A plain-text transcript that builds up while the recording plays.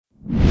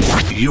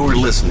You're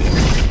listening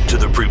to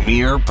the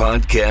Premier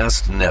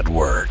Podcast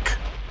Network.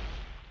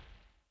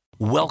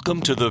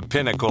 Welcome to the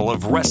pinnacle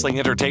of wrestling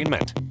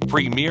entertainment,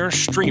 Premier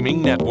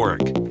Streaming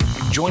Network.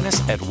 Join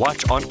us at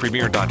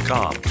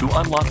watchonpremier.com to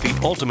unlock the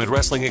ultimate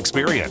wrestling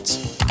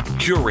experience.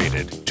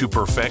 Curated to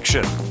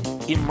perfection.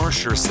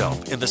 Immerse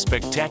yourself in the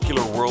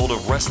spectacular world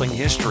of wrestling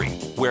history,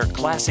 where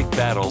classic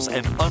battles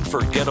and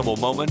unforgettable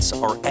moments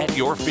are at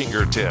your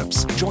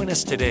fingertips. Join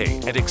us today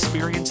and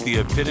experience the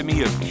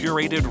epitome of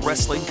curated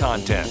wrestling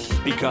content.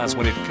 Because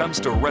when it comes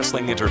to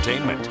wrestling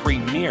entertainment,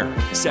 Premier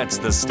sets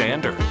the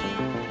standard.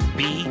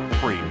 Be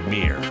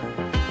Premier.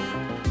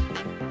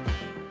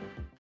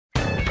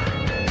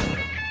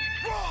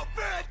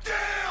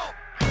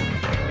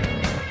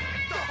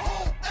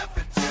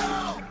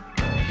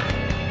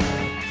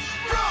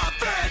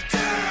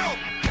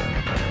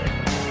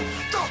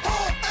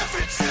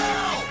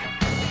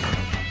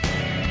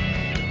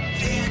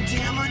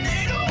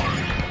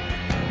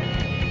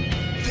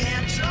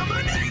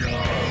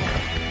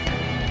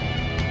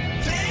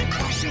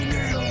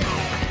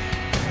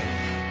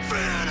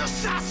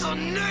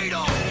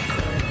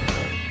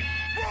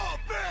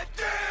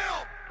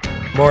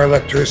 More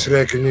electricity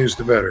I can use,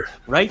 the better.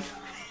 Right?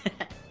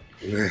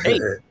 Hey,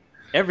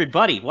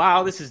 everybody.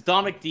 Wow, this is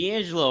Dominic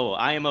D'Angelo.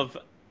 I am of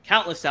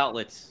countless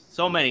outlets,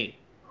 so many,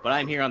 but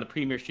I'm here on the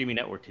Premier Streaming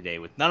Network today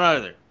with none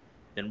other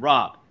than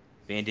Rob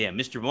Van Dam.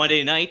 Mr.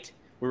 Monday Night.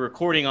 We're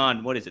recording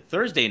on,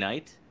 Thursday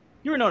night?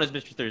 You were known as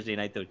Mr. Thursday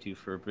Night, though, too,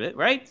 for a bit,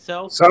 right?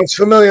 So sounds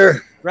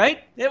familiar.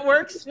 Right? It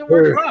works. It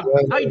works, Rob.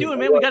 How you doing,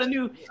 man? You got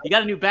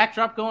a new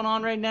backdrop going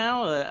on right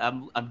now.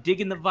 I'm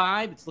digging the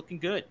vibe. It's looking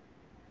good.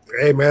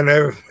 Hey, man,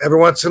 every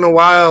once in a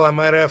while, I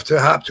might have to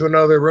hop to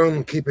another room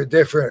and keep it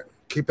different.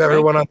 Keep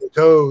everyone on their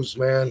toes,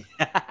 man.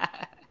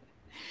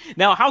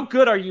 Now, how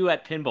good are you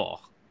at pinball?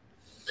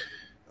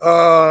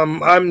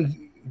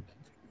 I'm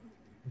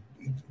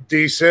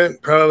decent.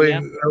 Probably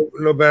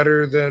no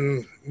better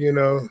than,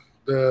 no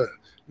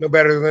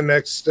better than the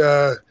next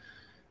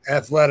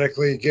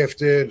athletically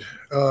gifted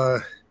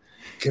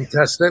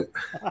contestant.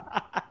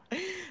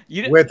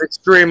 With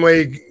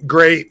extremely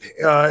great,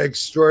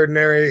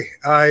 extraordinary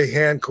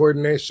eye-hand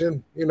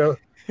coordination,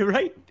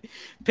 Right?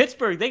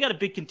 Pittsburgh, they got a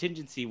big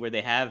contingency where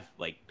they have,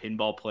 like,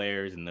 pinball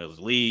players and those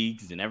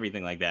leagues and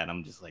everything like that. And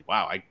I'm just like,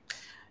 wow, I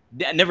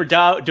never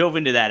dove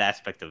into that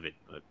aspect of it.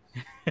 But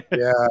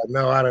yeah,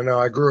 no, I don't know.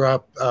 I grew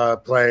up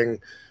playing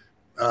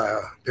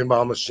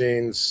pinball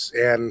machines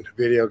and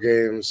video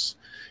games.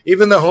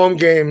 Even the home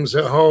games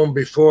at home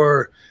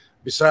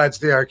besides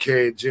the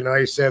arcades, I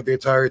used to have the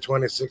Atari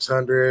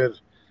 2600.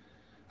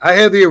 I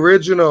had the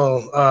original.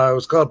 It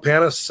was called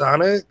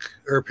Panasonic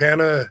or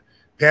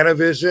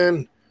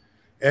Panavision,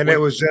 and it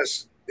was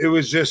just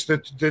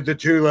the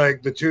two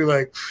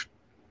like.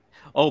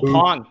 Oh, boop,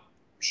 Pong.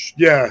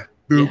 Yeah,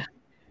 boop,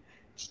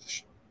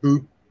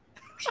 boop.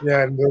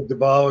 Yeah, and the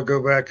ball would go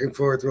back and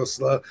forth real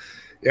slow.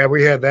 Yeah,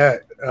 we had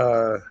that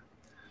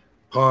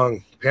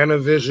Pong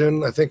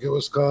Panavision, I think it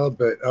was called,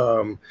 but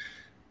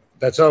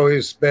that's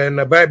always been.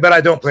 But I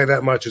don't play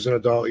that much as an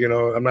adult.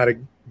 I'm not a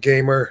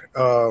gamer.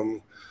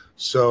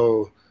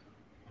 So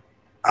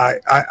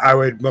I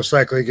would most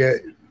likely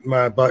get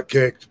my butt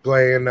kicked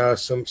playing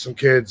some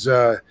kids,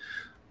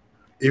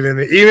 even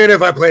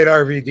if I played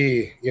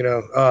RVD,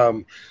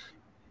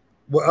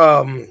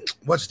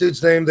 what's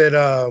dude's name that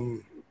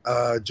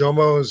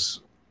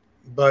Jomo's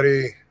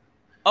buddy?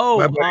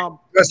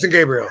 Justin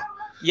Gabriel.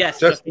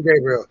 Yes, Justin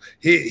Gabriel.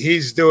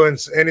 He's doing,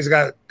 and he's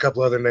got a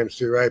couple other names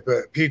too, right?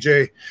 But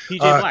PJ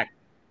Black.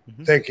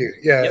 Mm-hmm. Thank you.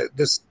 Yeah,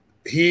 yep.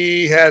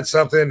 He had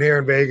something here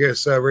in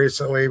Vegas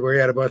recently where he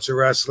had a bunch of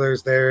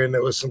wrestlers there, and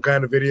it was some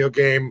kind of video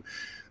game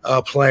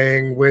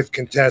playing with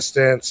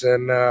contestants.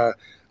 And I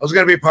was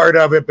going to be part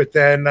of it, but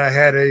then I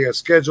had a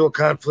schedule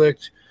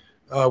conflict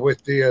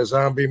with the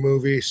zombie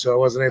movie, so I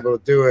wasn't able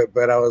to do it.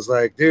 But I was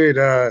like, dude,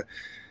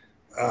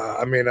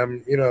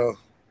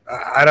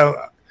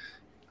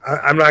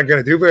 I'm not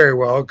going to do very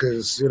well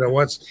because,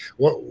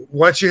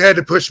 once you had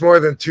to push more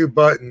than two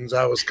buttons,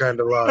 I was kind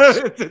of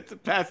lost. To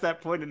pass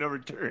that point of no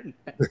return.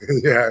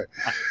 Yeah.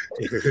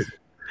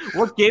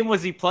 What game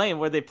was he playing?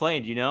 Were they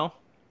playing? Do you know?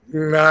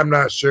 No, I'm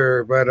not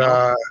sure, but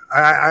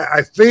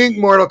I think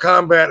Mortal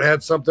Kombat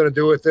had something to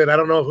do with it. I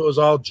don't know if it was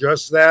all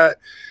just that,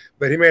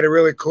 but he made a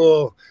really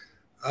cool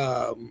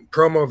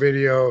promo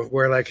video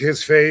where like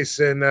his face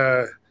and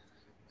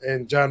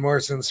John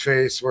Morrison's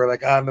face were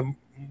like on the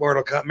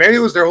Mortal Kombat. Maybe it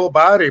was their whole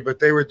body, but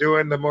they were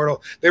doing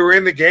they were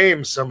in the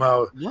game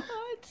somehow. What?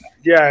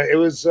 Yeah, it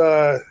was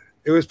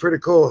pretty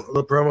cool,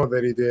 the promo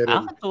that he did.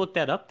 I'll have to look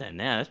that up then.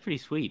 Yeah, that's pretty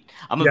sweet.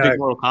 I'm a big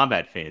Mortal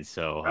Kombat fan,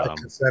 so I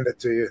can send it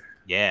to you.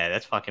 Yeah,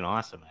 that's fucking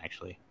awesome,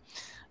 actually.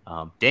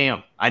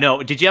 Damn, I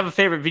know. Did you have a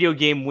favorite video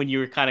game when you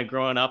were kind of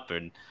growing up?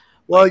 And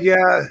well,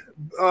 yeah,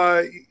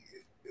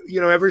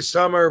 every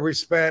summer we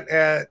spent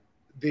at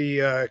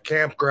the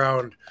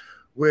campground,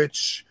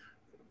 which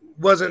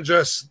wasn't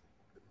just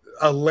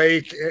a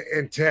lake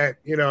intent,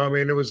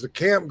 it was the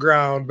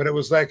campground, but it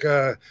was like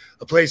a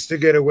place to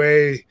get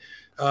away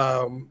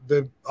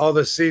all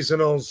the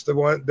seasonals,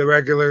 the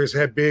regulars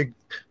had big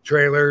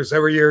trailers.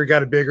 Every year we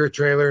got a bigger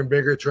trailer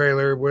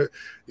with,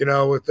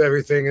 with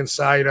everything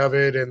inside of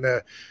it. And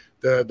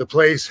the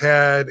place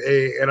had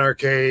an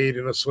arcade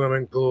and a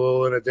swimming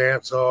pool and a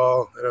dance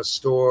hall and a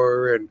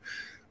store, and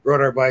rode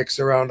our bikes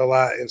around a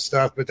lot and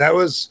stuff. But that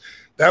was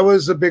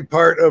a big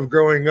part of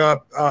growing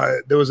up.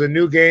 There was a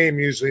new game,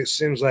 usually it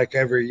seems like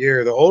every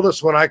year. The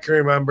oldest one I can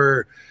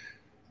remember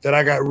that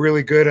I got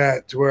really good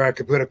at, to where I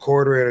could put a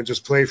quarter in and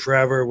just play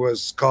forever,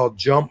 was called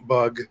Jump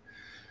Bug.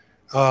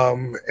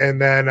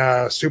 And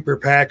then Super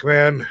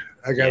Pac-Man,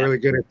 I got really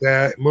good at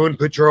that. Moon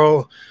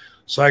Patrol,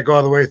 so I go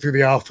all the way through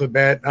the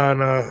alphabet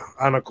on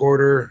a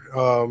quarter.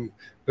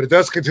 But it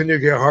does continue to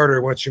get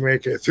harder once you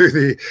make it through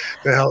the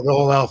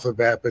whole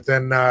alphabet. But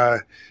then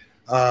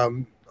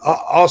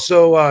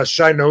also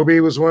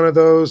Shinobi was one of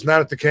those,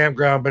 not at the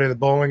campground, but in the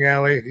bowling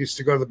alley. I used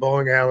to go to the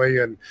bowling alley,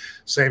 and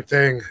same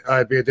thing.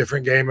 It'd be a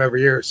different game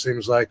every year, it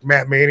seems like.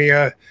 Mat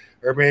Mania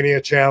or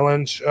Mania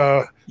Challenge,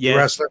 the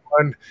wrestling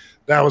one.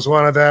 That was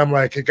one of them.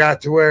 Like, it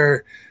got to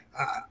where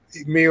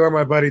me or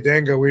my buddy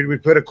Dango,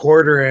 we'd put a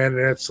quarter in,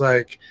 and it's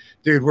like,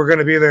 dude, we're going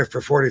to be there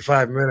for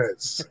 45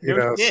 minutes.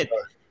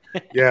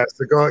 Yeah,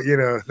 so go,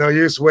 no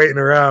use waiting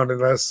around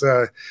unless,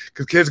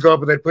 because kids go up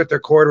and they put their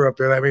quarter up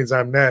there. That means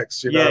I'm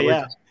next.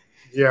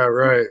 Yeah,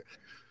 right.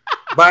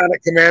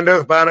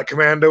 Bionic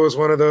Commando was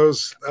one of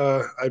those.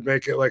 I'd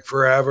make it like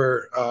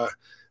forever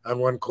on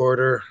one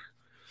quarter.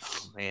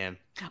 Oh, man,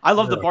 I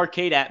love the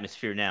barcade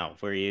atmosphere now,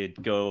 where you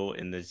go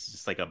and there's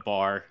just like a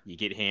bar, you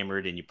get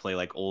hammered and you play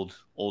like old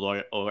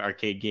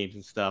arcade games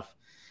and stuff.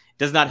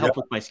 Does not help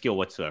with my skill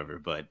whatsoever,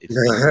 but it's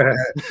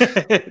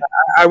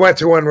I went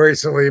to one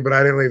recently, but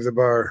I didn't leave the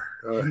bar.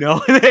 No,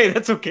 hey,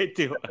 that's okay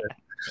too.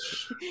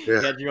 You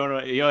had your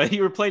own,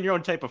 you were playing your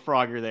own type of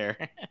Frogger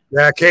there.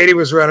 Yeah, Katie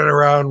was running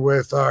around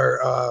with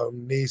our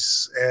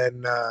niece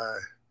and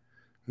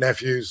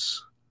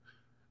nephews,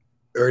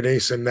 or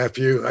niece and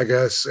nephew, I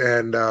guess,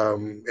 and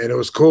it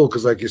was cool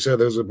because, like you said,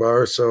 there was a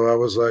bar, so I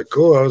was like,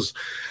 cool. I was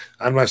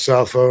on my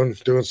cell phone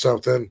doing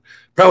something,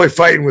 probably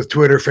fighting with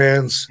Twitter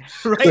fans.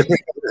 Right.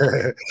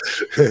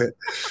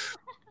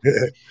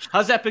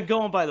 How's that been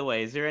going, by the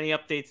way? Is there any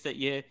updates that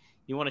you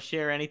want to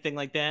share, anything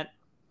like that?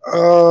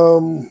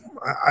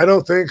 I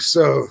don't think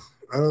so.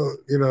 I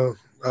don't,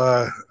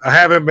 I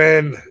haven't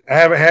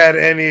had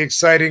any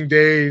exciting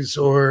days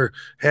or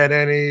had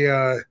any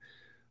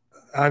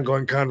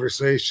ongoing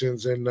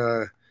conversations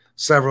in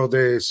several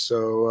days.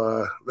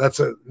 So that's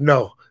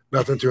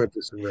nothing too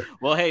interesting there.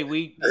 Well, hey,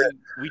 we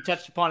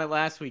touched upon it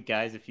last week,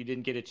 guys. If you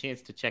didn't get a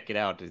chance to check it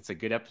out, it's a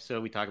good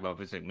episode. We talk about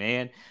Vince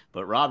McMahon,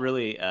 but Rob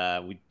really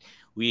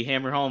we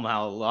hammer home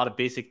how a lot of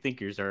basic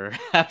thinkers are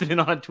happening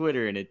on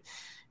Twitter, and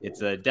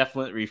it's a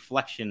definite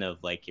reflection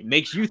of, like, it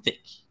makes you think.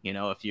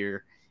 If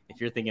you're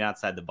thinking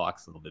outside the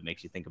box a little bit, it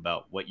makes you think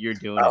about what you're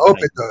doing. I hope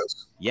it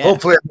does. Yeah.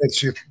 Hopefully, it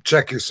makes you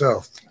check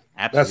yourself.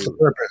 Absolutely. That's the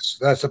purpose.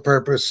 That's the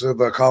purpose of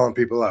calling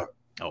people out.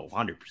 Oh,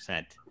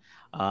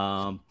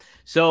 100%.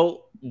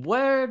 So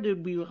where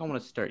did I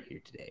want to start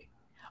here today?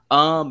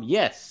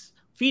 Yes,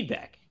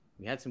 feedback.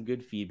 We had some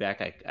good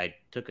feedback. I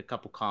took a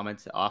couple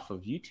comments off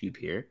of YouTube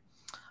here.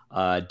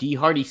 D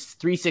Hardy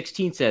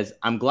 316 says,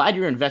 "I'm glad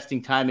you're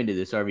investing time into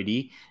this,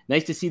 RVD.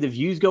 Nice to see the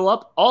views go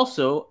up.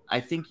 Also, I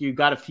think you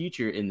got a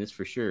future in this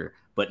for sure,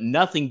 but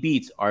nothing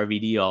beats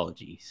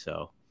RVDology."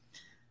 So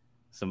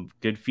some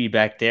good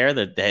feedback there.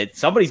 That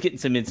somebody's getting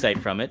some insight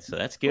from it, so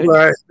that's good.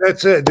 Right,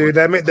 that's it, dude.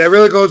 That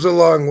really goes a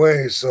long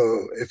way.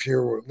 So if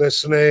you're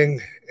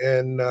listening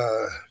and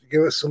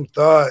give us some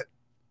thought,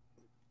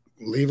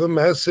 leave a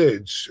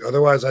message.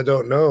 Otherwise, I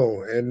don't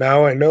know. And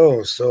now I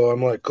know. So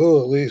I'm like,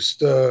 cool. At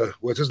least,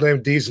 what's his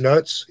name? D's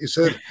Nuts, you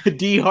said?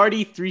 D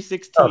Hardy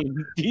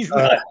 316. D's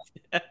Nuts.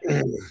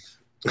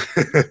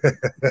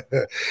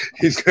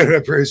 He's going to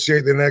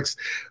appreciate the next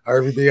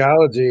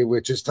RVDology,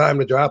 which is time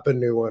to drop a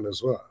new one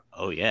as well.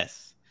 Oh,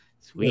 yes.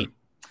 Sweet.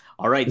 Yeah.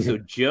 All right. So,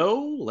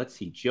 Joe, let's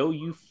see. Joe,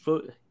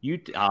 oh,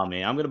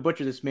 man, I'm going to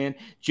butcher this, man.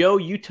 Joe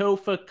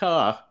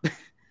Utofaka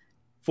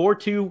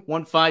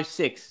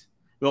 42156.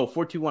 Well,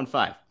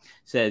 4215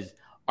 says,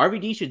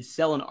 RVD should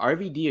sell an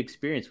RVD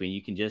experience when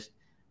you can just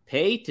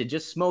pay to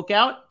just smoke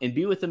out and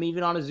be with them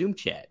even on a Zoom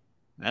chat.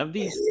 That would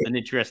be an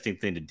interesting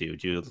thing to do.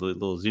 Do a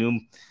little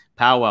Zoom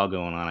powwow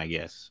going on, I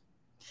guess.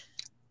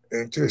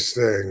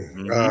 Interesting.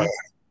 Mm-hmm.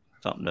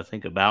 Something to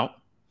think about.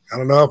 I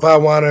don't know if I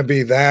want to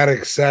be that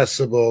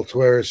accessible to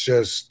where it's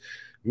just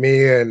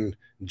me and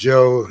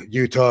Joe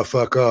Utah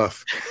fuck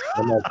off.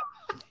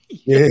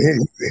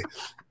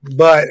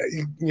 But,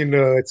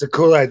 it's a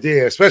cool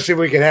idea, especially if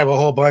we can have a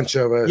whole bunch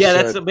of us. Yeah,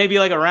 that's maybe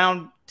like a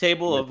round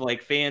table of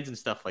like fans and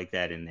stuff like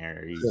that in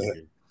there.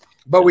 Yeah.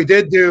 But we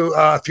did do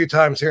a few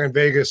times here in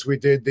Vegas. We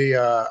did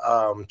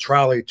the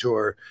trolley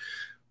tour,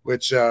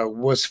 which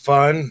was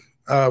fun.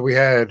 We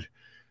had,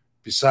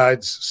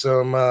 besides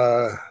some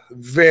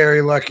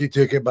very lucky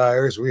ticket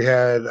buyers, we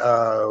had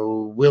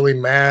Willie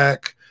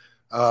Mack.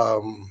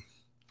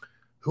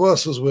 Who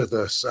else was with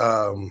us?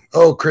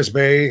 Chris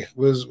Bay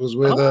was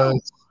with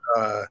us.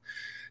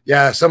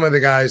 yeah, some of the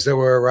guys that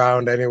were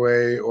around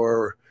anyway,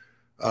 or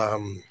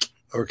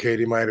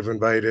Katie might have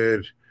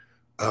invited.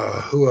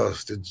 Who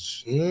else did?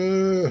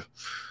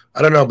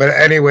 I don't know, but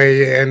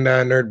anyway, and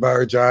Nerd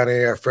Bar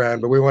Johnny, our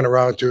friend, but we went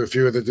around to a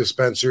few of the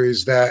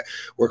dispensaries that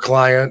were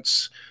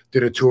clients,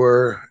 did a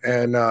tour,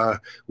 and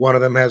one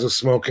of them has a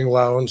smoking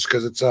lounge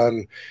because it's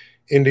on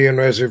Indian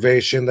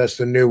Reservation. That's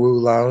the New Woo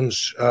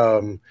Lounge.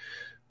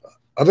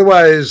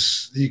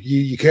 Otherwise,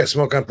 you can't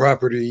smoke on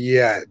property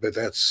yet, but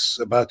that's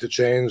about to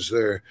change.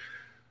 They're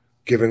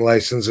giving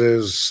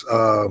licenses,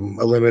 a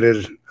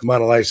limited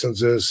amount of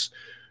licenses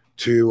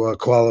to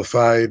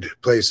qualified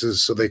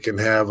places so they can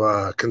have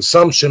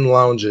consumption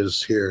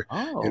lounges here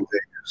in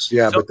Vegas.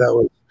 Yeah, so, but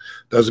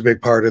that was a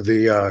big part of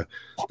the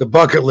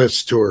bucket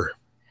list tour.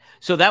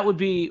 So would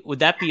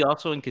that be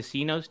also in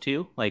casinos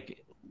too,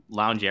 like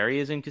lounge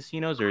areas in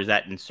casinos, or is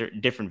that in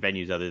certain different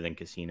venues other than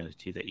casinos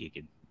too that you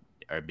could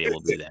or be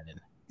able to do that in?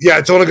 Yeah,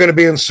 it's only going to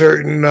be in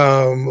certain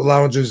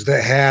lounges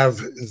that have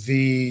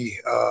the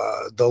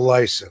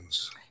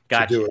license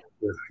to do it.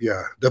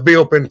 Yeah, they'll be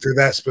open for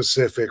that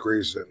specific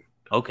reason.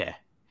 Okay,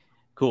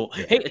 cool.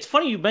 Yeah. Hey, it's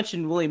funny you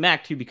mentioned Willie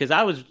Mack too, because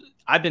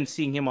I've been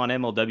seeing him on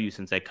MLW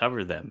since I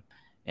cover them,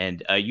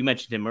 and you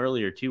mentioned him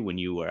earlier too when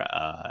you were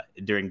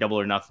during Double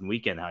or Nothing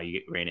weekend, how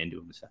you ran into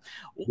him and stuff.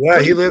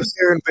 Yeah, he lives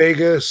here in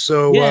Vegas,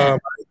 so yeah.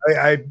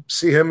 I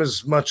see him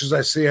as much as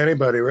I see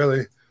anybody,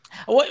 really.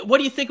 What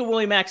do you think of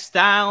Willie Mack's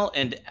style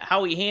and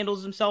how he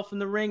handles himself in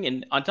the ring?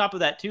 And on top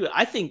of that, too,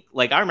 I think,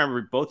 like, I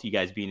remember both of you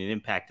guys being in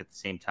Impact at the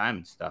same time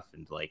and stuff.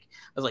 And, like,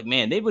 I was like,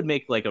 man, they would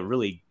make, like, a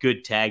really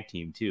good tag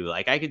team, too.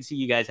 Like, I could see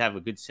you guys have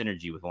a good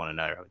synergy with one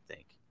another, I would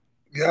think.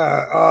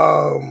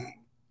 Yeah,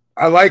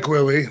 I like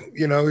Willie.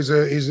 You know, he's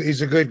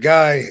a good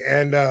guy,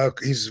 and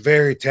he's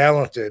very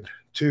talented,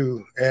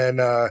 too.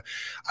 And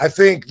I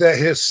think that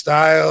his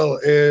style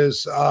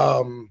is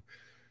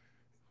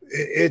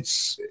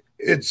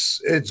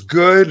it's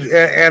good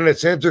and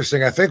it's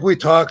interesting. I think we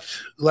talked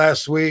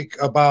last week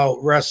about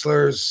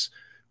wrestlers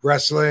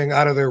wrestling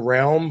out of their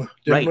realm,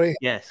 didn't we?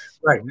 Yes.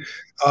 Right.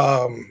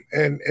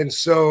 And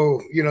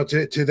so, you know,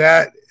 to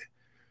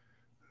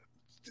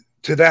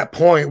that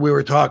point, we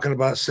were talking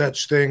about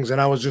such things, and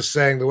I was just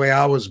saying the way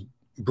I was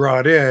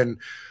brought in,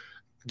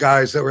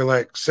 guys that were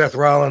like Seth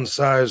Rollins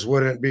size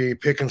wouldn't be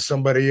picking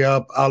somebody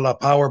up a la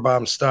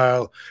powerbomb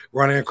style,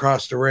 running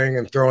across the ring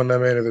and throwing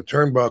them into the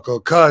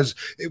turnbuckle, because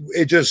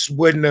it just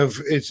wouldn't have.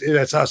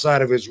 That's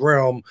outside of his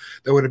realm.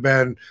 That would have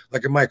been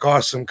like a Mike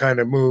Awesome kind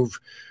of move.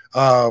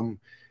 And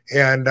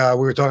we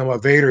were talking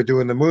about Vader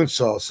doing the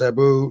moonsault.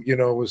 Sabu, you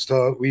know,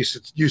 we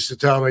used to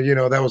tell him, you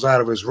know, that was out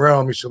of his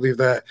realm. You should leave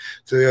that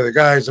to the other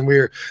guys. And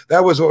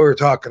that was what we were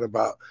talking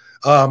about.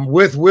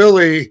 With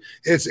Willie,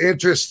 it's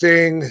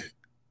interesting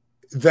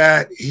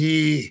that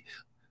he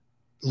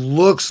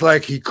looks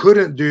like he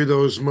couldn't do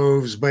those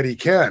moves, but he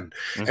can.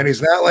 Mm-hmm. And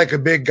he's not like a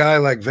big guy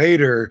like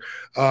Vader,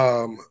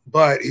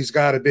 but he's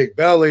got a big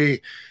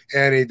belly,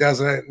 and he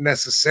doesn't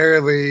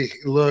necessarily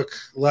look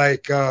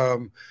like a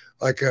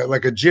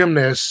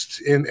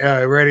gymnast in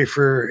ready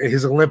for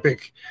his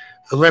Olympic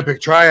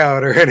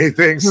tryout or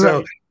anything. Right.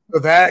 So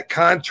that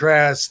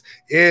contrast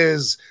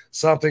is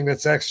something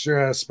that's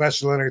extra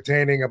special,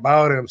 entertaining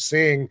about him,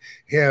 seeing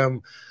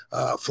him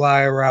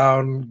fly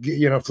around,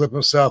 you know, flip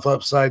himself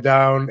upside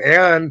down,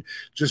 and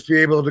just be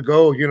able to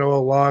go, you know,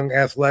 a long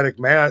athletic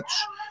match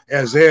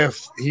as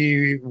if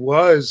he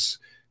was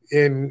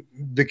in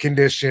the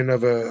condition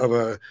of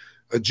a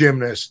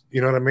gymnast.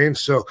 You know what I mean?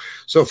 So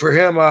for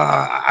him,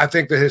 I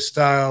think that his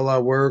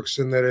style works,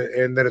 and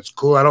that it's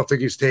cool. I don't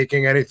think he's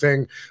taking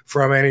anything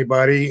from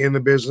anybody in the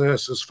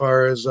business as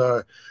far as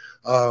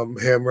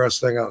him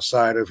wrestling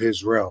outside of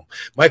his realm.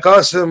 Mike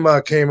Awesome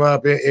came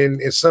up in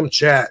some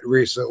chat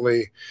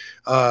recently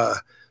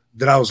that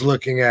I was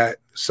looking at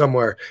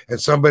somewhere,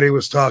 and somebody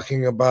was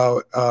talking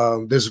about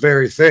this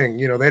very thing.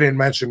 You know, they didn't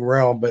mention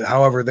realm, but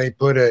however they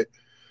put it,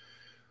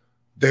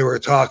 they were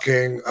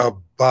talking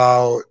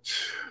about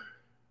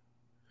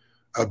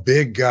a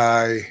big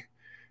guy.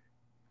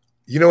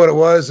 You know what it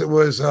was? It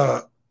was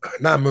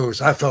not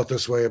Moose. I felt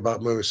this way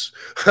about Moose,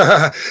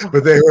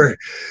 but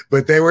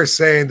they were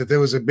saying that there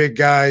was a big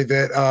guy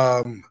that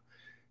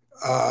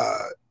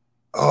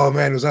oh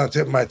man, it was on the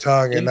tip of my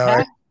tongue.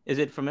 Impact? And is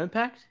it from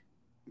Impact?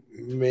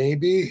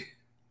 Maybe.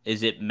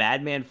 Is it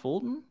Madman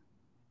Fulton?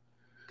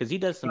 Because he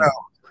does some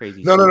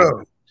crazy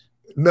stuff.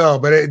 No,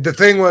 but the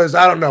thing was,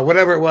 I don't know,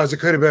 whatever it was, it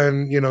could have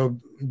been, you know,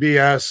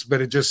 BS,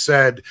 but it just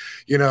said,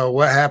 you know,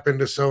 what happened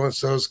to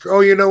so-and-so's.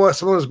 Oh, you know what?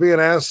 Someone was being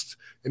asked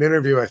an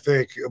interview, I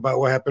think, about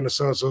what happened to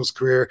so-and-so's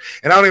career.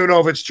 And I don't even know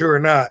if it's true or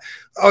not.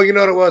 Oh, you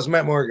know what it was?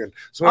 Matt Morgan.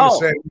 Someone was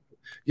saying,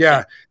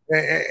 yeah.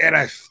 And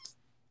I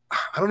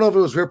don't know if it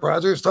was Rip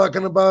Rogers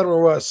talking about him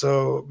or what.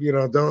 So, you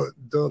know,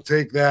 don't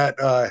take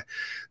that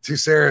too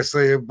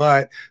seriously.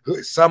 But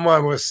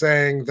someone was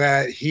saying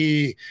that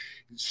he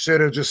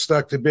should have just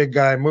stuck to big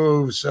guy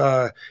moves,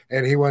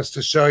 and he wants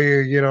to show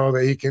you,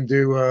 that he can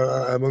do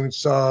a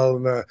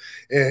moonsault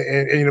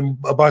and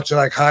a bunch of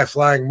like high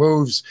flying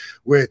moves,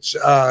 which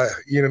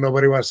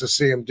nobody wants to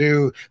see him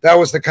do. That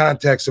was the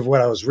context of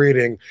what I was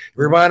reading. It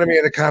reminded me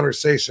of the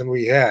conversation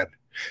we had.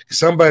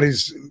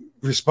 Somebody's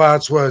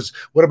response was,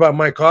 "What about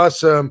Mike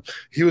Awesome?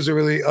 He was a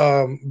really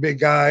big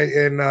guy,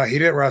 and he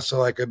didn't wrestle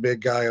like a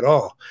big guy at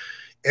all."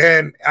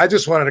 And I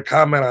just wanted to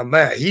comment on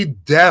that. He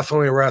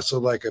definitely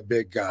wrestled like a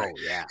big guy. Oh,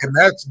 yeah. And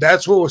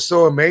that's what was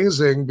so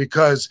amazing,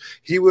 because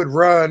he would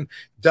run,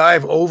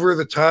 dive over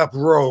the top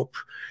rope,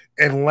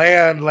 and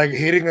land like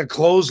hitting a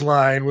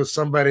clothesline with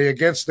somebody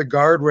against the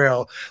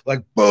guardrail,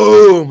 like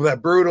boom,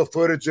 that brutal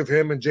footage of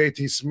him and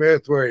JT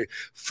Smith where he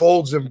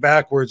folds him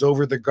backwards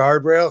over the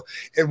guardrail.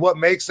 And what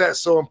makes that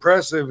so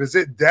impressive is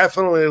it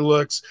definitely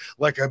looks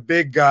like a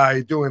big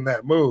guy doing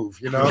that move,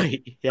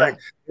 Right. Yeah.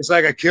 It's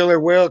like a killer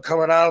whale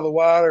coming out of the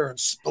water and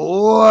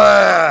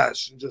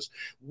splash and just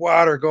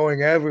water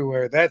going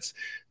everywhere.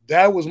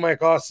 That was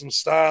Mike Awesome's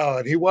style,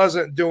 and he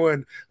wasn't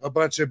doing a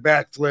bunch of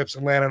backflips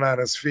and landing on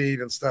his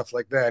feet and stuff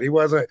like that. He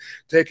wasn't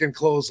taking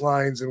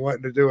clotheslines and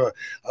wanting to do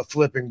a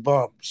flipping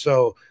bump.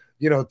 So,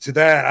 to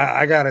that,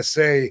 I got to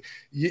say,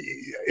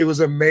 it was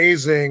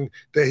amazing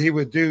that he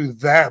would do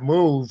that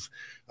move.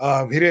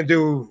 He didn't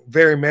do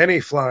very many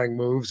flying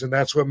moves, and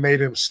that's what made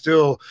him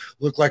still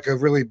look like a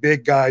really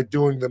big guy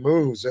doing the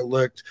moves. It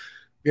looked,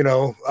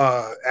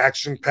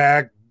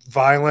 action-packed,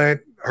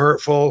 violent,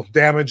 hurtful,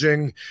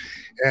 damaging.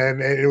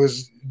 And it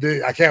was,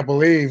 I can't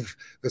believe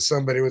that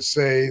somebody would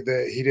say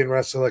that he didn't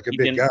wrestle like a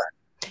big guy.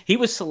 He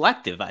was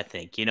selective, I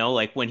think,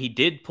 like when he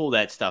did pull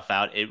that stuff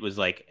out, it was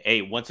like,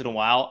 hey, once in a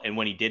while. And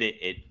when he did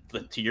it,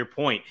 to your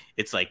point,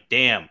 it's like,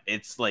 damn,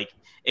 it's like,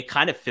 it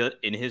kind of fit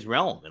in his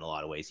realm in a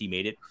lot of ways. He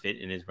made it fit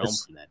in his realm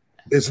from that.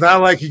 It's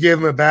not like you give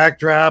him a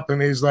backdrop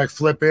and he's like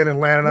flipping and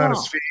landing on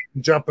his feet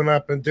and jumping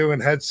up and doing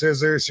head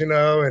scissors,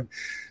 and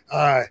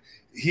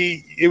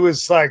it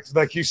was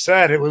like you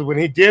said, it was when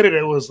he did it,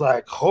 it was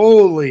like,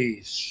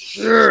 holy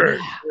shit,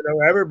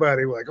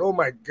 everybody like, oh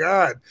my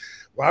God,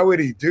 why would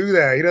he do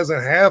that? He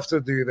doesn't have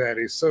to do that.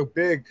 He's so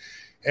big.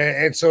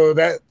 And so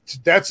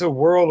that's a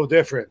world of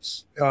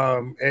difference.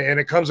 And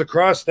it comes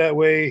across that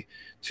way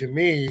to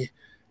me,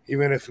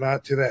 even if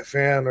not to that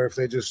fan, or if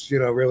they just,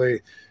 really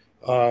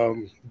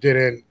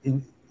didn't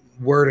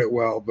word it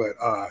well. But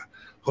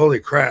holy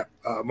crap,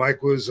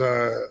 Mike was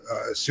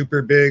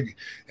super big,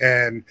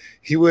 and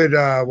he would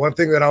one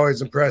thing that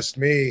always impressed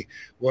me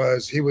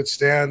was he would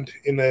stand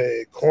in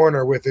the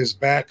corner with his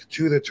back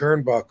to the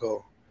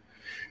turnbuckle,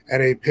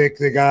 and he'd pick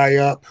the guy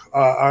up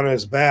on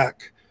his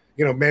back,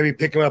 maybe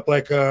pick him up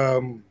like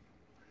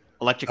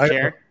electric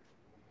chair.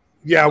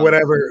 Yeah,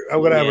 whatever.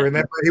 Yeah. And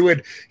then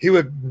he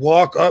would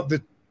walk up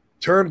the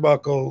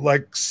turnbuckle,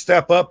 like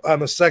step up on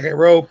the second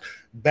rope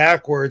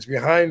backwards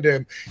behind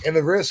him, and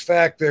the risk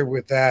factor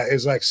with that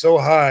is like so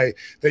high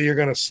that you're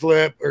going to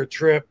slip or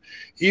trip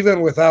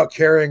even without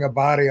carrying a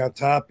body on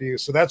top of you.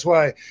 So that's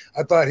why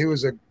I thought he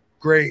was a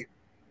great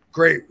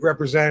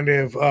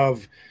representative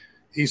of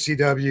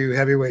ECW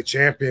heavyweight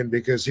champion,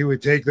 because he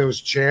would take those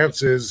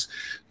chances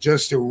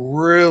just to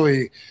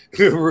really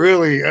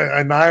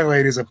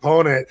annihilate his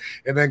opponent,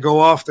 and then go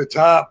off the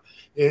top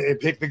and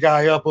pick the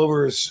guy up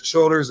over his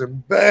shoulders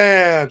and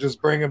bam, just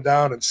bring him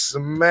down and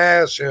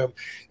smash him.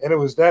 And it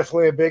was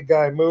definitely a big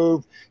guy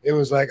move. It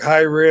was like high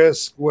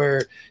risk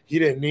where he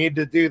didn't need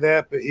to do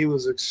that, but he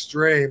was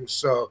extreme.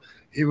 So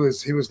he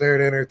was there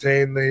to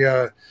entertain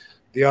the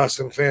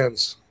awesome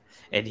fans.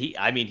 And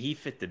he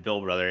fit the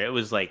bill, brother. It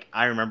was like,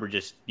 I remember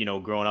just,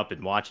 growing up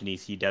and watching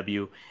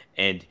ECW,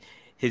 and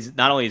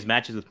not only his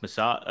matches with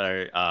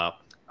Masato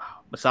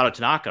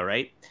Tanaka,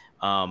 right?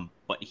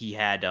 But he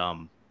had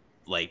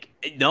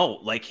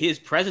his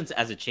presence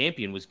as a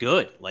champion was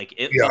good.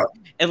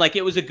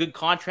 It was a good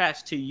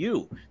contrast to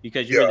you,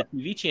 because you were the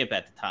TV champ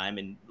at the time,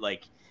 and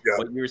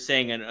what you were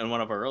saying in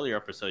one of our earlier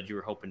episodes, you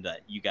were hoping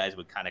that you guys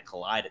would kind of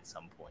collide at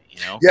some point,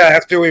 Yeah,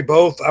 after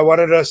I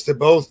wanted us to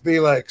both be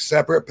like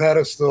separate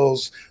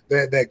pedestals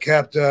that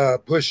kept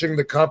pushing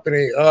the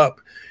company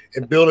up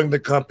and building the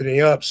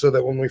company up, so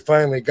that when we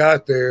finally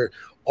got there,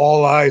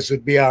 all eyes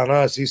would be on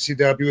us.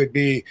 ECW would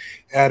be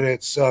at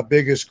its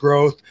biggest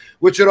growth,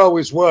 which it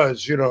always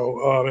was. It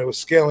was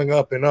scaling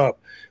up and up.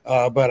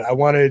 But I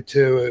wanted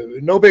to,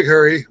 no big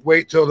hurry,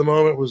 wait till the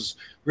moment was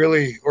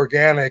really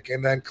organic,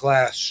 and then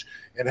clash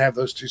and have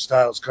those two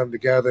styles come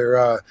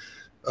together.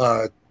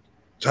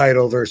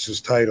 Title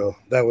versus title.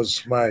 That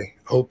was my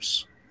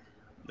hopes.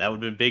 That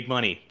would have been big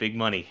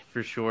money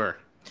for sure.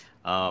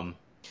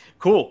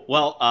 Cool.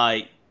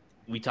 Well,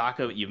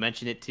 you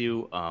mentioned it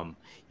too.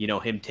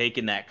 Him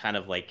taking that kind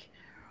of like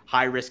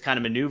high risk kind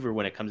of maneuver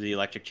when it comes to the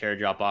electric chair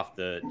drop off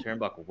the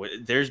turnbuckle.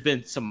 There's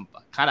been some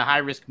kind of high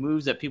risk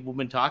moves that people have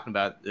been talking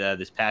about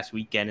this past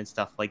weekend and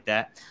stuff like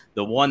that.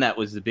 The one that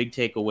was the big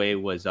takeaway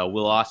was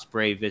Will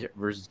Ospreay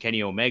versus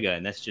Kenny Omega,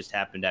 and that's just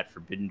happened at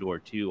Forbidden Door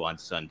 2 on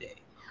Sunday.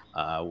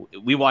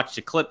 We watched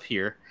a clip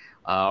here.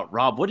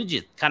 Rob, what did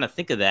you kind of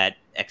think of that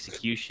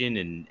execution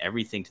and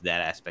everything to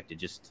that aspect of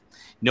just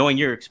knowing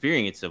your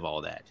experience of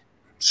all that?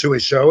 Should we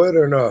show it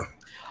or no?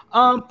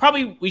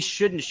 Probably we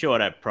shouldn't show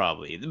it up.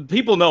 Probably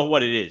people know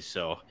what it is,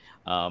 so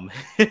I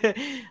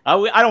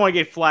don't want to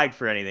get flagged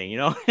for anything, you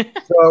know.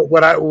 So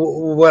what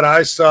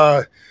I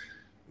saw,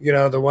 you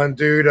know, the one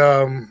dude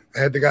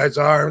had the guy's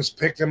arms,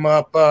 picked him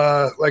up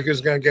like he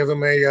was going to give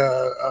him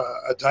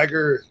a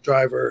tiger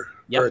driver.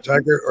 Yep.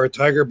 or a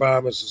tiger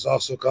bomb, as it's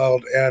also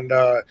called, and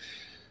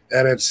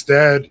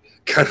instead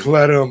kind of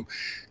let him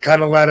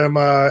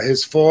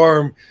his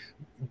form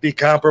be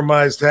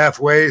compromised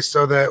halfway,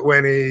 so that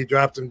when he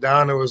dropped him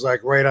down, it was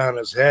like right on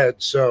his head.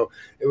 So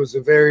it was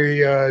a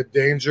very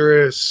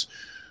dangerous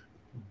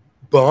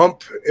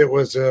bump. It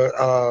was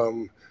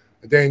a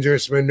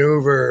dangerous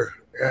maneuver,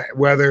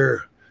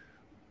 whether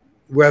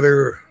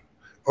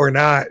or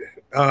not.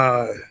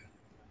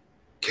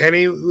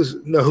 Kenny was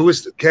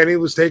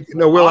taking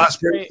Will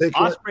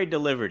Ospreay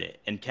delivered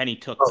it and Kenny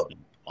took it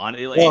on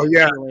it.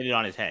 Landed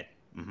on his head.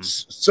 Mm-hmm.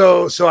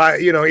 So I,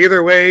 you know,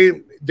 either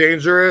way,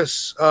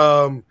 dangerous.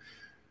 I'm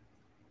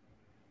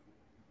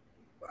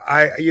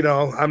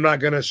not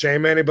gonna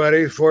shame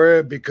anybody for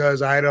it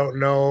because I don't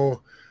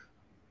know.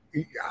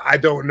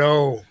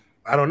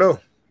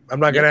 I'm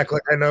not going to act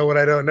like I know what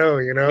I don't know,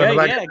 you know?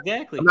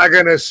 Exactly. I'm not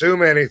going to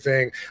assume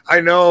anything. I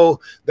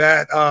know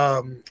that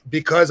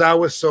because I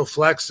was so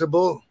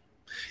flexible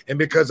and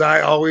because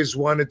I always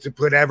wanted to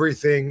put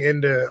everything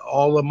into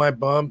all of my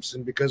bumps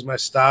and because my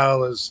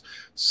style is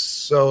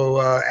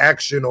so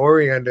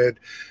action-oriented,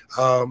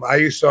 I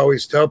used to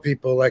always tell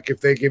people, like,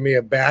 if they give me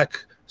a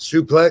back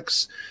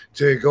suplex,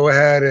 to go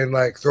ahead and,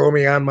 like, throw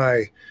me on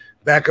my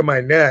back of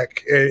my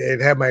neck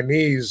and have my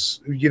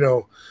knees, you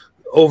know,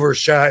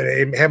 overshot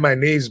and have my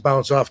knees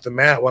bounce off the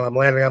mat while I'm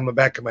landing on the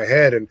back of my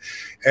head. And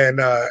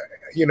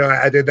you know,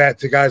 I did that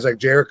to guys like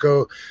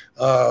Jericho.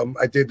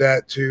 I did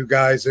that to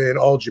guys in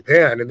All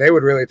Japan, and they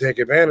would really take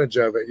advantage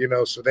of it, you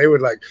know, so they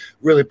would like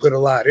really put a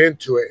lot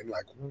into it and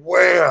like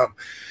wham.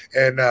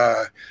 And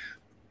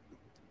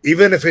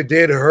even if it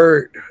did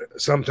hurt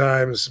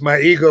sometimes, my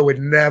ego would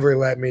never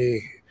let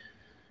me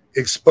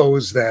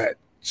expose that.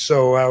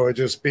 So I would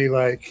just be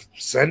like,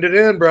 send it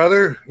in,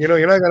 brother. You know,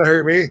 you're not going to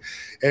hurt me.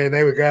 And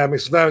they would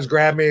sometimes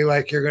grab me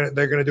like they're going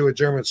to do a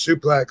German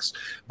suplex,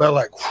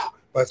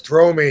 but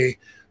throw me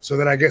so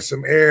that I get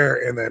some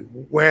air. And then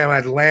wham,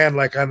 I'd land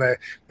like on the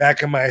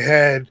back of my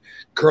head,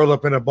 curled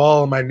up in a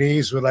ball, and my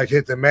knees would like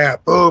hit the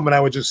mat, boom. And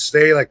I would just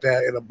stay like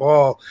that in a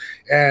ball.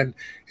 And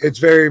it's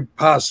very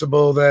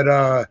possible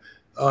that,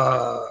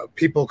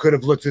 people could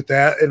have looked at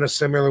that in a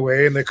similar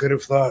way, and they could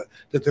have thought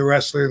that the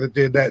wrestler that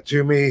did that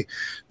to me,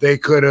 they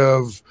could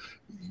have,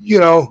 you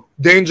know,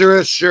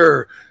 dangerous,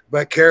 sure,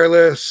 but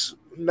careless,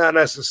 not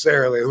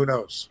necessarily. Who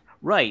knows?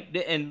 Right.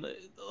 And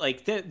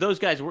like those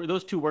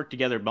two worked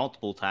together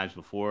multiple times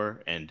before.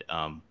 And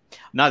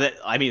not that,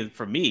 I mean,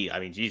 for me, I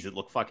mean, geez, it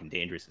looked fucking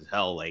dangerous as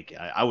hell. Like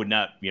I would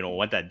not, you know,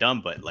 want that done,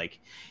 but like,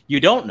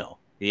 you don't know,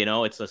 you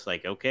know, it's just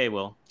like, okay,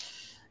 well,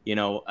 you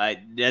know,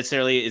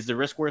 necessarily is the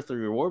risk worth the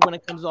reward when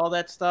it comes to all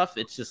that stuff?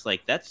 It's just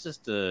like that's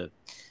a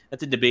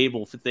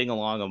debatable thing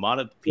along a lot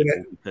of people.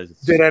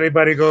 Did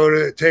anybody go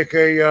to take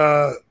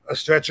a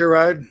stretcher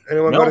ride?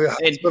 Anyone go to the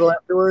hospital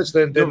afterwards?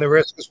 Then the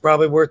risk is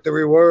probably worth the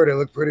reward. It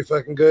looked pretty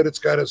fucking good. It's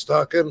got its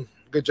talking.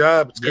 Good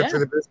job. It's good for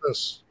the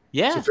business.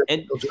 Yeah, it's a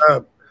physical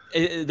job.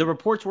 The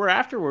reports were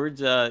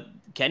afterwards.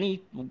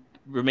 Kenny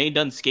remained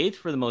unscathed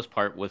for the most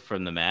part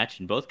from the match,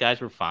 and both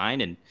guys were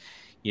fine and.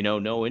 You know,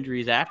 no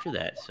injuries after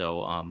that.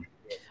 So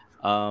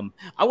I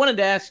wanted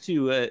to ask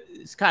too,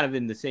 it's kind of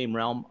in the same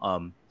realm.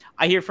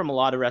 I hear from a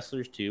lot of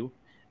wrestlers too,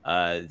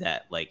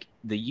 that like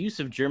the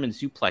use of German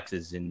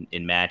suplexes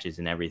in matches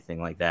and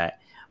everything like that.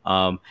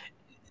 I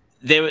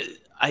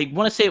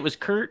want to say it was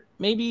Kurt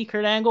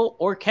Angle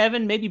or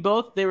Kevin, maybe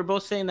both. They were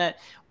both saying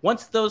that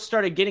once those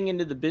started getting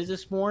into the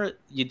business more,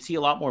 you'd see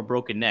a lot more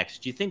broken necks.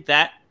 Do you think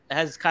that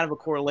has kind of a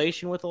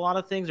correlation with a lot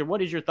of things, or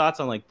what is your thoughts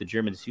on like the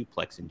German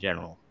suplex in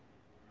general?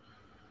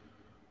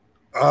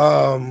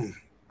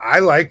 I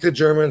like the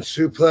German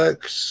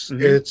suplex.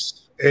 Mm-hmm.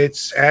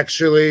 It's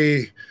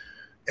actually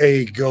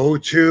a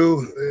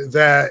go-to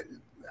that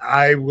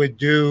I would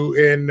do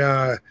in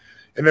a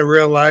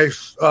real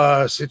life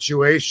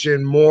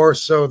situation more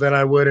so than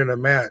I would in a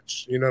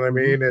match. You know what I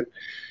mean?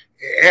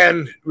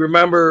 And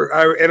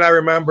I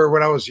remember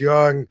when I was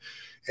young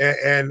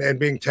and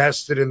being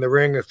tested in the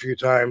ring a few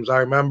times. I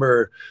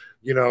remember,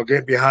 you know,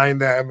 getting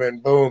behind them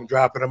and boom,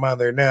 dropping them on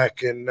their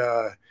neck and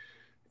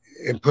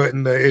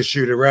putting the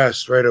issue to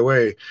rest right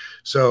away.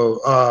 So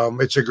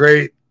it's a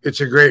great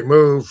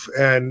move,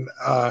 and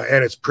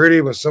it's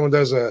pretty when someone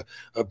does a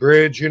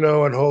bridge, you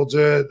know, and holds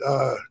it.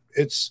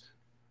 It's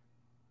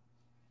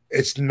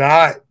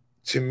not,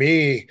 to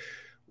me,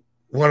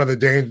 one of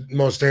the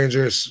most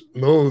dangerous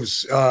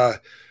moves.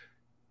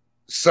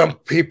 Some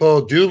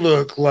people do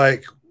look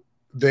like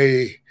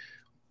they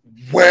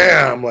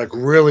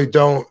really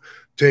don't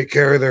take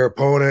care of their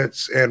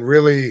opponents and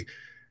really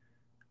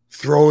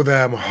throw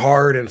them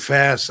hard and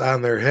fast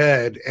on their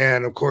head.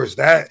 And of course,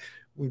 that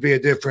would be a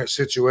different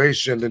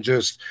situation than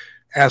just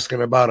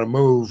asking about a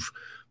move.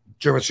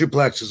 German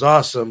suplex is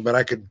awesome, but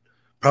I could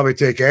probably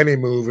take any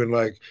move and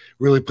like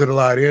really put a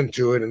lot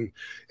into it and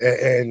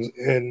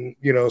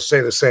you know,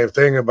 say the same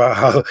thing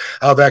about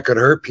how that could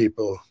hurt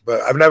people.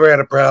 But I've never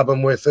had a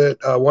problem with it.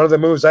 One of the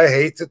moves I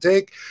hate to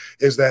take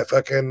is that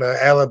fucking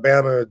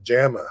Alabama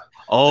Jamma.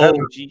 Oh,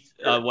 geez.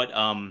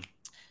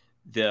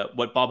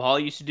 What Bob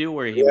Holly used to do,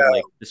 where he would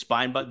like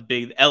the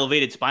big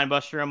elevated spine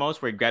buster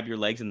almost, where he grab your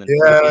legs and then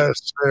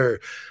yes, sir.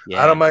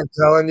 Yeah. I don't mind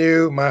telling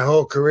you, my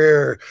whole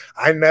career,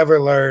 I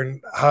never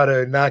learned how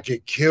to not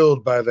get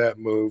killed by that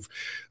move.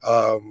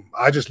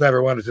 I just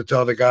never wanted to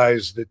tell the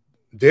guys that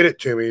did it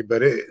to me,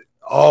 but it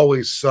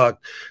always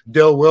sucked.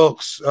 Dill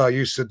Wilkes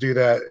used to do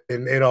that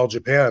in All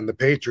Japan, the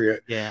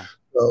Patriot. Yeah.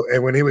 So,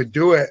 and when he would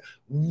do it,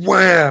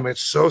 wham,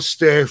 it's so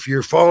stiff,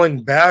 you're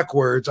falling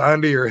backwards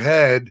onto your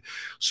head,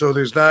 so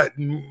there's not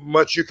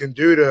much you can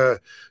do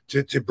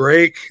to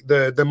break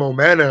the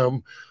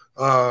momentum.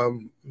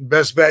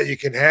 Best bet you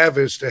can have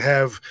is to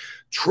have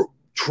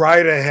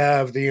try to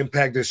have the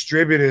impact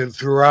distributed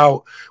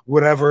throughout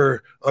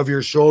whatever of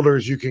your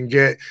shoulders you can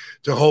get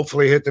to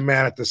hopefully hit the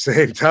mat at the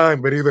same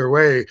time. But either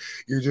way,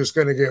 you're just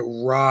going to get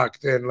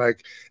rocked. And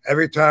like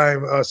every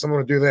time someone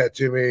would do that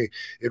to me,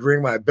 it'd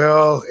ring my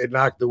bell, it'd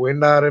knock the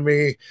wind out of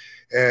me.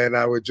 And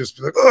I would just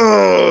be like,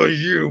 oh,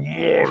 you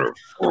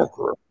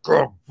motherfucker.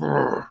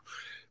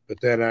 But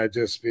then I'd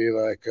just be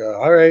like,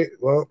 all right,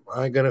 well,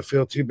 I ain't going to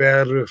feel too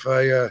bad if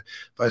I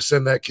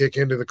send that kick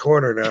into the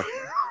corner now.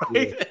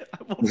 Right?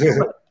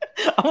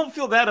 I won't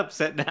feel that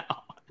upset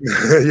now.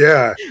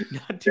 Yeah.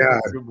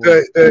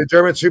 The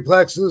German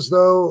suplexes,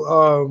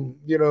 though,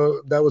 you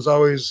know, that was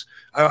always,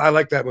 I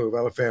like that move.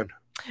 I'm a fan.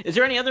 Is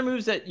there any other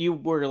moves that you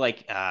were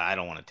like, I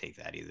don't want to take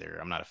that either?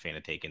 I'm not a fan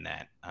of taking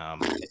that.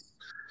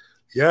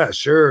 Yeah,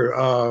 sure.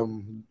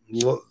 I'm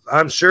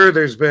sure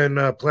there's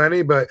been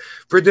plenty, but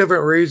for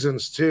different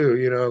reasons too.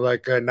 You know,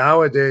 like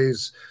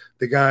nowadays,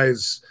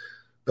 this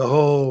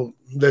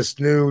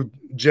new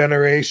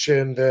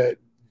generation that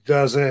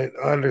doesn't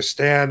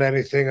understand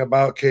anything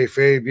about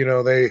kayfabe, you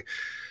know, they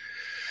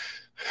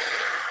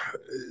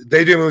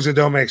do moves that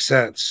don't make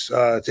sense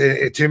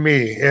to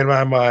me in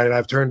my mind.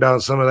 I've turned down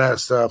some of that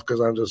stuff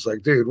because I'm just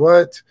like, dude,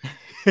 what?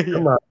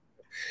 Come on.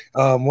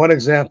 One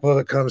example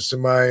that comes to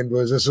mind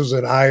was this was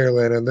in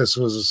Ireland, and this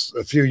was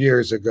a few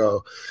years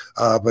ago.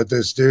 But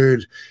this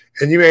dude,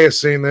 and you may have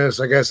seen this,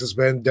 I guess it's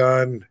been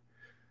done,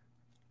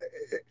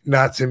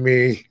 not to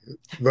me,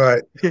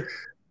 but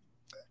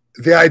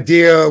the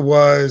idea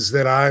was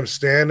that I'm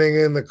standing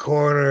in the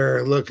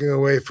corner looking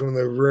away from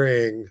the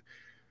ring,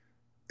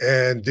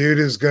 and dude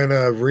is going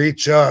to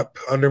reach up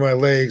under my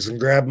legs and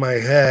grab my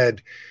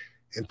head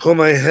and pull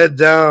my head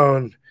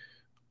down.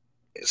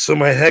 So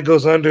my head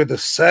goes under the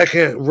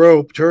second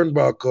rope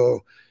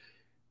turnbuckle,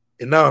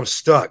 and now I'm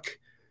stuck,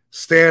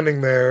 standing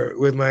there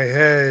with my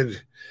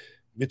head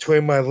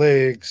between my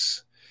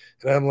legs.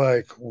 And I'm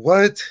like,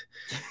 what?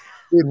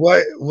 Dude,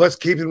 what's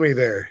keeping me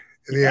there?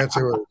 And the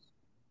answer was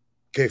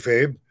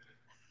kayfabe.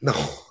 No.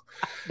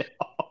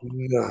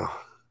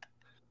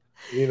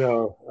 You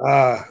know,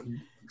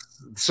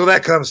 so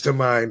that comes to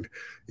mind,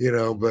 you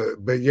know,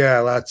 but yeah,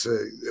 a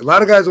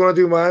lot of guys want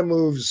to do my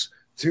moves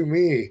to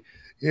me,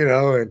 you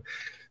know, and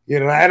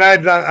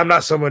I'm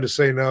not someone to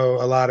say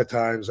no a lot of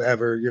times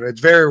ever. You know,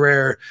 it's very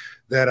rare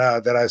that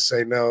I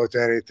say no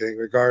to anything,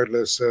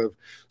 regardless of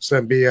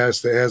some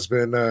BS that has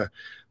been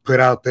put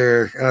out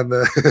there on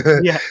the.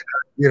 Yeah.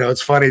 You know,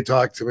 it's funny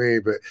talk to me,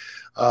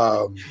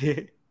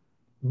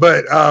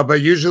 but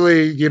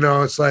usually, you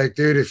know, it's like,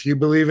 dude, if you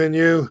believe in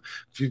you,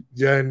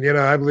 then you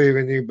know I believe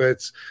in you.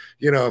 But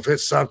you know, if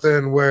it's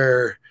something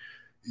where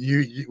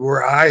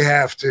where I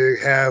have to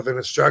have an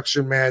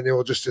instruction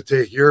manual just to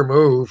take your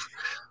move.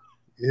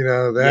 You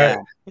know, that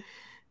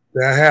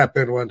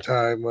happened one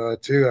time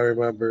too. I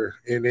remember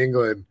in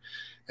England,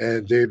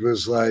 and dude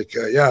was like,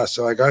 yeah,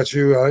 so I got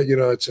you, you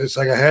know, it's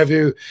like I have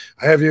you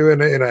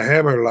in a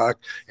hammer lock,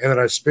 and then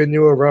I spin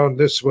you around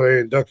this way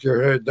and duck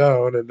your head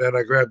down, and then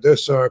I grab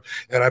this arm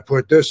and I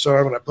put this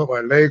arm and I put my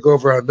leg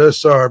over on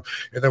this arm,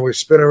 and then we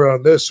spin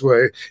around this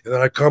way, and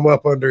then I come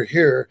up under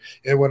here,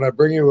 and when I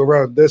bring you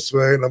around this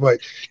way, and I'm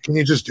like, can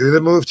you just do the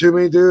move to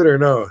me, dude, or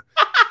no?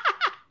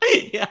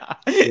 Yeah.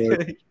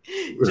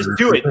 Just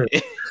do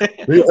it.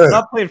 I'm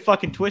not playing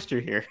fucking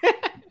Twister here.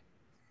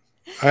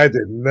 I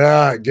did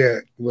not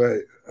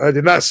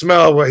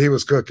smell what he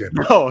was cooking.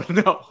 No.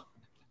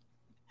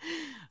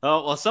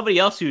 Oh, well, somebody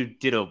else who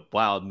did a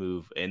wild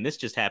move, and this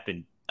just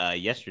happened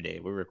yesterday.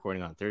 We're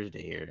recording on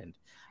Thursday here, and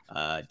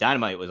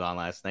Dynamite was on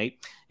last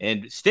night,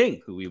 and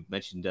Sting, who we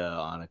mentioned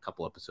on a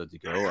couple episodes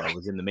ago,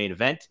 was in the main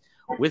event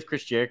with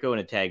Chris Jericho in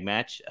a tag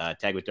match,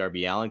 tag with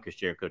Darby Allin, Chris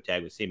Jericho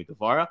tag with Sammy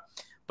Guevara.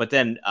 But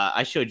then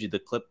I showed you the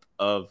clip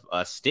of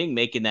Sting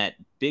making that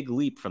big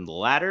leap from the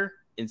ladder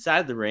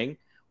inside the ring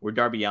where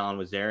Darby Allin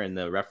was there and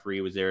the referee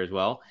was there as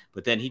well.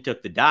 But then he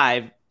took the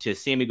dive to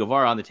Sammy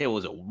Guevara on the table. It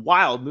was a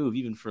wild move,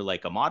 even for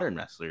like a modern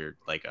wrestler,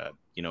 like a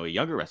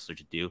younger wrestler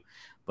to do.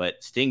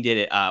 But Sting did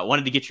it.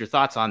 Wanted to get your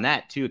thoughts on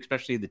that too,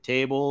 especially the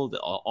table,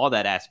 all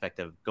that aspect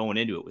of going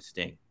into it with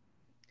Sting.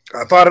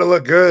 I thought it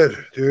looked good,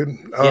 dude.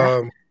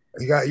 Yeah.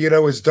 You got,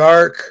 it was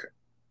dark.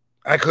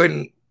 I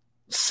couldn't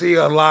see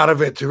a lot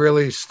of it to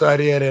really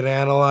study it and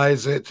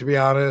analyze it, to be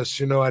honest.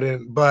 I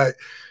didn't, but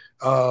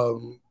I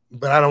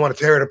don't want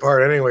to tear it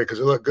apart anyway because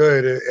it looked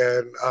good,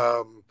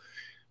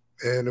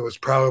 and it was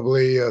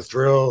probably a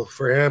thrill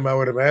for him, I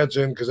would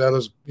imagine, because that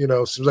was,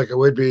 seems like it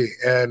would be,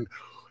 and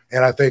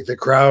I think the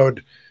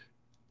crowd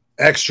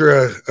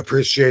extra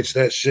appreciates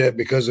that shit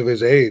because of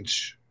his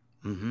age.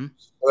 Mm-hmm.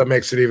 So that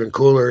makes it even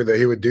cooler that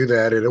he would do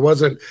that, and it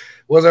wasn't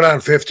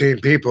on 15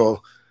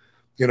 people.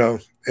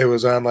 It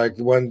was on like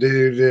one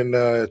dude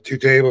and 2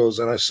 tables,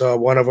 and I saw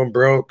one of them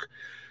broke,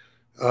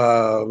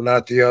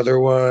 not the other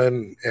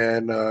one,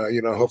 and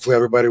hopefully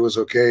everybody was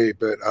okay.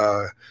 But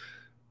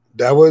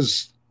that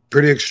was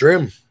pretty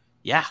extreme.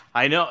 Yeah,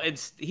 I know.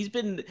 He's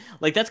been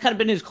like, that's kind of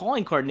been his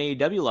calling card in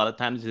AEW. A lot of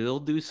times he'll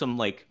do some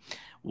like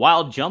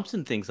wild jumps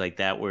and things like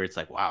that, where it's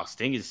like, wow,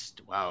 Sting is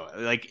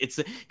like, it's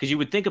because you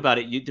would think about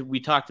it. We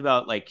talked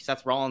about like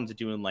Seth Rollins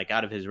doing like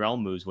out of his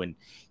realm moves when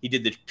he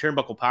did the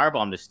turnbuckle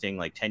powerbomb to Sting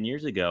like 10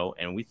 years ago,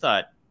 and we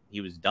thought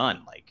he was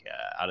done, like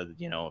out of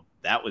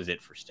that was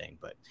it for Sting.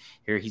 But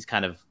here he's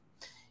kind of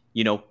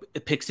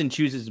picks and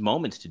chooses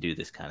moments to do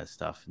this kind of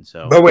stuff. And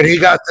so, but when he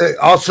got the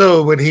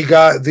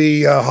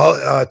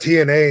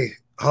TNA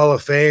Hall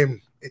of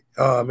Fame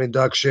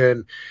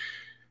induction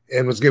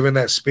and was giving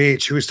that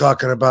speech, he was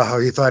talking about how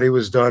he thought he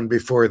was done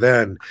before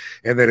then,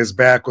 and that his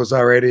back was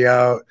already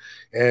out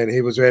and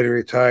he was ready to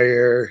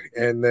retire,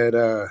 and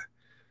that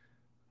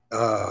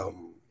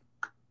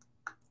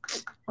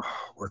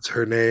what's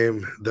her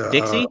name?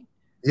 Dixie?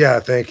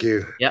 Yeah, thank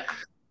you. Yeah.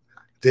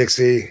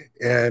 Dixie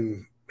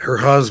and her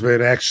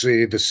husband,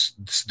 actually, the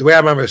way I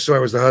remember the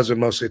story was the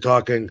husband mostly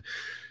talking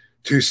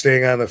to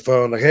Sting on the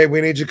phone, like, hey,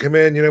 we need you to come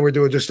in. We're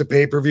doing just a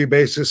pay-per-view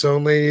basis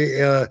only,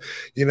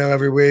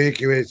 every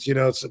week.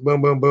 It's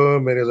boom, boom,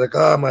 boom. And he was like,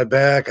 oh, my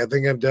back, I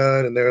think I'm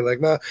done. And they were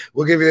like, no,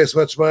 we'll give you this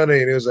much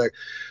money. And he was like,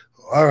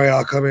 all right,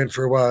 I'll come in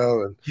for a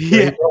while. And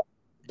yeah,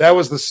 that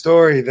was the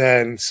story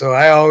then. So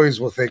I always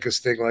will think of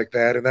Sting like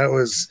that. And that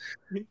was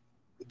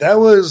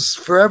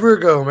forever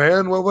ago,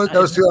 man. That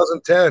was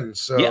 2010.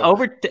 So yeah,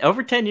 over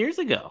 10 years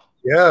ago.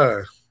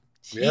 Yeah.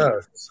 Jeez. Yeah.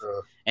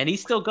 So. And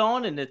he's still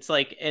going, and it's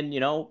like, and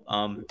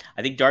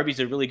I think Darby's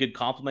a really good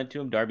compliment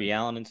to him, Darby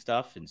Allin and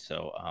stuff. And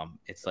so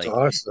it's like,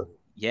 awesome.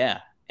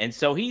 Yeah. And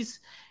so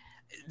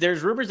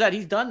there's rumors that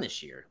he's done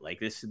this year. Like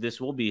this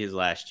will be his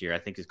last year. I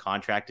think his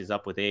contract is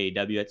up with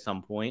AEW at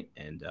some point.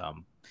 And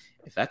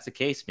if that's the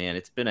case, man,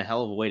 it's been a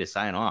hell of a way to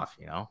sign off,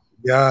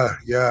 Yeah.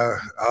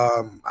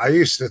 I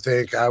used to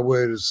think I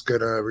was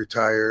going to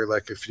retire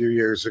like a few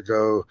years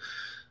ago.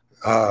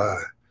 I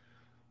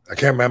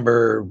can't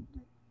remember.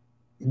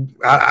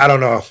 I don't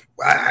know.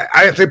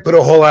 I didn't put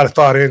a whole lot of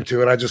thought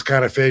into it. I just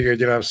kind of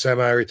figured, I'm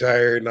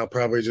semi-retired and I'll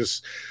probably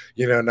just,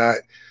 not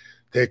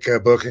take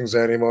bookings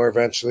anymore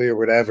eventually or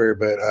whatever.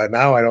 But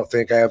now I don't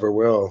think I ever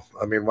will.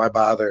 I mean, why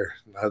bother?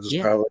 I'll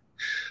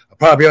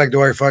probably be like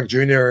Dory Funk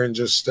Jr. and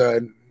just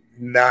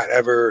not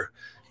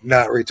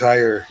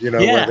retire,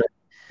 Yeah.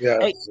 Yeah.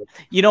 Hey,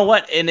 you know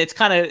what? And it's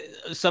kind of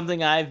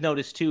something I've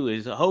noticed too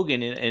is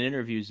Hogan in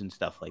interviews and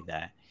stuff like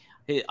that.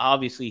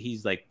 Obviously,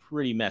 he's like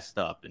pretty messed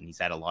up and he's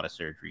had a lot of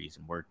surgeries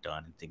and work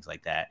done and things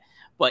like that.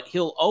 But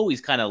he'll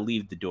always kind of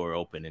leave the door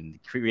open and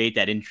create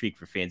that intrigue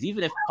for fans,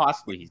 even if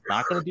possibly he's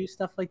not going to do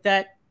stuff like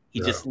that. He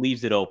just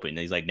leaves it open.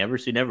 He's like, never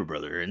say never,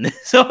 brother. And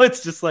so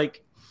it's just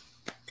like,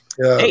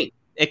 hey,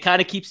 it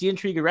kind of keeps the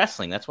intrigue of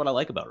wrestling. That's what I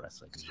like about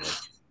wrestling.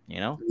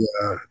 Yeah,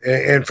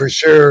 and for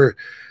sure,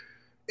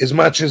 as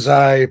much as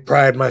I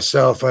pride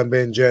myself on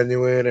being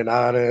genuine and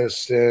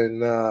honest,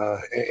 and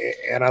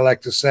I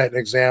like to set an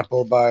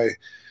example by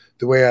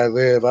the way I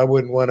live, I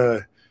wouldn't want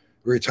to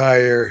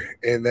retire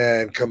and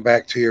then come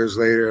back 2 years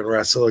later and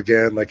wrestle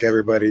again like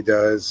everybody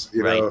does,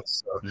 know.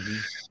 So,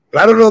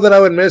 but I don't know that I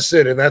would miss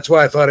it, and that's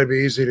why I thought it'd be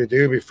easy to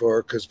do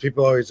before, because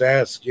people always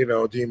ask,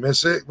 do you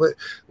miss it? But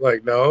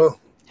like, no,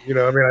 I mean,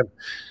 I'm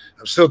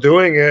still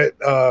doing it.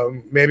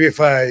 Maybe if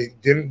I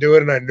didn't do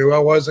it and I knew I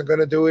wasn't going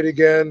to do it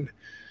again,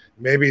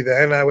 maybe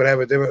then I would have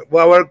a different,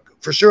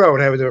 for sure I would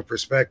have a different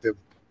perspective,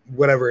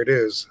 whatever it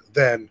is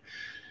then.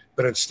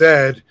 But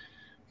instead,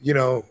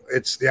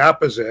 it's the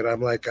opposite.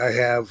 I'm like, I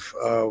have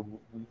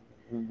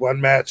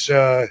one match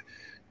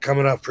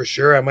coming up for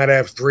sure. I might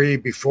have 3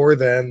 before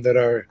then that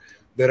are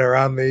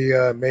on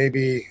the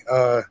maybe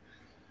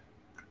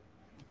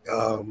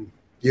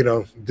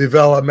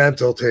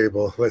developmental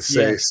table, let's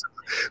say. So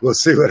we'll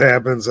see what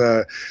happens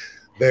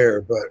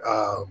there. But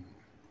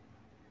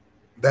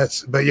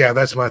that's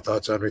my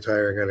thoughts on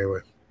retiring anyway.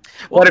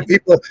 Well,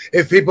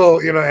 if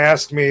people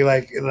ask me,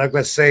 like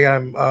let's say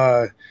I'm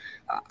at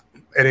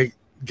a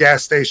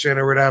gas station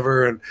or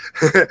whatever, and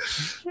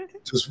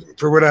just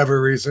for whatever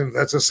reason,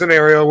 that's a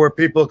scenario where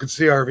people could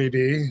see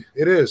RVD.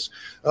 It is.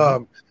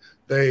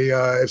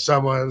 If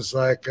someone's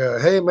like,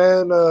 hey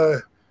man,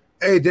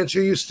 hey, didn't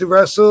you used to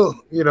wrestle?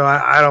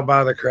 I don't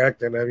bother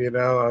correcting them,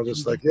 I'm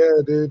just like,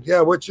 yeah, dude.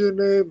 Yeah, what's your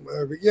name?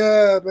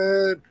 Yeah,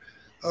 man.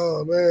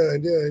 Oh,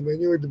 man. Yeah, man,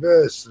 you were the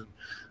best. And,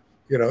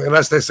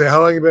 unless they say,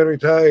 how long you been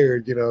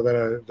retired?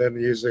 Then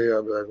usually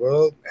I'm like,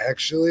 well,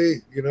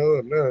 actually,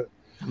 I'm not.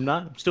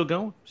 I'm still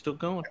going.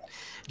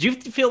 Do you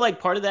feel like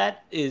part of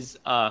that is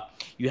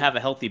you have a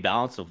healthy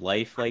balance of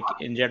life, like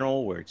in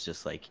general, where it's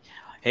just like,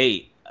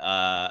 hey,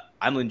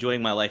 I'm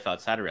enjoying my life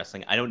outside of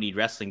wrestling. I don't need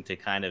wrestling to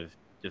kind of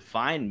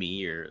define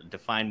me or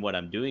define what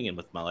I'm doing in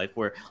with my life.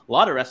 Where a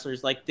lot of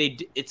wrestlers, like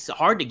it's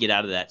hard to get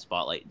out of that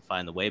spotlight and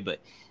find the way.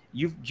 But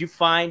you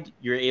find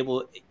you're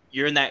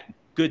in that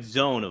good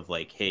zone of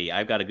like, hey,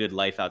 I've got a good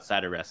life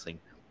outside of wrestling,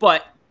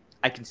 but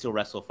I can still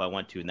wrestle if I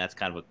want to, and that's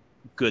kind of a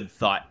good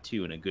thought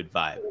too and a good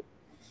vibe.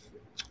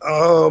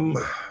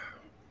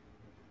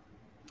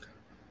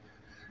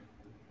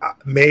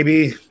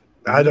 Maybe.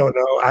 I don't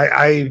know.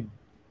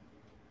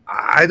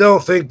 I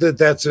don't think that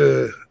that's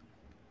a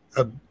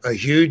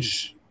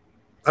huge,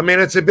 I mean,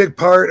 it's a big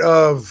part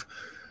of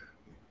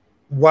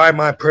why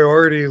my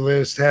priority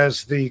list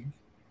has the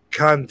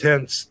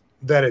contents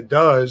that it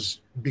does,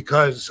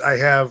 because I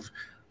have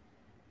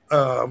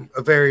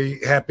a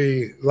very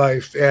happy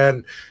life,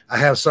 and I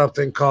have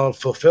something called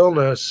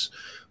fulfillness,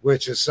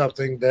 which is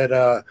something that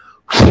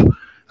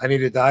I need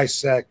to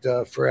dissect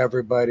for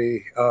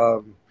everybody.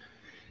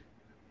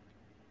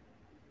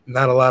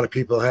 Not a lot of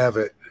people have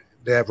it.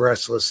 They have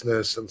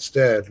restlessness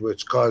instead,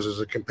 which causes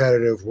a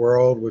competitive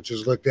world, which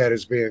is looked at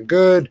as being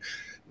good,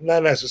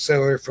 not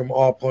necessarily from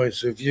all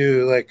points of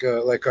view, like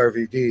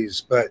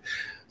RVDs. But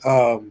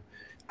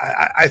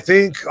I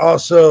think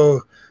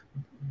also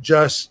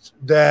just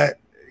that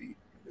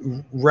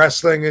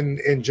wrestling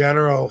in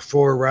general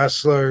for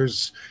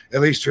wrestlers,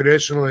 at least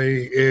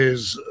traditionally,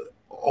 is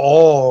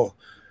all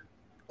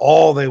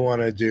they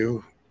want to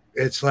do.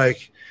 It's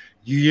like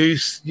you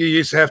used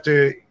to have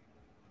to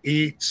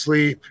eat,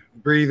 sleep,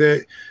 breathe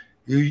it.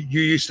 You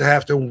used to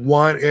have to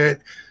want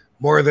it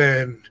more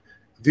than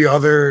the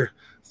other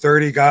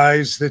 30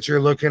 guys that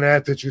you're looking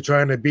at that you're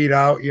trying to beat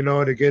out,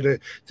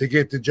 to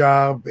get the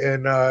job.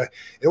 And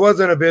it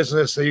wasn't a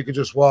business that you could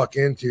just walk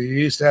into. You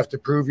used to have to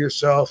prove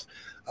yourself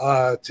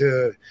that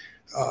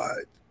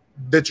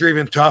you're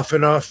even tough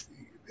enough,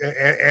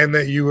 and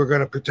that you were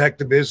going to protect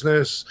the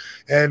business,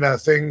 and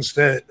things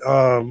that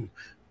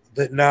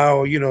that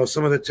now,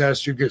 some of the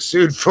tests you get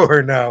sued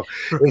for now.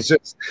 It's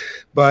just,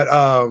 but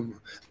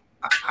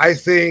I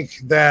think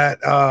that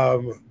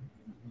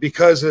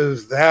because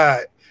of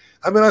that,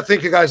 I mean, I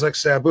think of guys like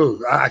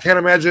Sabu. I can't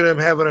imagine him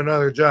having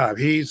another job.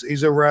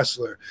 He's a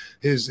wrestler.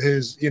 He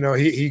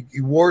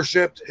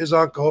worshipped his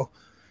uncle,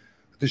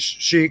 the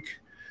Sheik,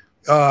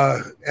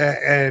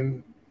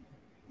 and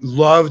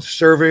loved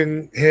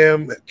serving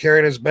him,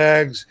 carrying his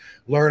bags,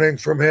 learning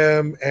from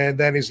him, and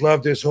then he's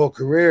loved his whole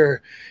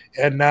career.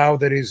 And now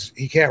that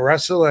he can't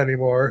wrestle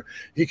anymore,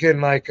 he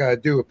can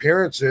do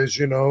appearances.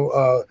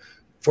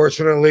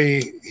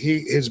 Fortunately,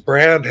 his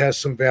brand has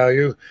some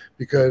value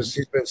because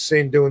he's been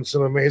seen doing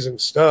some amazing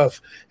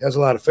stuff. He has a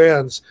lot of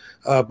fans,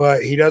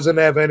 but he doesn't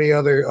have any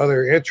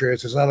other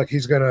interests. It's not like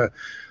he's gonna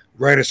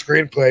write a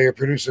screenplay or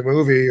produce a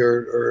movie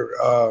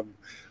or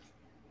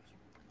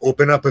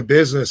open up a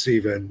business.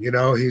 Even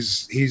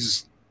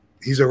he's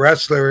a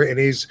wrestler, and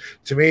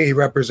to me he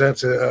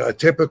represents a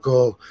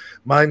typical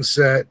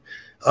mindset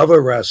of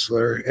a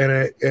wrestler.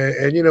 And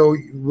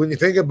when you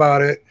think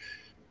about it,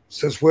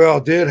 since we all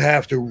did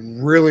have to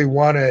really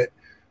want it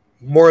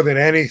more than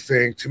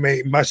anything, to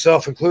make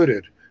myself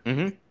included,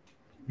 when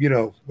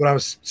I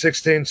was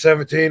 16,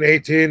 17,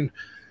 18,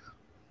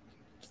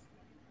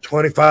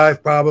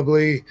 25,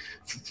 probably,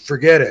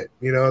 forget it.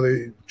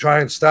 They try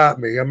and stop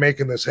me. I'm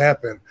making this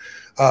happen.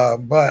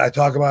 But I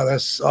talk about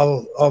this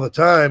all the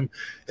time.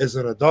 As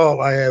an adult,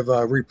 I have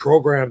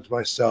reprogrammed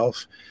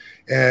myself,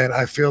 and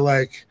I feel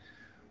like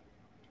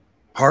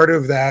part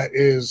of that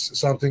is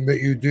something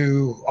that you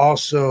do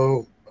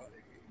also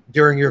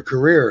during your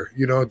career,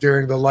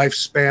 during the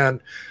lifespan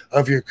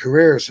of your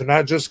career. So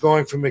not just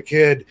going from a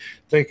kid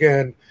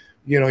thinking,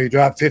 you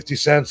drop 50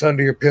 cents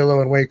under your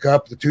pillow and wake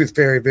up, the tooth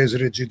fairy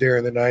visited you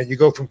during the night. You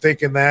go from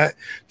thinking that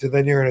to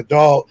then you're an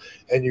adult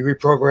and you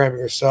reprogram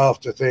yourself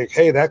to think,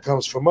 hey, that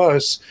comes from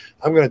us.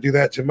 I'm going to do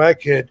that to my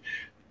kid.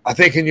 I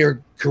think in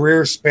your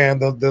career span,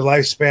 the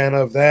lifespan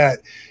of that,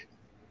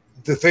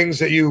 the things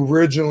that you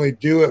originally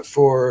do it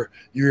for,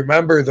 you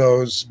remember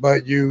those,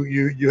 but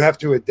you have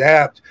to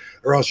adapt,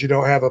 or else you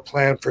don't have a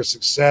plan for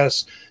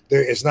success.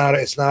 It's not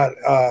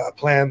a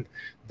plan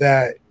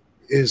that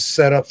is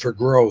set up for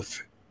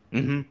growth.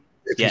 Mm-hmm.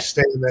 If you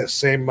stay in that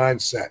same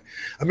mindset.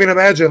 I mean,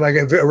 imagine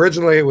if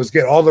originally it was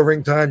get all the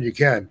ring time you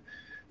can,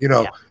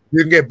 You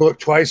can get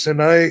booked twice a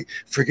night.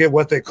 Forget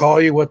what they call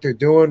you, what they're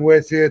doing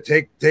with you.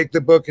 Take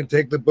the book and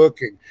take the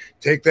booking.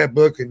 Take that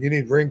book and you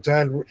need ring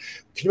time. Can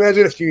you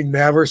imagine if you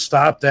never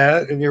stopped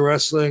that and you're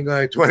wrestling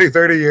 20,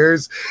 30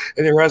 years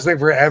and you're wrestling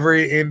for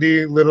every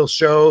indie little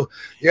show?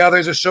 Yeah,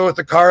 there's a show at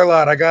the car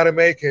lot. I got to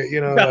make it.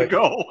 Gotta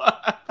go.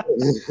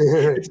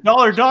 It's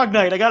Dollar Dog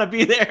Night. I got to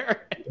be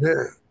there.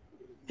 Yeah.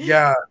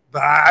 Yeah,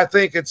 but I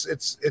think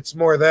it's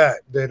more that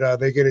they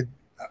get it,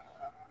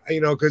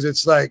 because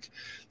it's like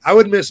I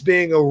would miss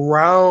being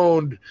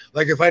around.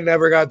 Like if I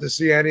never got to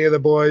see any of the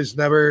boys,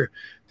 never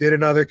did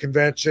another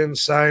convention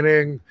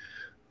signing,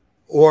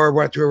 or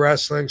went to a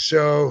wrestling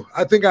show,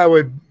 I think I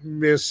would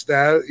miss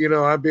that.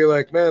 I'd be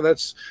like, man,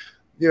 that's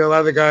a lot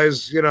of the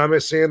guys. I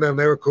miss seeing them.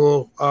 They were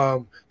cool.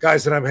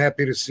 Guys that I'm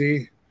happy to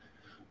see.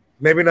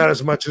 Maybe not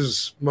as much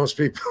as most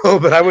people,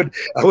 but I would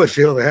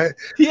feel that.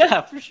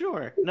 Yeah, for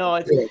sure. No,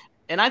 Yeah.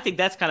 and I think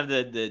that's kind of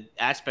the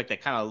aspect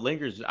that kind of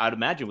lingers, I'd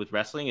imagine, with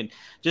wrestling and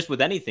just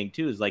with anything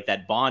too, is like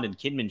that bond and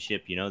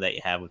kinship, that you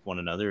have with one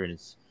another. And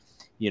it's,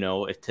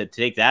 if to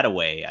take that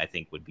away, I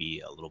think would be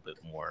a little bit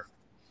more.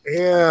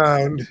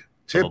 And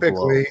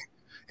typically,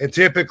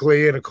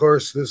 and of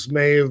course, this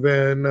may have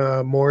been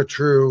more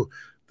true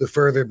the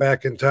further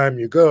back in time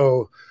you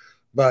go,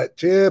 but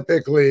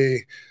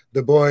typically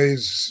the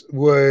boys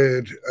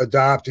would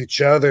adopt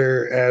each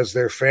other as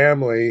their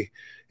family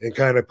and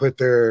kind of put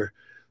their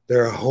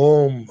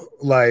home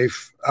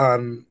life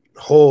on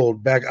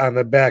hold, back on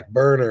the back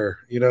burner.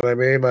 You know what I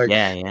mean? Like,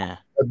 yeah.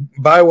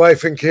 buy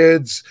wife and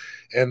kids,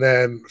 and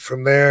then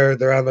from there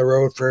they're on the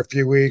road for a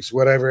few weeks.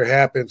 Whatever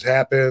happens.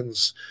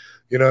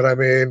 You know what I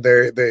mean?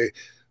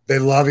 They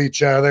love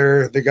each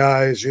other, the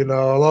guys.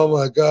 Oh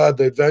my God,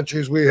 the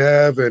adventures we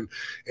have, and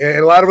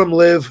a lot of them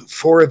live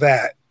for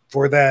that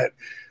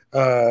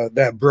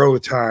that bro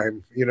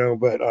time.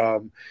 But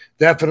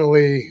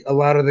definitely a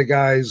lot of the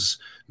guys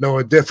know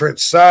a different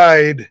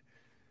side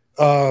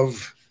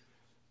of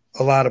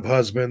a lot of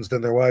husbands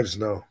than their wives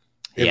know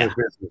in their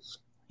business.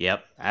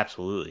 Yep,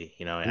 absolutely.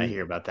 I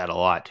hear about that a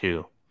lot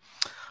too.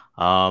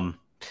 All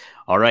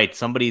right,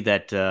 somebody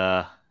that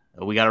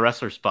we got a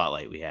wrestler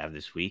spotlight we have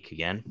this week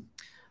again,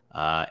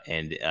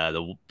 and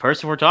the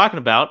person we're talking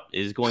about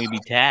is going to be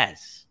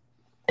Taz.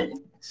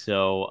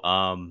 So,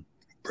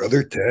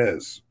 Brother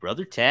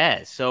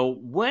Taz. So,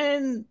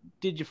 when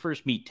did you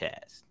first meet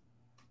Taz?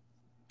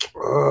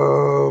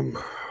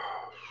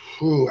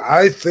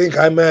 I think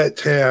I met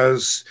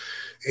Taz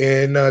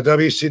in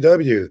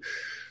WCW.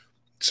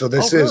 So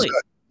this is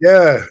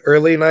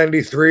early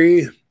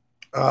 '93.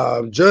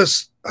 I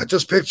just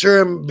picture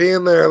him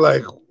being there.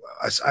 Like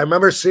I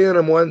remember seeing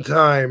him one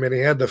time, and he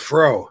had the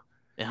fro.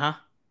 And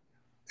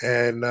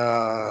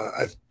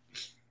I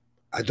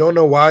don't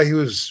know why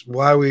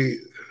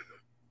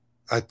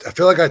I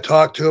feel like I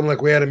talked to him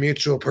like we had a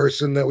mutual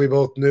person that we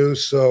both knew.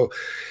 So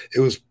it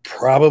was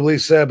probably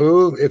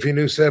Sabu, if he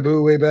knew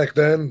Sabu way back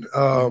then.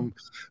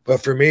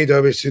 But for me,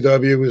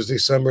 WCW was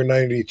December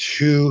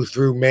 '92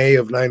 through May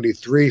of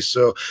 '93.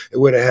 So it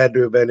would have had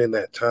to have been in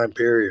that time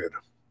period.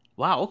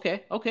 Wow.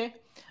 Okay. The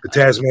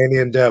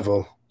Tasmanian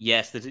Devil.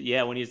 Yes.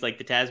 When he's like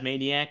the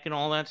Tasmaniac and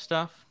all that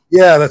stuff.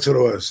 Yeah, that's what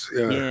it was.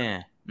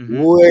 Yeah.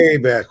 Mm-hmm. Way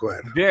back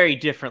when. Very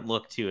different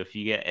look too. If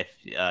you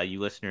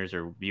listeners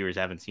or viewers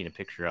haven't seen a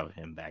picture of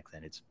him back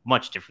then, it's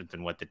much different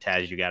than what the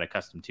Taz you got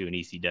accustomed to in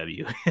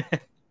ECW.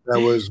 That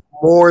was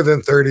more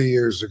than 30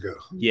 years ago.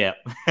 Yeah.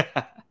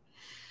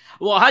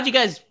 Well, how'd you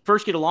guys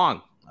first get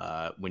along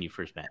when you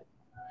first met?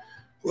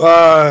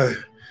 When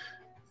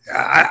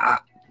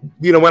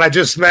I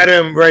just met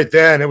him right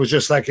then, it was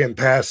just like in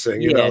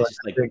passing, I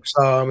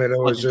saw him and it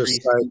was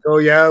just like, oh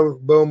yeah,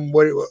 boom,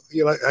 what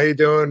you like, how you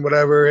doing?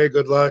 Whatever, hey,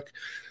 good luck.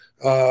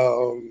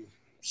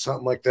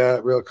 Something like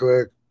that, real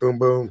quick. Boom,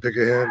 boom, pick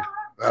a hand.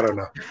 I don't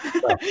know.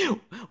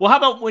 Well, how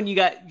about when you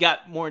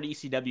got more into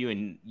ECW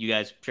and you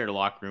guys shared a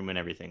locker room and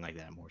everything like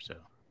that more so?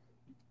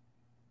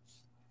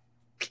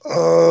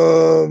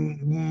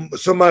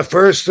 So my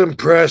first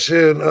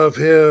impression of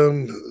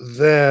him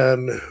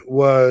then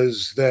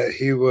was that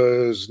he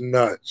was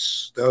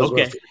nuts. That was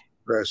my first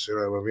impression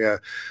of him. Yeah.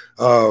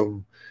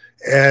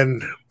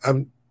 And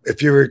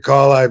if you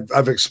recall,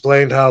 I've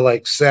explained how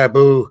like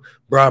Sabu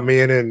brought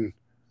me in and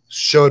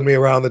showed me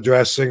around the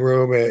dressing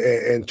room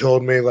and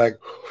told me like,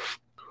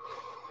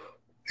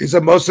 he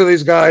said most of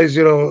these guys,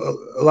 a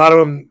lot of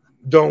them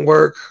don't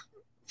work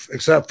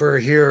except for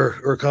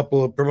here or a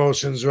couple of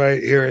promotions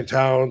right here in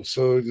town.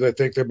 So they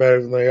think they're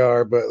better than they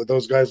are, but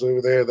those guys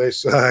over there, they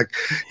suck.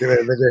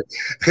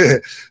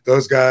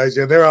 Those guys,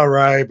 they're all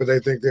right, but they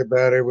think they're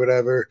better,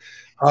 whatever.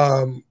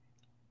 During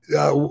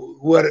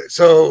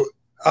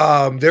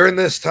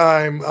this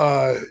time,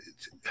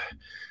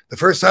 the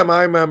first time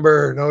I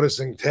remember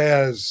noticing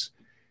Taz,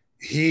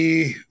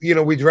 we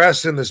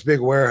dressed in this big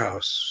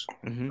warehouse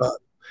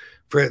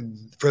for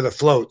the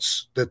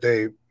floats that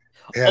they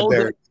had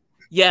there.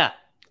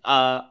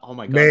 Oh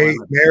my God.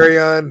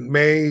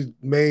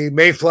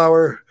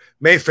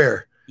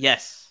 Mayfair.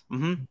 Yes.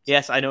 Mm-hmm.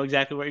 Yes, I know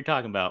exactly what you're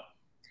talking about.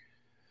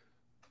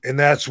 And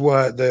that's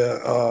what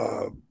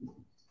the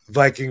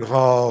Viking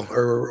Hall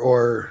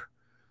or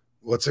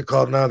what's it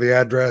called now? The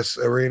Address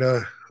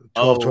Arena,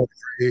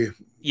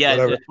 1223. Yeah,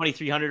 the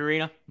 2300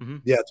 Arena. Mm-hmm.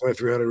 Yeah,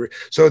 2300.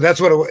 So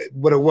that's what it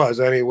was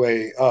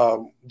anyway.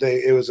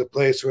 It was a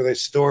place where they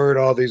stored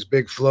all these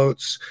big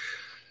floats,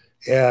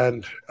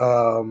 and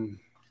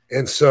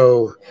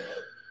so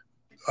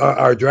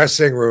our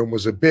dressing room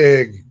was a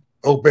big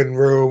open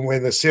room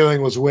when the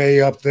ceiling was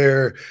way up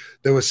there.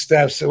 There was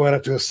steps that went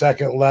up to a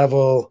second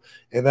level,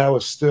 and that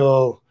was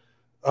still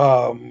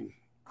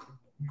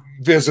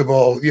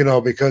visible,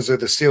 because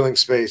of the ceiling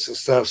space and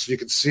stuff, so you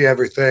could see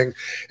everything.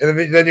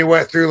 And then you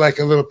went through like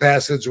a little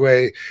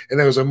passageway, and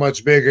there was a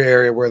much bigger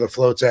area where the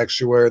floats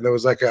actually were. And there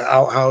was like an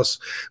outhouse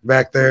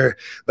back there.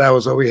 That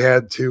was what we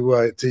had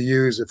to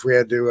use if we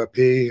had to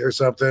pee or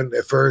something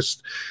at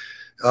first.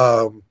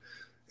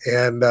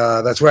 And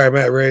that's where I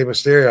met Rey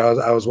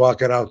Mysterio. I was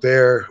walking out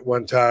there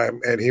one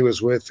time, and he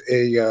was with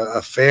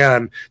a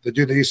fan, the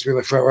dude that used to be in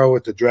the front row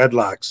with the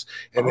dreadlocks,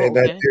 and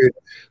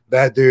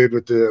that dude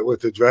with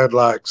the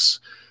dreadlocks,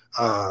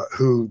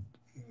 who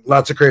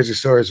lots of crazy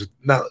stories,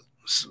 not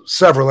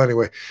several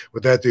anyway,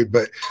 with that dude,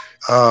 but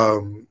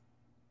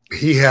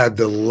he had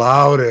the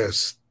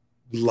loudest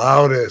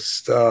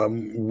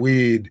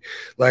weed.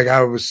 Like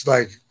I'm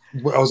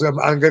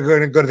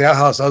gonna go to the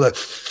outhouse. I was like,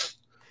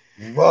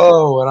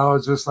 whoa, and I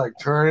was just like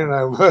turning.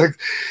 I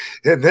looked,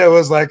 and there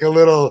was like a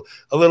little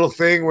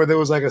thing where there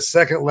was like a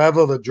second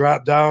level that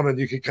dropped down, and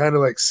you could kind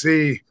of like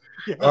see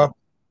up.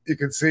 You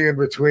can see in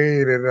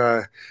between.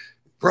 And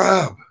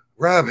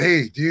Rob,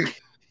 hey, do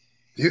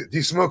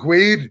you smoke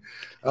weed?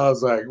 I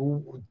was like,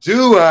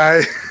 do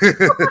I?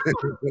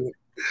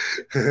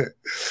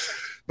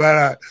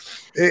 But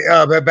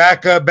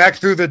back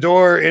through the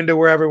door into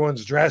where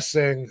everyone's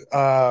dressing,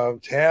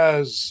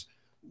 Taz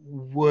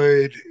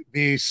would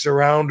be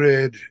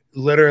surrounded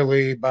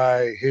literally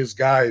by his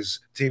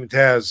guys, Team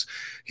Taz.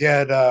 He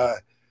had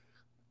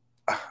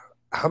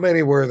how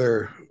many were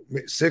there?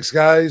 6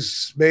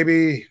 guys,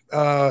 maybe,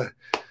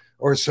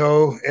 or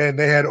so, and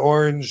they had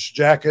orange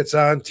jackets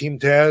on, Team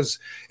Taz,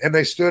 and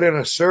they stood in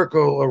a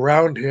circle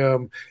around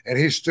him, and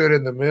he stood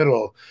in the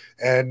middle,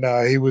 and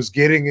he was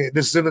getting it.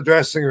 This is in the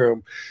dressing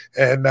room,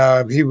 and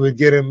he would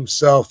get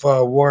himself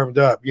warmed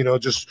up,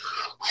 just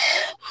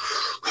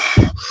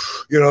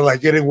like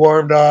getting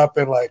warmed up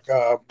and like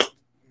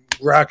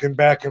rocking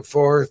back and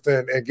forth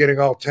and getting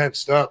all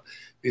tensed up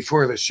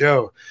before the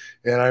show.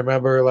 And I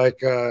remember like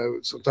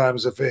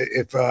sometimes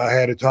if I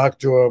had to talk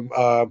to him,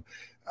 I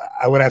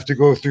would have to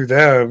go through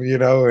them,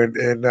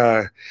 and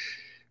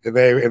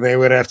they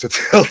would have to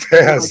tell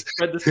Taz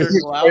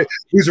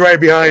who's right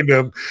behind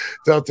him,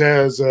 tell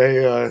Taz,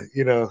 hey,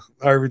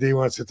 RVD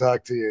wants to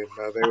talk to you.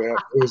 And they would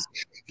have,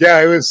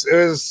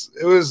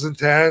 it was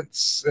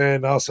intense,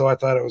 and also I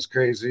thought it was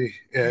crazy.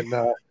 And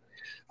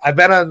I've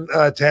been on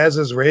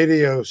Taz's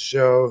radio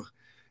show.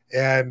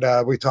 And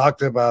we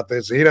talked about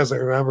this. He doesn't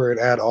remember it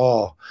at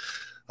all,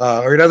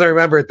 or he doesn't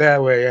remember it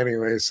that way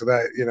anyway. So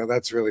that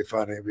that's really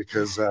funny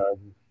because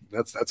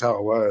that's how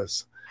it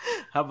was.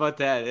 How about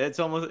that? It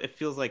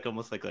feels like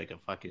almost like a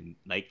fucking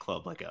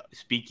nightclub, like a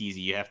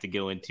speakeasy you have to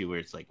go into where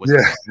it's like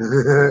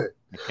that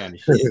kind of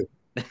shit.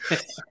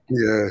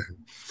 Yeah.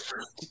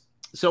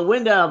 So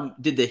when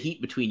did the heat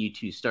between you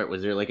two start?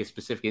 Was there like a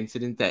specific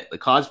incident that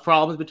caused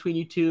problems between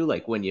you two?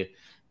 Like when you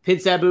pinned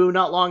Sabu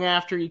not long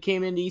after you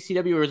came into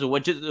ECW, or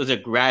was it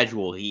a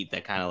gradual heat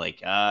that kind of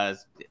like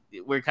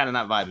we're kind of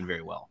not vibing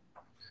very well?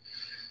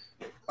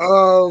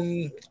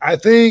 I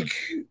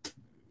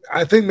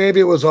think maybe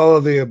it was all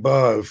of the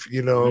above,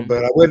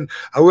 but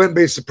I wouldn't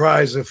be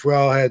surprised if we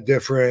all had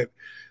different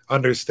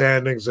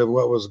understandings of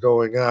what was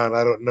going on.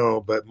 I don't know,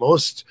 but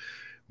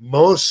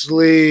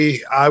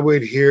mostly I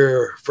would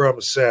hear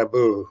from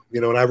Sabu,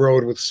 and I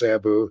rode with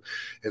Sabu,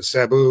 and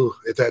Sabu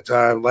at that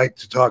time liked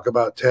to talk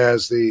about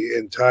Taz the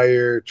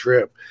entire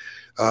trip.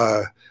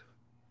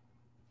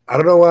 I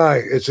don't know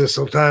why. It's just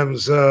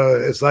sometimes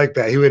it's like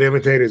that. He would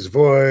imitate his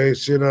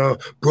voice,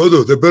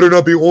 brother, they better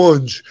not be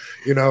orange,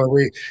 and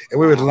we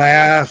would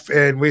laugh,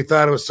 and we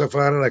thought it was so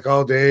funny. Like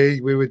all day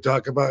we would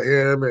talk about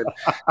him, and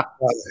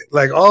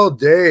like all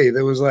day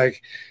there was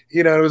like,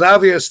 it was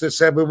obvious that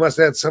Sabu must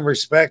have had some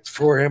respect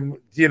for him,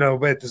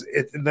 but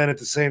and then at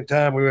the same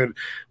time we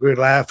would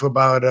laugh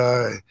about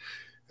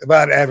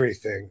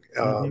everything.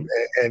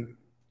 And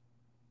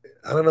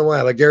I don't know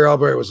why. Like Gary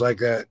Albright was like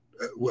that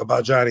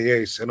about Johnny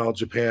Ace and All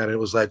Japan. It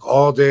was like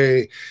all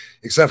day,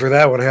 except for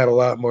that one had a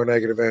lot more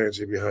negative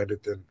energy behind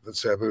it than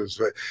Sabu's.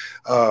 But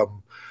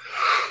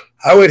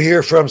I would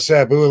hear from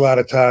Sabu a lot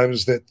of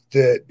times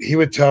that he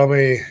would tell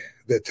me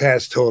that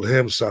Taz told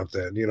him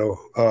something,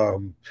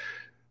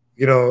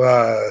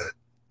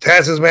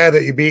 Taz is mad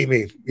that you beat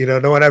me.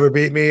 No one ever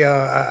beat me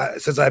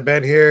since I've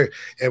been here,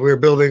 and we were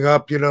building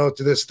up, to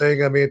this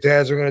thing. I mean,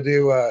 Taz are going to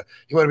do.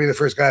 He wanted to be the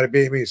first guy to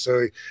beat me,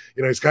 so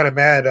he's kind of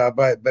mad.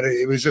 But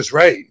it was just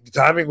right. The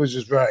timing was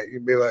just right.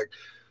 You'd be like,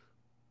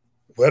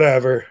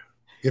 whatever.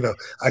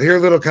 I'd hear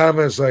little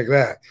comments like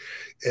that,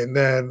 and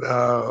then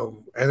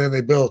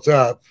they built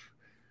up,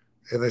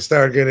 and they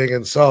started getting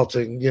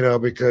insulting.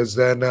 Because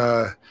then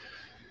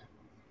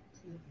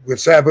when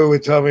Sabu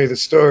would tell me the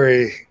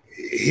story,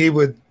 he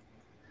would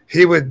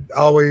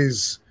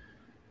always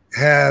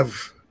have,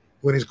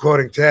 when he's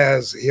quoting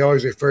Taz, he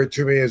always referred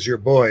to me as your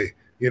boy,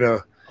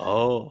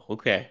 Oh,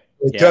 okay.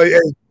 Tell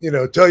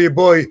your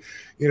boy,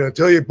 he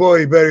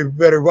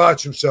better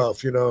watch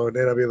himself, and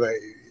then I'll be like,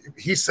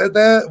 he said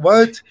that?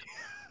 What?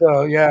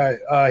 So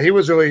yeah, he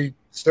was really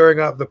stirring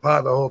up the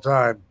pot the whole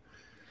time.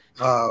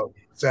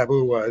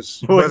 Sabu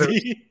was. Was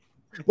he?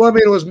 Well, I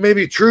mean, it was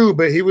maybe true,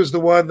 but he was the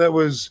one that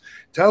was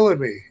telling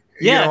me,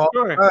 Yeah,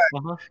 sure.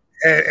 Uh-huh.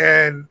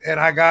 And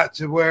I got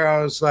to where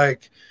I was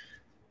like,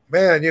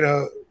 man,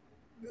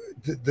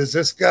 does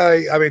this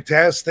guy? I mean,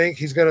 Taz think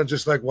he's gonna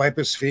just like wipe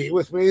his feet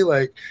with me?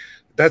 Like,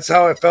 that's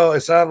how it felt.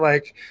 It sounded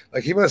like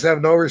he must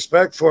have no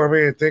respect for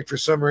me and think for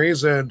some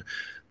reason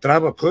that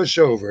I'm a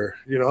pushover.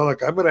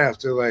 Like I'm gonna have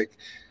to like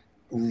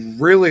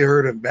really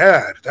hurt him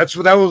bad. That's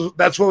what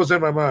was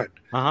in my mind.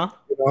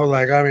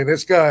 Like, I mean,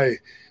 this guy,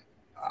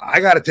 I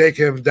got to take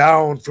him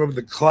down from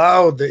the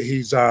cloud that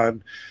he's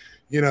on.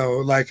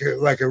 Like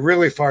a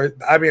really far.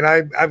 I mean,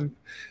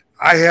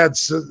 I had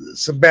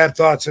some bad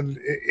thoughts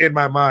in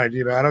my mind.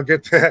 I don't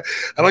get that.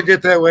 I don't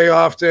get that way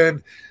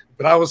often,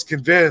 but I was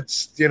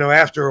convinced.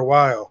 After a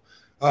while,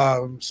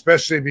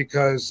 especially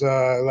because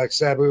like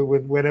Sabu,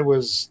 when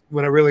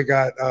it really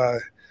got.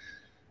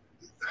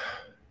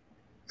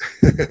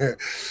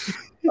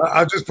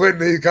 I'm just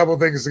putting a couple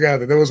things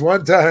together. There was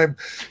one time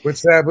when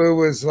Sabu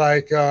was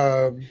like,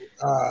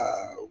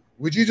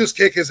 would you just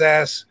kick his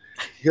ass?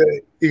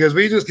 He goes,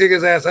 will you just kick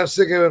his ass? I'm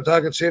sick of him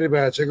talking shit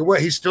about you. I go,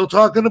 what? He's still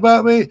talking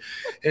about me?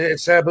 And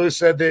Sabu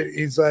said that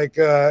he's like,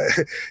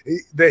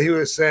 that he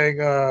was saying,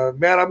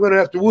 man, I'm going to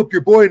have to whoop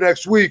your boy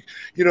next week,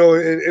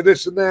 and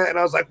this and that. And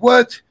I was like,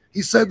 what?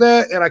 He said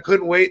that? And I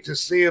couldn't wait to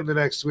see him the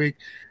next week.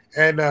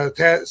 And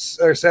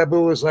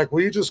Sabu was like,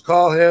 will you just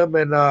call him?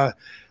 And I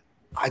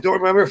don't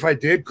remember if I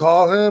did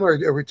call him or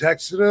we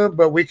texted him,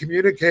 but we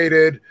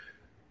communicated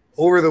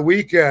over the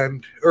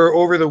weekend or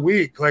over the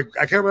week. Like,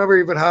 I can't remember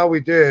even how we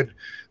did,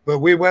 but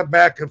we went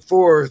back and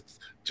forth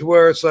to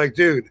where it's like,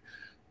 dude,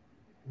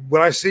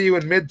 when I see you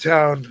in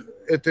Midtown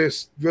at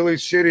this really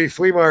shitty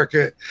flea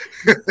market,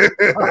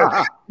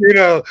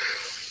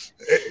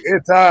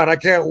 it's on. I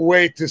can't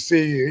wait to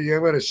see you.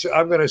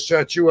 I'm gonna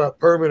shut you up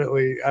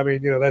permanently. I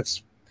mean,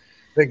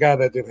 thank God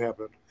that didn't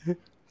happen.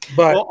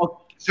 But I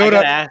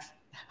gotta ask,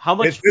 how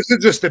much? This is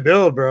just a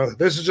build, bro.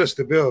 This is just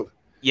a build.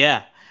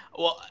 Yeah.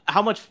 Well,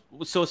 how much?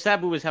 So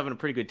Sabu was having a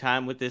pretty good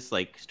time with this,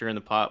 like stirring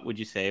the pot. Would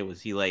you say? Was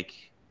he like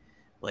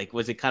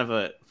was it kind of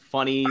a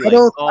funny? I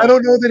don't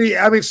know that he.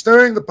 I mean,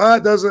 stirring the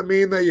pot doesn't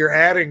mean that you're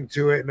adding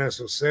to it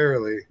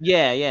necessarily.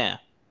 Yeah.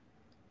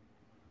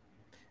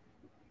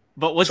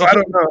 But I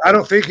don't know. I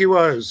don't think he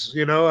was.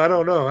 I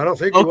don't know. I don't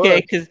think he was.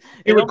 Okay, because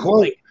he would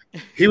quote.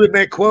 He would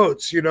make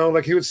quotes.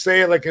 Like he would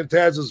say it like in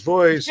Taz's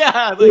voice.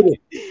 Yeah,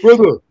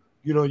 brother.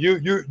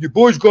 Your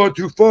boy's gone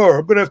too far.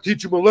 I'm gonna have to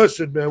teach him a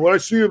lesson, man. When I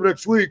see him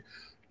next week,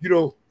 I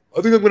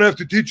think I'm gonna have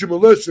to teach him a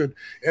lesson.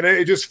 And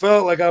it just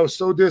felt like I was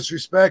so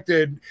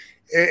disrespected.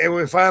 And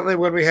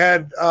when we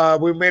had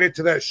we made it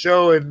to that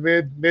show in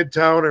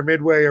Midtown or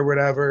Midway or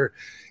whatever,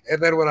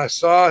 and then when I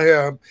saw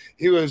him,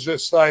 he was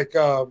just like,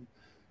 I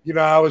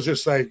was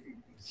just like,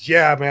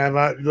 yeah, man,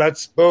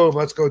 let's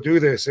go do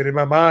this. And in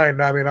my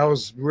mind, I mean, I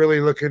was really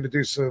looking to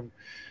do some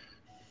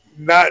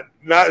not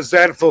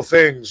zenful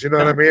things, you know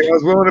what I mean? I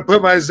was willing to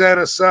put my zen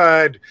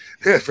aside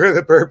for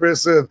the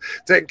purpose of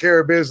taking care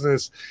of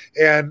business.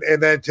 And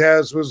then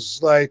Taz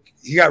was like,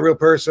 he got real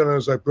personal. I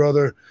was like,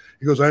 brother,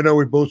 he goes, I know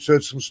we both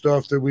said some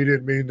stuff that we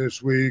didn't mean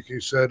this week. He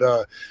said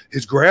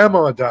his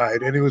grandma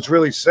died and he was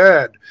really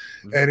sad.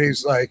 Mm-hmm. And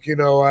he's like, I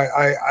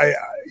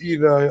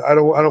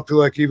don't feel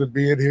like even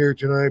being here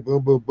tonight.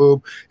 Boom, boom,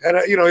 boom. And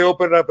he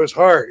opened up his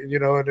heart, and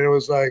it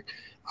was like,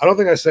 I don't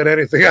think I said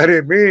anything I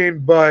didn't mean,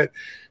 but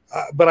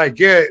I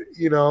get,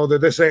 that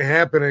this ain't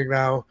happening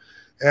now.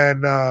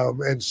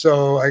 And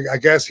so I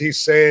guess he's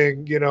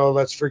saying,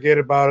 let's forget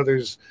about it.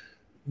 There's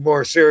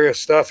more serious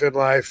stuff in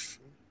life,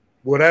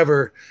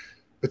 whatever.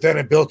 But then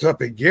it built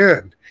up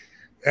again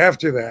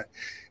after that.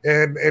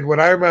 And what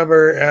I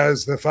remember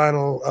as the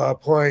final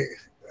point,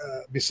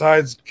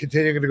 besides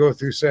continuing to go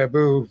through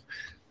Sabu,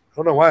 I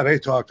don't know why they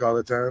talked all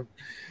the time.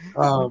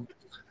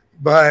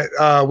 But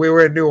we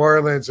were in New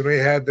Orleans and we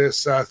had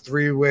this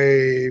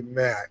three-way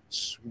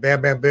match.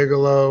 Bam Bam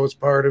Bigelow was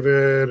part of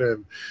it.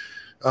 And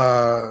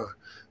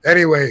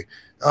anyway,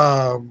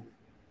 I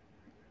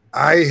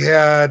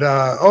had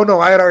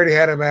already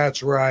had a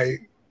match where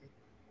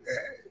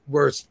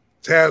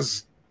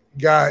Taz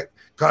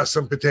caught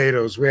some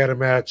potatoes. We had a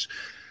match,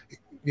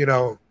 he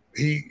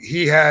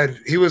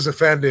was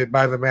offended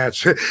by the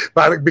match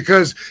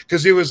because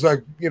he was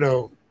like,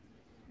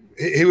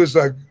 he was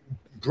like,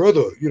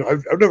 brother,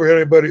 I've never had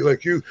anybody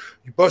like you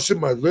busted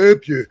my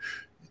lip, you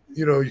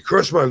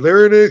crushed my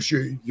larynx,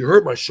 you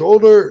hurt my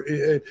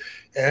shoulder.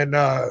 And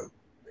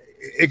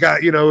it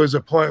got, it was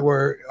a point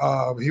where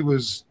he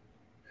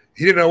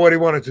didn't know what he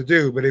wanted to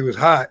do, but he was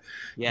hot.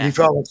 Yeah. He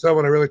felt like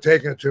someone had really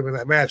taken it to him in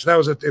that match. And that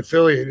was at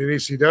Philly in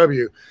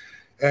ECW.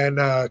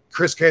 And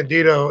Chris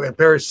Candido and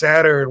Perry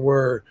Saturn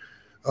were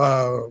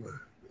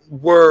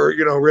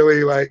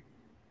really like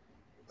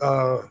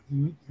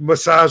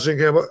massaging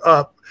him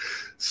up.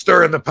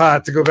 stirring the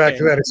pot, to go back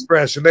to that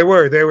expression. They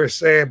were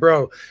saying,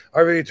 bro,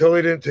 I really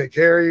totally didn't take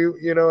care of you.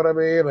 You know what I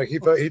mean? Like he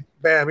threw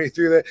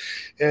that,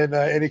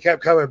 and he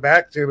kept coming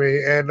back to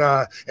me. And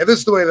this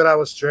is the way that I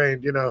was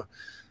trained. You know,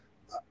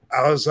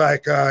 I was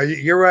like,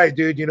 you're right,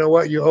 dude. You know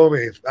what? You owe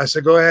me. I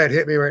said, go ahead,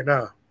 hit me right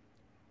now.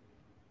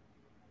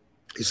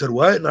 He said,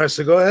 what? And I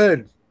said, go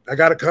ahead. I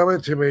got it coming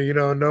to me. You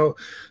know, no,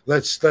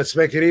 let's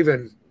make it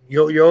even.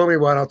 You owe me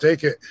one. I'll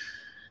take it.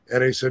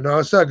 And he said, no,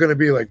 it's not going to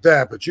be like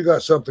that, but you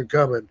got something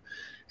coming.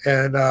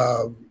 And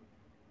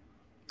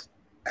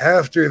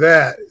after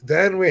that,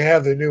 then we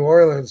have the New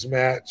Orleans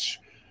match.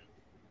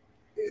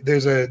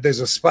 There's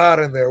a spot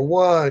in there,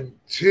 1,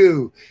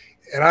 2,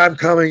 and I'm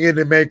coming in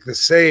to make the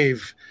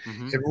save.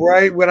 Mm-hmm. And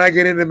right when I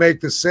get in to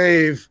make the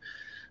save,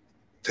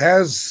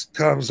 Taz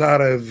comes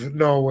out of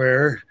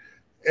nowhere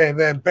and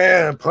then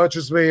bam,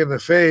 punches me in the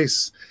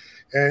face.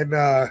 And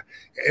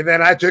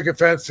then I took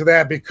offense to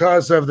that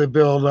because of the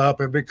build-up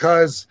and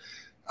because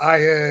I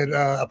had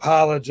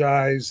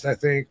apologized, I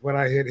think, when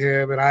I hit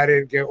him, and I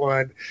didn't get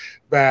one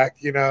back,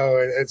 you know,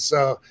 and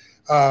so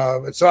I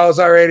was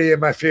already in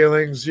my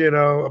feelings, you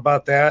know,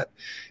 about that.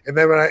 And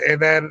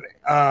then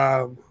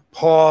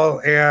Paul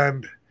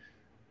and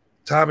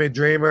Tommy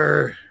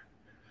Dreamer,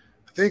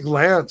 I think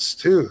Lance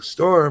too,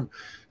 Storm,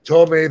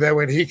 told me that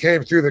when he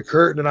came through the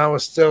curtain and I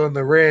was still in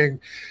the ring,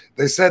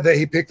 they said that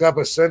he picked up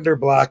a cinder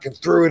block and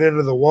threw it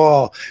into the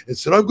wall and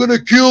said, I'm going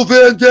to kill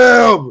Van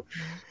Dam.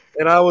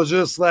 And I was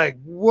just like,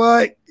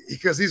 what?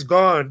 Because he's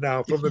gone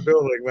now from the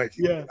building. Like,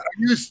 yeah.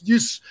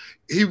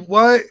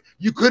 What?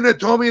 You couldn't have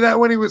told me that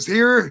when he was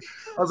here?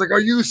 I was like,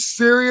 are you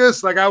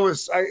serious? Like, I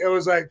was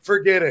like,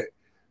 forget it.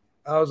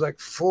 I was like,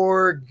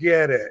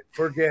 forget it.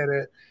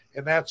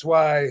 And that's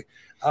why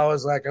I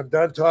was like, I'm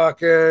done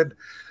talking.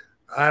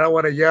 I don't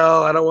want to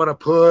yell. I don't want to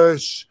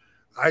push.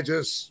 I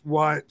just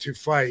want to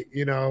fight,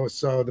 you know.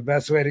 So the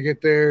best way to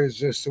get there is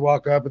just to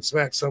walk up and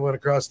smack someone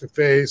across the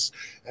face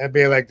and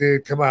be like,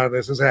 dude, come on,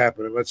 this is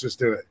happening. Let's just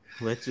do it.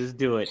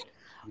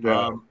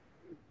 Yeah.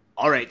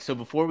 All right. So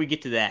before we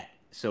get to that,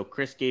 so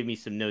Chris gave me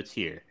some notes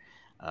here.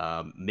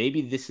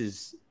 Maybe this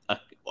is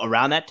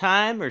around that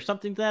time or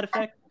something to that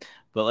effect.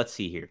 But let's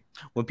see here.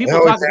 When people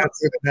talk about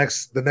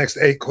the next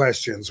 8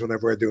 questions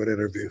whenever I do an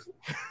interview.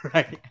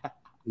 Right.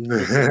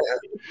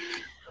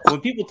 When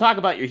people talk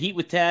about your heat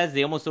with Taz,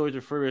 they almost always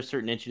refer to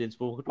certain incidents,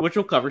 which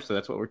we'll cover, so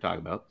that's what we're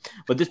talking about.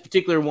 But this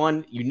particular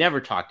one, you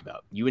never talked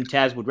about. You and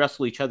Taz would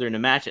wrestle each other in a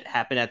match that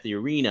happened at the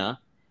arena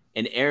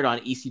and aired on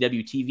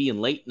ECW TV in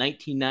late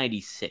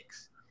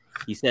 1996.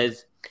 He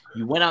says,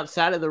 you went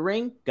outside of the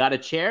ring, got a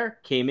chair,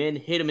 came in,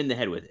 hit him in the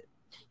head with it.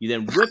 You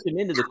then whipped him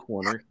into the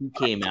corner. He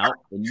came out,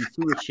 and you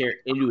threw a chair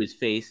into his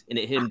face, and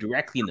it hit him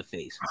directly in the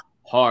face,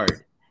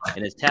 hard.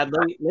 And as Taz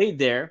laid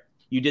there,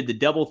 you did the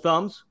double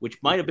thumbs, which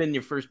might have been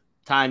your first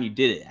time you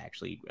did it,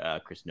 actually,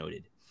 Chris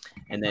noted.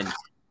 And then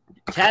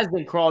Taz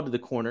then crawled to the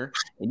corner,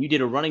 and you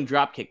did a running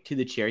drop kick to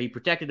the chair. He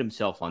protected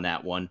himself on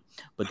that one,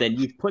 but then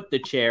you put the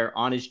chair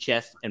on his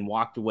chest and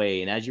walked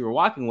away. And as you were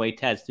walking away,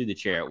 Taz threw the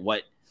chair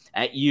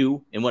at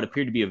you in what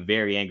appeared to be a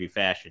very angry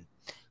fashion.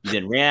 You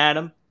then ran at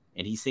him,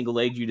 and he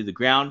single-legged you to the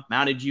ground,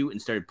 mounted you,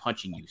 and started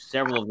punching you.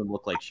 Several of them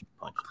looked like shoe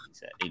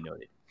punches, he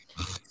noted.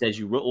 He says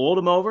you rolled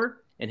him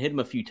over and hit him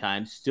a few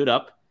times, stood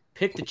up,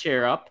 picked the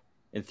chair up,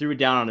 and threw it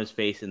down on his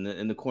face in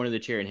the corner of the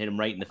chair and hit him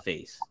right in the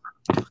face.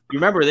 You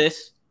remember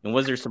this? And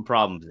was there some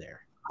problems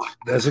there?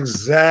 That's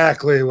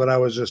exactly what I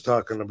was just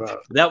talking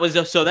about.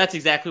 So that's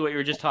exactly what you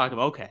were just talking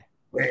about. Okay.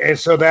 And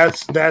so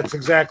that's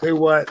exactly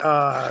what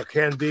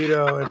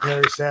Candido and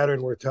Perry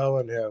Saturn were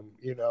telling him.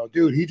 You know,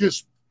 dude, he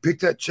just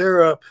picked that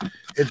chair up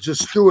and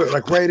just threw it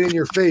like right in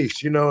your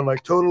face. You know, and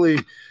like totally,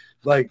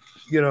 like,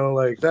 you know,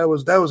 like that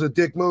was a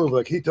dick move.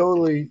 Like he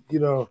totally, you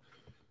know,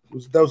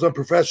 that was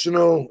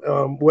unprofessional.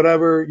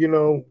 Whatever, you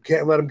know,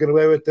 can't let him get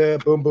away with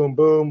that. Boom, boom,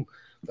 boom,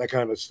 that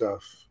kind of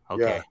stuff.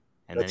 Okay. Yeah.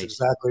 And that's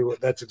exactly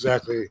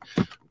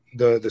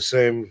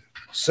the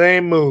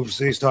same moves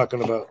he's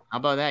talking about. How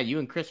about that? You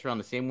and Chris are on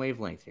the same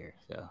wavelength here.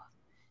 So,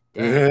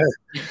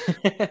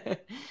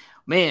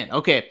 man.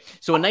 Okay.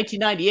 So in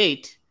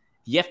 1998,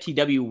 the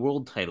FTW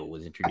World Title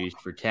was introduced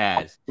for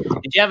Taz.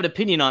 Did you have an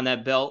opinion on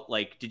that belt?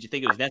 Like, did you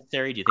think it was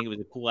necessary? Do you think it was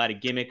a cool added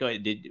gimmick?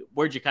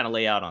 Where'd you kind of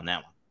lay out on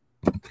that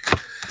one?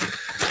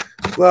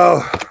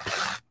 Well,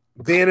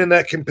 being in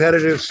that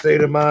competitive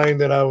state of mind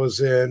that I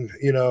was in,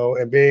 you know,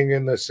 and being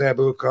in the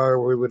Sabu car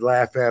where we would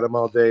laugh at him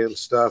all day and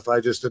stuff, I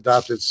just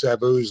adopted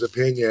Sabu's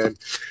opinion,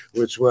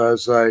 which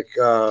was like,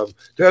 Taz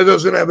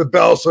doesn't have a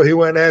belt, so he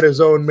went and had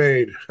his own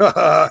made. Look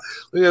at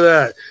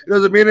that. It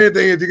doesn't mean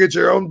anything if you get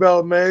your own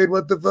belt made.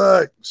 What the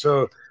fuck?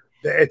 So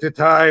at the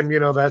time, you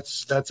know,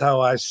 that's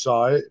how I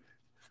saw it.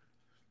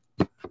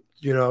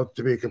 You know,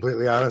 to be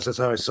completely honest, that's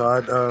how I saw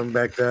it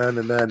back then.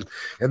 And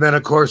then,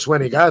 of course,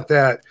 when he got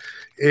that,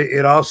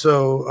 it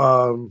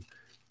also,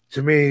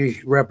 to me,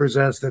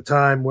 represents the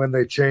time when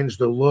they changed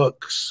the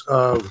looks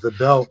of the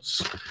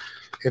belts.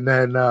 And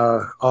then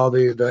all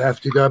the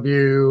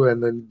FTW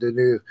and then the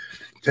new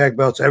tag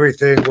belts,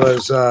 everything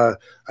was a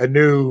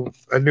new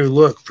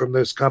look from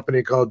this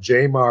company called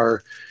Jamar.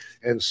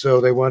 and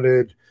so they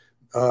wanted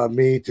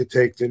me to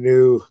take the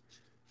new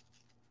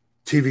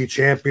TV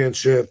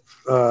championship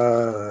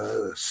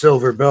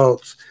silver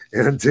belts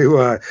and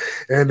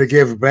to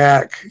give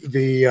back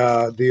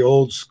the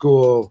old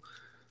school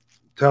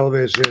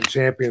television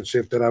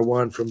championship that I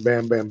won from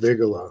Bam Bam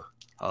Bigelow.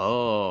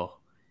 Oh,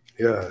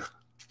 yeah.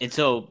 And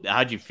so,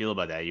 how'd you feel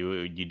about that?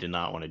 You did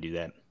not want to do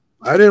that.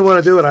 I didn't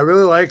want to do it. I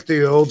really liked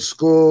the old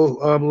school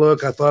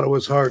look. I thought it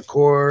was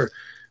hardcore.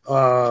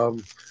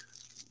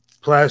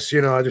 Plus,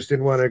 I just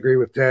didn't want to agree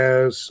with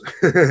Taz.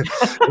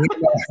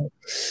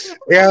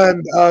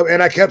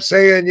 and I kept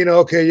saying,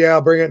 okay, yeah,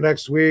 I'll bring it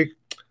next week.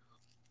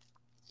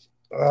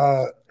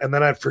 And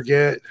then I'd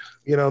forget,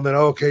 and then,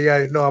 okay,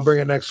 yeah, no, I'll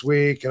bring it next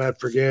week, and I'd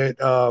forget.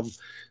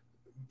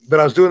 But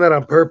I was doing that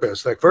on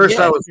purpose. Like first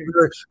I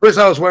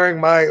was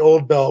wearing my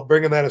old belt,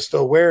 bringing that and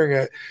still wearing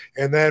it.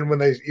 And then when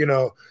they,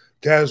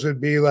 Taz would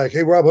be like,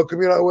 "Hey Rob, how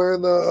come you're not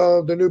wearing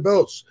the new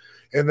belts?"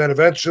 And then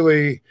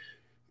eventually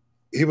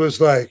he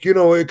was like,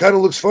 it kind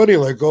of looks funny.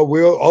 Like,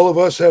 oh, all of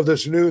us have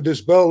this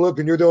belt look,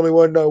 and you're the only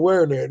one not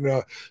wearing it.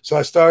 And so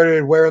I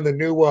started wearing the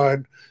new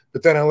one,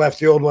 but then I left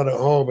the old one at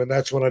home, and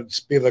that's when I'd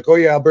be like, "Oh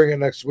yeah, I'll bring it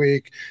next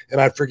week,"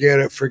 and I'd forget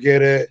it.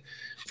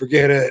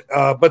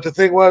 But the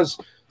thing was,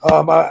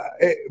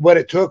 what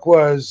it took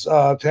was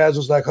Taz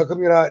was like, "How come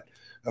you're not?"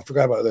 I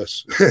forgot about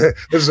this.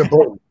 This is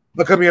important.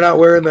 How come you're not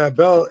wearing that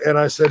belt? And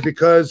I said,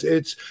 because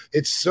it's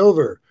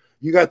silver.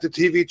 You got the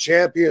TV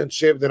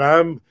championship that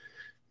I'm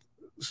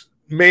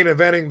main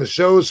eventing the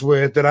shows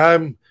with, that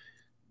I'm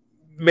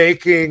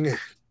making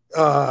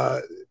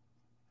the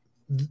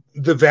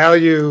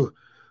value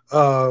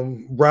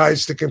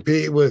rise to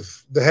compete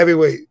with the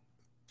heavyweight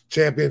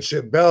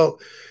championship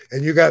belt.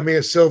 And you got me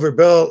a silver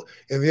belt,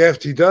 and the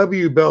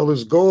FTW belt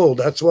is gold.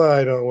 That's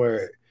why I don't wear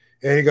it.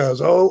 And he goes,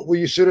 "Oh, well,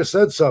 you should have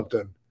said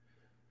something."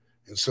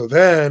 And so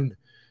then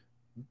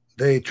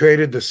they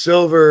traded the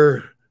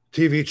silver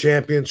TV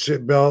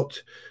championship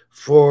belt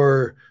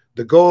for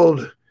the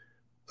gold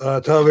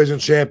television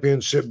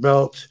championship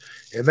belt.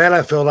 And then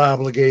I felt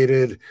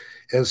obligated.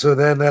 And so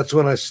then that's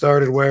when I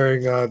started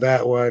wearing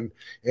that one,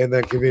 and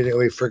then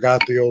conveniently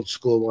forgot the old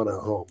school one at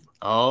home.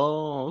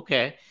 Oh,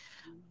 okay.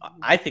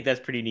 I think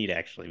that's pretty neat,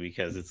 actually,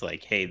 because it's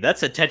like, hey,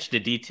 that's attention to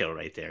detail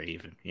right there,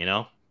 even,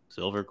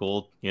 silver,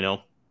 gold,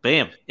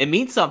 bam. It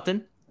means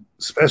something.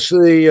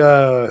 Especially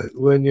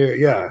when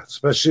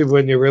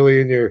you're really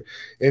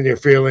in your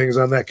feelings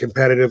on that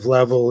competitive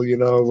level,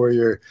 where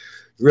you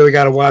really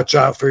got to watch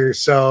out for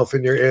yourself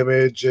and your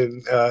image,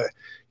 and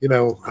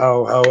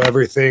how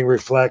everything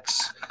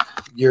reflects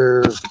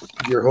your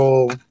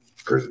whole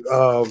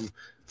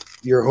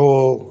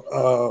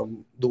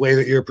the way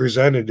that you're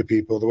presented to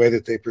people, the way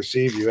that they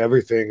perceive you.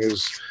 Everything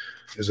is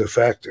a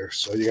factor,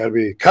 so you got to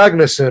be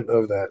cognizant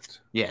of that.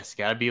 Yes,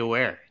 got to be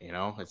aware.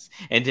 It's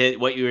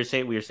what we were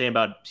saying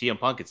about CM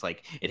Punk. It's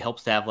like it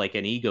helps to have like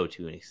an ego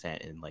to an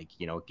extent, and like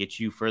get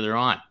you further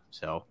on.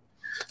 So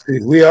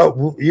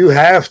you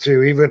have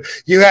to even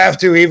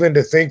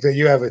to think that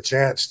you have a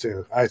chance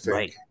to. I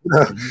think,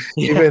 right.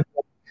 Even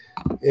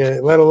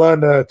let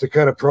alone to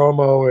kind of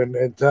promo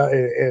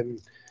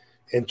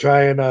and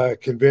try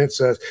and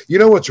convince us.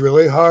 What's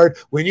really hard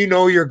when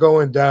you're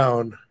going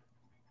down,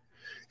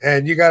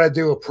 and you got to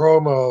do a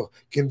promo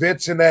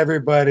convincing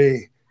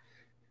everybody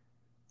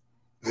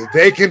that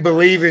they can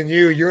believe in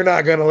you. You're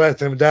not going to let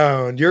them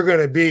down. You're going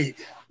to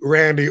beat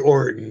Randy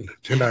Orton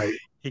tonight.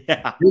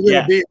 Yeah, you're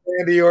going to beat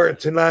Randy Orton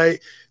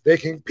tonight.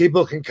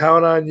 People can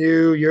count on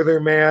you. You're their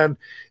man,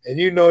 and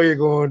you're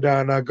going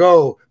down. Now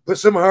go put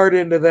some heart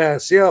into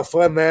that. See how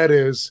fun that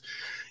is.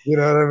 You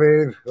know what I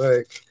mean?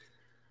 Like,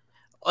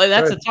 well,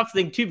 that's a tough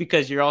thing too,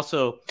 because you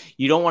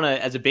don't want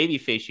to, as a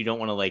babyface, you don't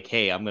want to like,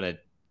 hey, I'm going to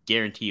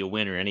guarantee a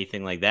win or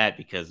anything like that,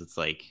 because it's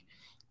like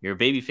you're a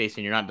babyface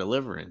and you're not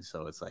delivering.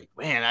 So it's like,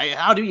 man,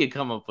 how do you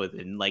come up with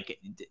it?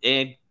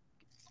 And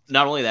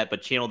not only that,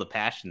 but channel the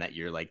passion that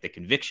you're like, the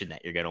conviction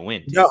that you're going to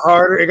win. It got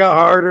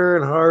harder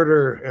and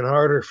harder and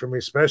harder for me,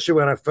 especially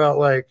when I felt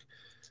like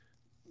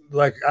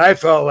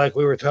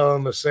we were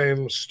telling the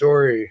same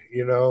story,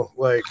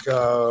 like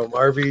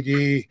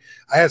RVD.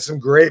 I had some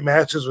great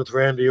matches with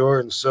Randy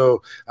Orton,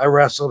 so I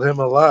wrestled him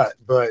a lot,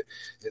 but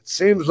it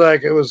seems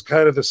like it was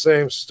kind of the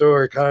same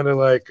story, kind of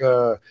like,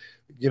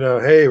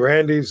 hey,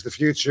 Randy's the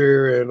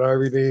future and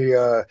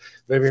RVD,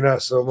 maybe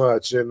not so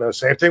much. And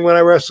same thing when I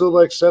wrestled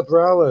like Seth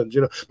Rollins,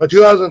 my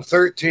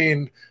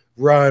 2013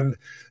 run,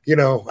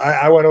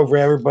 I went over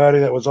everybody.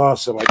 That was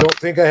awesome. I don't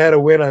think I had a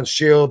win on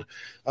Shield.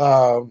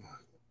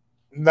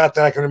 Not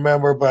that I can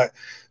remember, but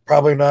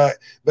probably not.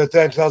 But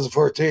then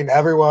 2014,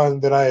 everyone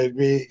that I had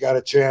beat got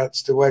a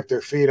chance to wipe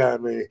their feet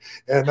on me.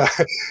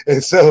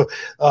 And so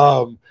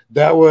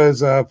that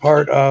was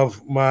part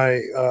of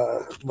my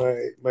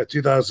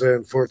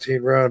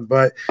 2014 run.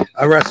 But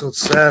I wrestled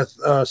Seth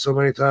so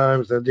many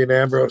times, and Dean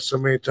Ambrose so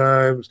many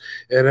times.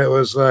 And it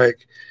was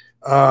like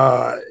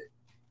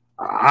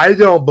I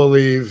don't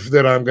believe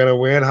that I'm going to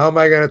win. How am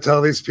I going to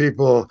tell these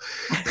people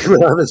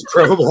on this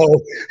promo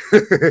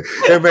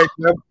and make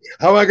them?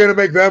 How am I going to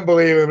make them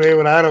believe in me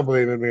when I don't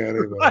believe in me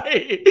anymore?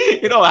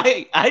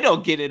 Right. I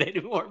don't get it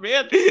anymore,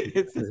 man.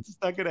 It's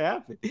just not going to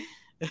happen.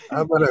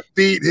 I'm going to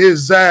beat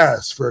his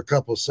ass for a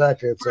couple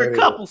seconds. For a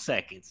couple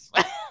seconds.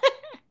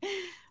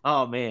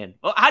 Oh, man.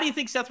 Well, how do you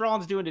think Seth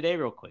Rollins is doing today,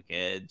 real quick?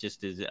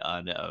 Just as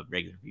on a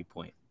regular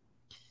viewpoint.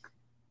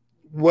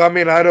 Well, I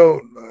mean, I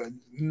don't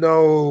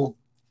know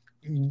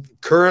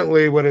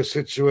currently what his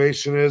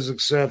situation is,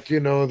 except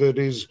that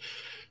he's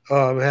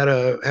had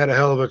a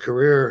hell of a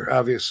career,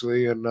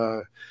 obviously, and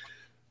the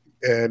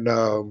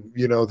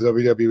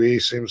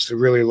WWE seems to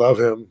really love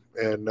him,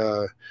 and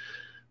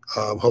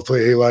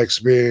hopefully he likes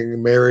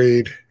being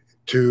married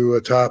to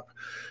a top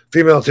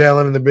female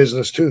talent in the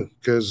business too,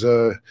 because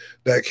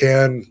that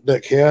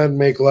can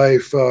make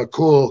life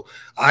cool.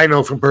 I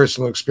know from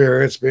personal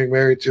experience, being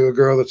married to a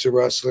girl that's a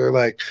wrestler,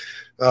 like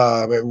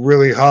it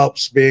really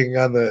helps being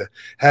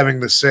having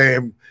the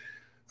same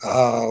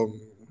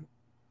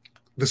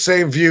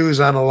views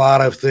on a lot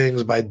of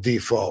things by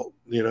default.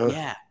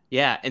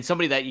 Yeah, and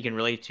somebody that you can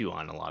relate to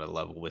on a lot of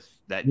level with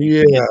that.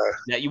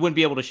 That you wouldn't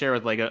be able to share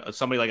with like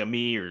somebody like a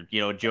me or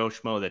Joe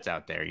Schmo that's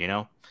out there.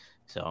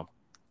 So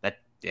that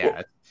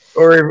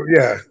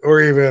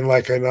or even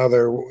like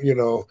another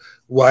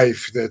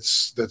wife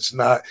that's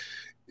not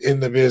in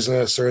the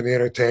business or in the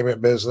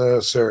entertainment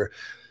business or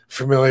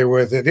familiar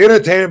with it. The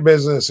entertainment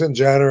business in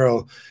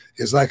general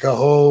is like a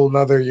whole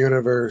nother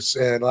universe,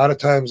 and a lot of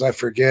times I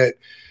forget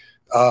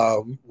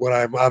when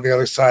I'm on the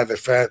other side of the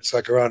fence,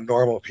 like around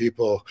normal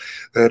people,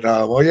 that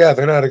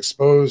they're not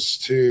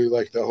exposed to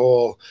like the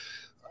whole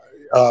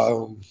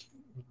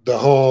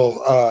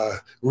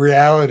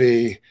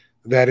reality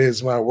that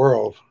is my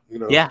world.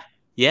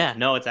 Yeah,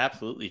 no, it's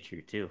absolutely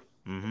true too.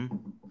 Mm-hmm.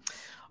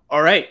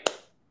 All right,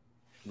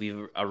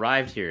 we've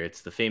arrived here.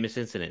 It's the famous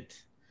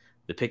incident,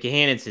 the pick a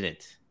hand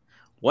incident.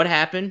 What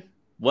happened?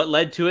 What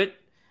led to it?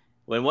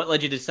 What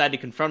led you to decide to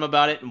confront him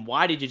about it? And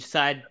why did you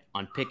decide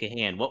on pick a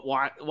hand?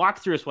 Walk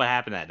through us what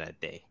happened that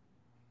day.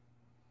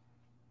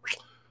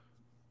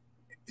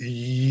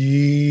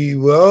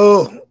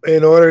 Well,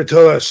 in order to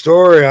tell that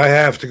story, I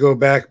have to go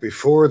back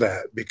before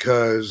that,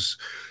 because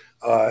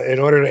in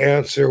order to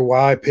answer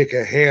why pick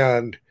a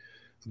hand,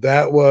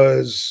 that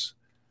was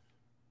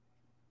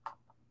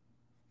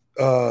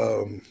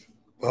all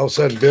of a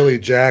sudden Billy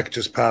Jack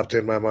just popped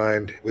in my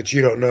mind, which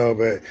you don't know,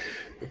 but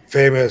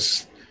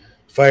famous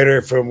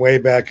fighter from way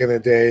back in the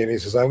day, and he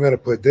says, I'm going to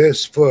put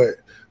this foot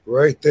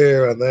right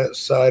there on that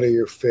side of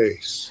your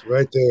face,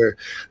 right there,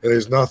 and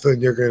there's nothing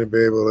you're going to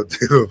be able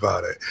to do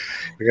about it.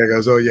 The guy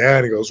goes, oh yeah,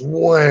 and he goes,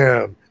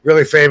 wham.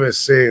 Really famous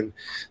scene.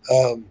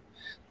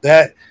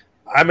 That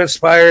I'm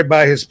inspired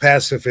by his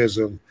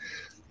pacifism,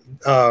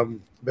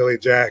 Billy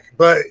Jack.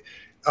 But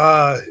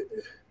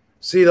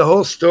see, the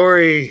whole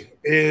story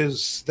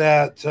is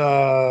that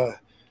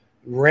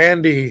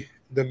Randy,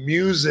 the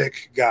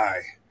music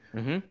guy,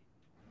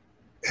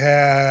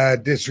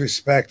 had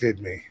disrespected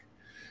me.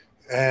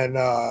 And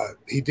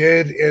he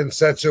did in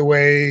such a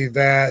way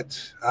that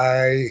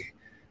I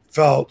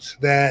felt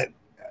that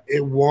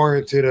it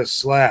warranted a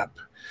slap.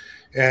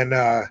 And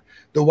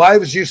the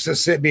wives used to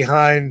sit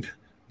behind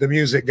the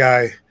music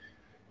guy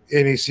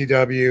in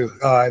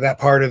ECW, that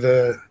part of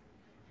the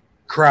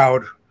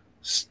crowd,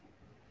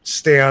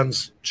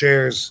 stands,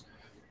 chairs,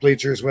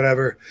 bleachers,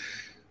 whatever.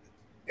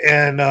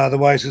 And the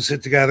wives would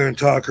sit together and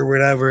talk or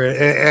whatever.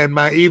 And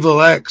my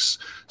evil ex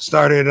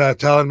started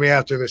telling me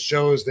after the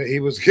shows that he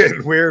was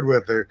getting weird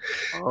with her,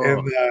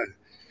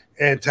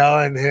 and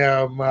telling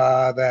him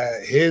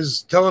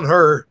telling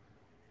her,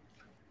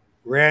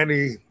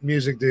 Randy,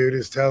 music dude,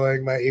 is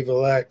telling my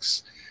evil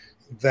ex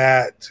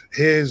that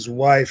his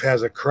wife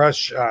has a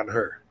crush on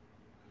her.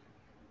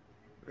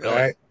 Really?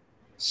 Right?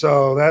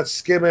 So that's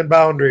skimming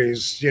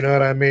boundaries, you know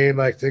what I mean?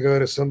 Like to go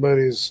to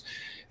somebody's,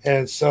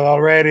 and so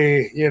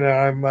already,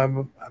 I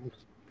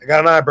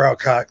got an eyebrow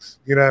cocked,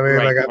 you know what I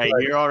mean? Right.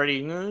 You're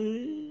already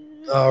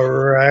all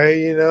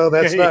right,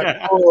 that's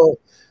not cool.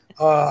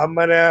 I'm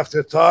gonna have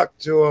to talk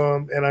to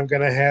him, and I'm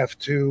gonna have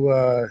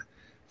to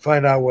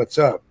find out what's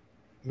up.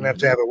 I'm gonna have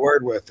to have a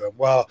word with him.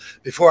 Well,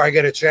 before I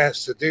get a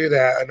chance to do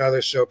that,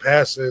 another show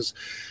passes,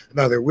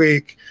 another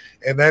week,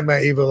 and then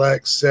my evil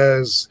ex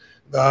says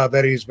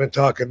that he's been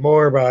talking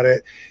more about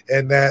it,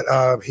 and that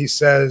he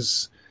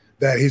says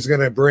that he's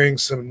gonna bring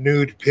some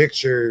nude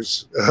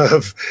pictures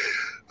of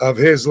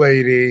his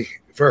lady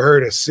for her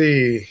to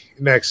see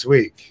next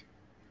week.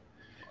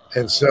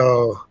 And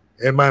so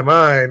in my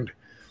mind,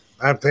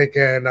 I'm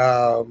thinking,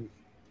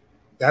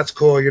 that's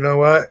cool. You know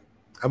what?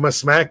 I'm gonna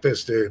smack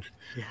this dude.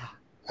 Yeah.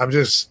 I'm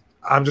just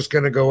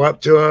gonna go up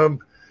to him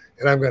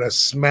and I'm gonna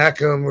smack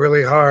him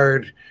really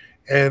hard,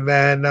 and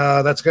then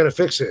that's gonna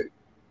fix it.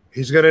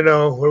 He's gonna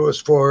know what it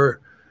was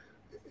for.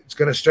 It's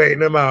gonna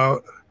straighten him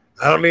out.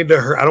 I don't need to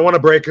hurt. I don't want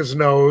to break his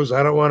nose.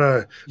 I don't want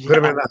to put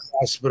him in the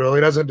hospital. He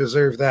doesn't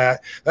deserve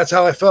that. That's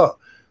how I felt.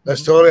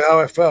 That's totally how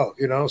I felt.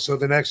 So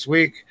the next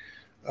week,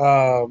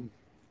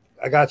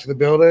 I got to the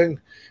building.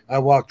 I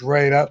walked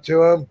right up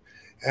to him,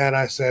 and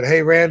I said,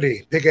 "Hey,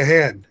 Randy, pick a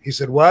hand." He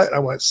said, "What?" I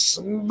went,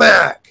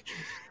 "Smack."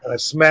 And I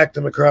smacked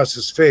him across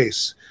his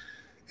face.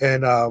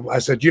 And I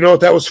said, "Do you know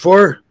what that was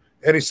for?"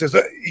 And he says,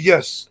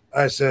 "Yes."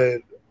 I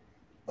said,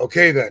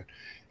 "Okay, then."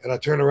 And I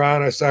turned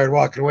around, I started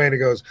walking away, and he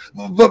goes,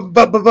 but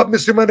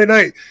Mr. Monday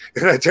Night.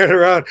 And I turned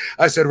around,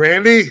 I said,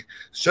 "Randy,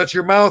 shut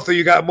your mouth or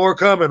you got more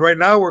coming. Right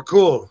now, we're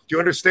cool. Do you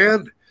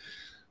understand?"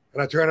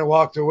 And I turned and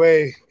walked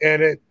away,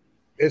 and it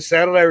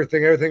settled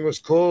everything. Everything was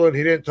cool, and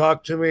he didn't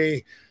talk to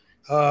me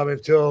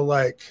until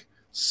like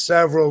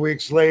several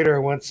weeks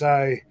later once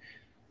I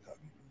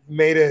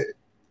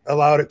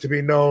allowed it to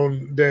be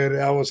known that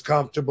I was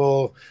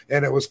comfortable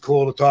and it was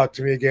cool to talk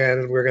to me again,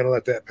 and we're going to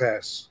let that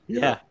pass.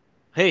 Yeah.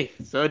 Hey,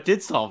 so it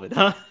did solve it,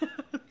 huh?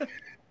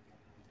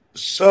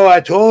 So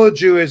I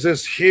told you, as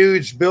this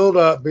huge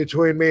buildup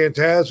between me and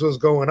Taz was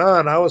going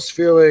on, I was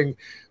feeling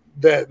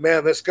that,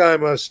 man, this guy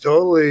must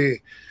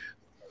totally,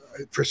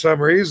 for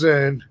some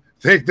reason,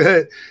 think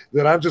that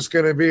I'm just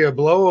going to be a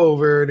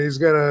blowover and he's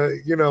going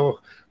to,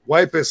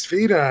 wipe his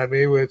feet on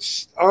me,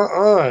 which,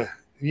 like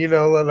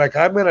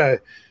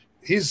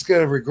he's going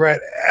to regret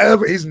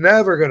he's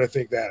never going to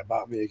think that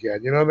about me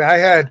again. You know what I mean? I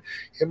had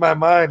in my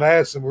mind, I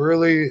had some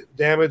really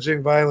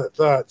damaging, violent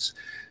thoughts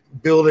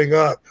building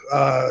up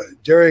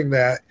during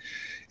that.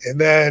 And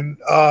then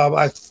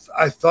I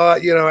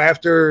thought,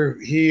 after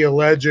he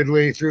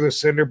allegedly threw the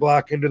cinder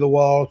block into the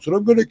wall, said,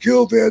 "I'm going to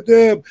kill Van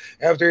Dam."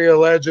 After he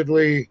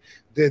allegedly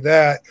did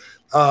that,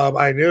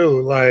 I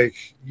knew,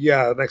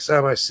 next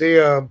time I see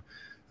him,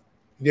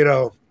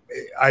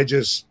 I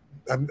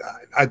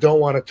don't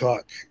want to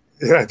talk.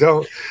 I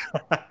don't,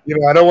 I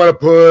don't want to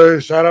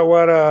push. I don't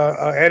want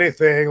to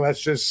anything.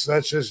 Let's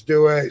just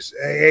do it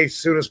as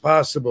soon as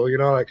possible.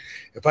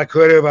 If I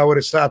could have, I would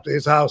have stopped at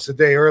his house a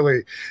day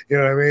early. You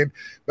know what I mean?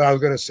 But I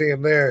was going to see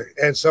him there,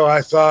 and so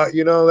I thought,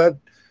 that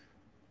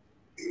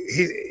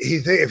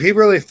if he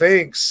really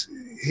thinks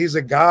he's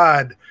a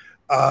god,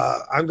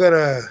 I'm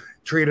gonna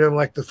treat him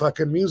like the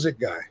fucking music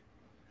guy.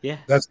 Yeah,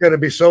 that's going to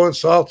be so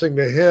insulting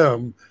to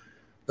him.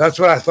 That's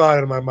what I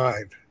thought in my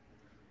mind.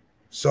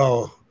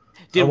 So.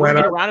 Did we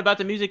get around about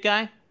the music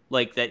guy?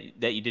 Like that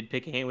you did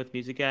pick a hand with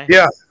music guy?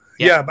 Yeah.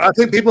 But I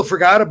think people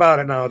forgot about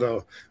it now,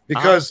 though,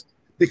 because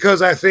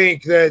I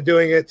think that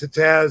doing it to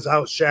Taz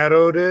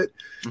outshadowed it.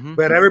 Mm-hmm.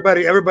 But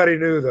everybody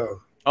knew,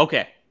 though.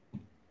 Okay.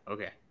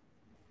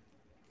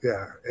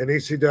 Yeah, and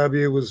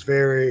ECW was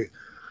very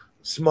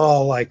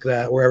small like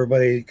that, where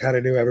everybody kind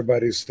of knew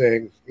everybody's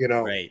thing,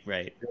 Right.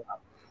 Yeah.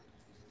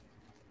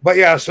 But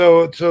yeah,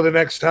 so the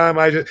next time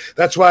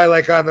that's why,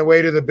 like, on the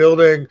way to the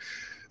building,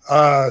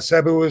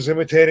 Sabu was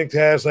imitating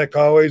Taz like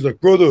always,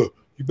 like, "Brother,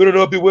 you better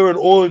not be wearing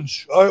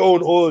orange. I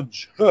own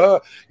orange."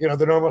 The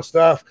normal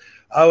stuff.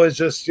 I was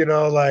just, in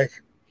my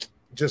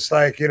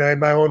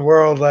own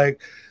world,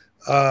 like,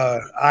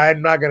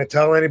 I'm not going to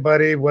tell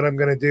anybody what I'm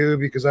going to do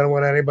because I don't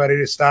want anybody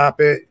to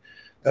stop it.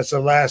 That's the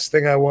last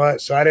thing I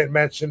want. So I didn't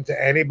mention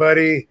to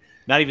anybody.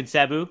 Not even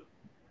Sabu?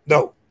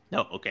 No.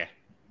 Okay.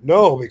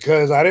 No,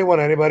 because I didn't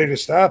want anybody to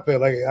stop it.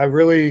 Like, I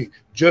really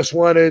just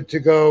wanted to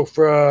go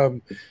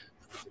from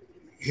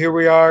here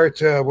we are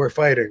to we're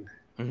fighting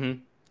as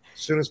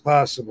soon as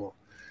possible.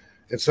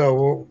 And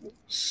so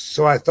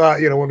I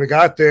thought, when we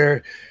got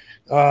there,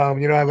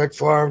 I looked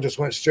for him, just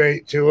went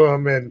straight to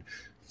him and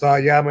thought,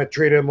 I'm going to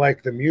treat him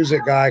like the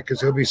music guy because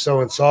he'll be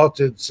so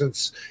insulted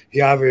since he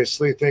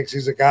obviously thinks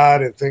he's a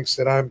god and thinks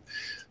that I'm,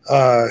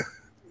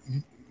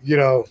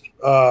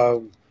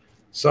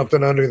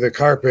 something under the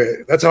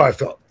carpet. That's how I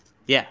felt.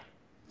 Yeah.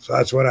 So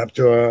that's what I went up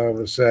to him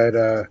and said,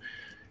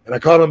 and I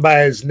called him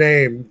by his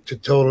name to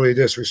totally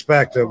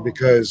disrespect him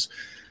because,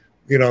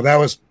 that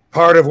was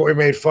part of what we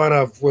made fun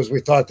of, was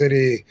we thought that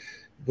he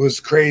was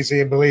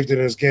crazy and believed in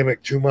his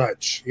gimmick too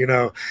much,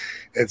 And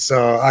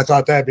so I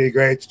thought that'd be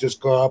great to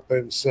just go up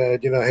and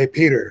said, "Hey,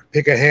 Peter,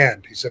 pick a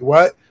hand." He said,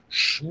 "What?"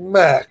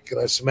 Smack. And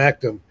I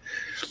smacked him.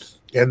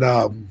 And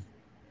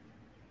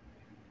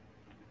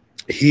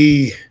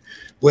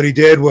what he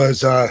did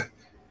was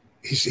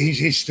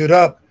he stood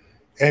up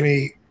and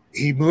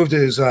he moved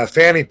his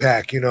fanny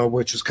pack,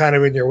 which is kind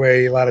of in your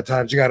way. A lot of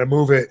times you got to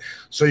move it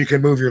so you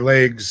can move your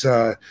legs,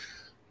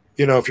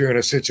 if you're in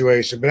a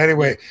situation. But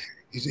anyway,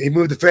 he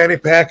moved the fanny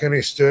pack and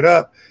he stood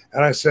up.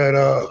 And I said,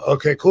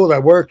 "Okay, cool,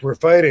 that worked. We're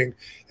fighting."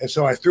 And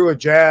so I threw a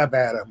jab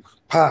at him,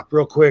 pop,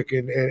 real quick,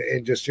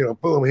 and just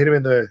boom, hit him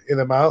in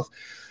the mouth.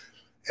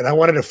 And I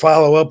wanted to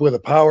follow up with a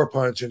power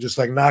punch and just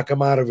like knock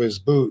him out of his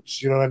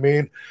boots. You know what I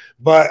mean?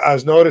 But I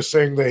was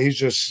noticing that he's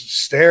just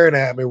staring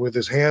at me with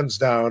his hands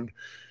down.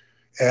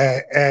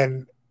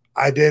 And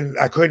I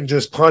couldn't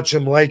just punch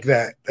him like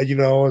that. I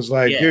was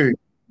like, "Dude,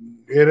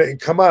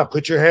 come on,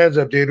 put your hands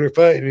up, dude. We're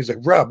fighting." And he's like,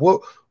 "Rob,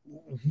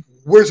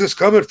 where's this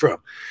coming from?"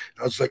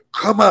 I was like,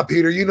 "Come on,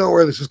 Peter, you know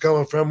where this is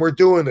coming from. We're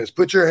doing this.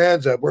 Put your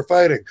hands up. We're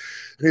fighting."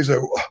 And he's like,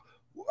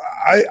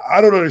 I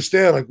don't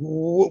understand. Like,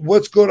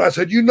 what's going on? I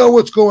said, "You know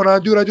what's going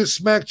on, dude. I just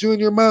smacked you in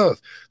your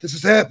mouth. This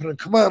is happening.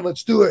 Come on,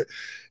 let's do it."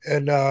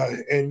 And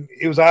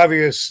it was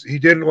obvious he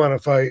didn't want to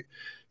fight.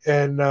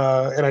 and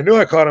I knew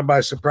I caught him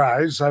by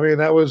surprise. I mean,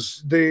 that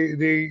was the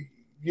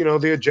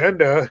the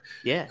agenda.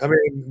 Yeah. I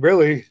mean,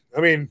 really.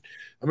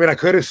 I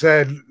could have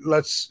said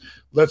let's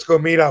go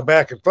meet out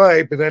back and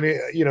fight, but then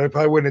he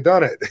probably wouldn't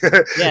have done it.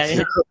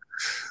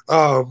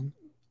 Yeah.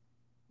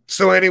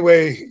 So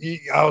anyway,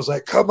 I was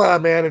like, "Come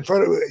on, man! In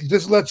front of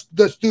just let's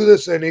do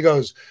this." And he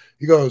goes,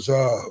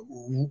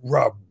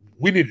 "Rob,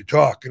 we need to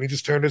talk." And he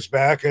just turned his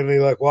back and he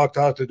like walked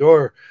out the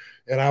door,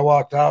 and I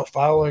walked out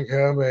following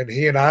him. And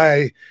he and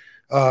I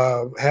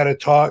had a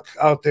talk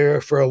out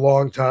there for a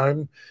long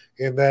time,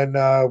 and then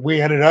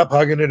we ended up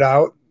hugging it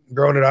out,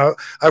 growing it out.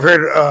 I've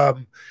heard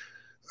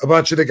a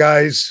bunch of the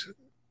guys.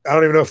 I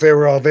don't even know if they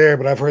were all there,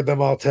 but I've heard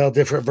them all tell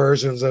different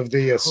versions of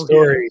the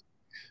story.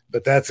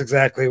 But that's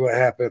exactly what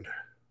happened.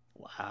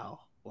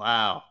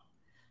 Wow.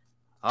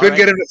 Couldn't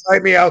get him to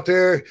fight me out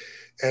there.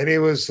 And he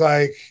was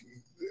like,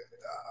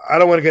 I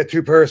don't want to get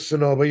too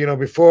personal, but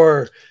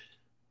before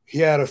he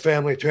had a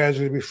family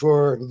tragedy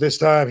before this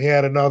time he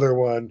had another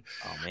one.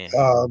 Oh man.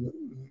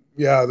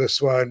 This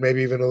one,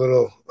 maybe even a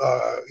little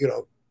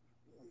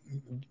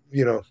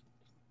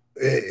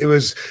it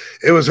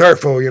was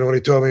hurtful, when he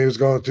told me he was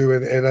going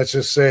through, and let's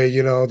just say,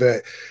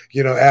 that,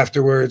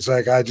 afterwards,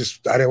 like I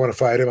didn't want to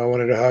fight him. I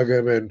wanted to hug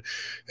him.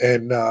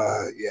 And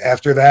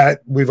after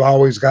that, we've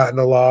always gotten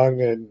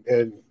along,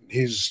 and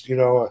he's,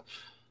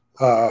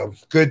 a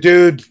good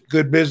dude,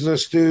 good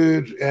business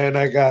dude. And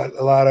I got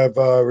a lot of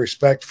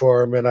respect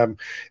for him, and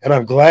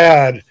I'm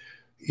glad,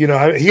 he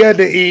had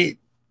to eat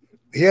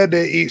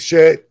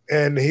shit,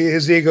 and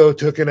his ego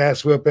took an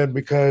ass whipping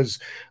because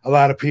a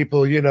lot of people,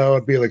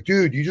 would be like,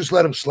 dude, you just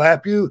let him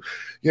slap you.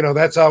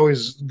 That's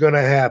always going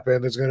to happen.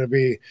 There's going to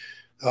be,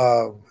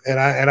 and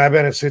I've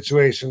been in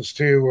situations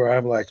too where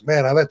I'm like,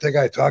 man, I let that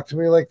guy talk to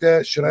me like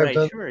that. Should I have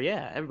done? Sure.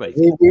 Yeah.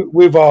 Everybody.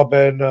 We've all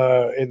been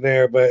in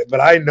there, but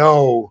I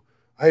know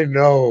in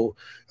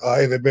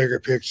the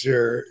bigger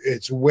picture,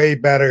 it's way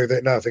better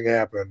that nothing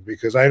happened,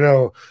 because I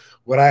know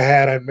what I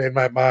had in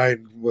my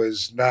mind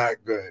was not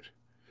good.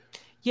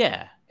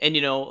 Yeah, and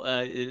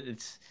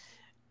it's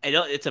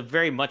a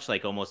very much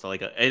like almost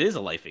like it is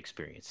a life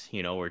experience,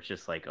 where it's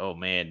just like, oh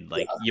man,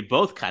 like you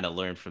both kind of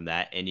learn from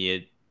that, and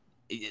you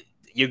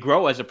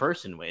grow as a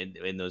person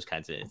in those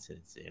kinds of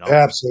incidents.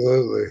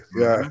 Absolutely,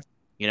 yeah.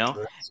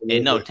 Absolutely.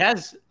 And no,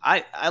 Taz,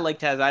 I like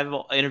Taz. I've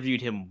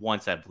interviewed him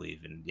once, I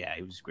believe, and yeah,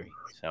 he was great.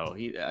 So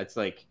it's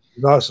like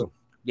awesome.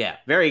 Yeah,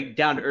 very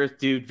down to earth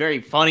dude, very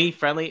funny,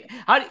 friendly.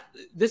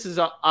 This is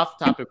off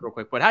topic real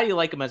quick, but how do you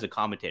like him as a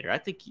commentator? I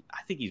think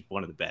he's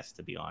one of the best,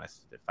 to be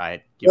honest. If I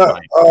had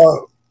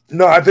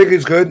no, I think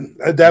he's good.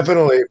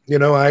 Definitely.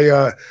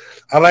 I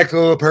like the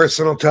little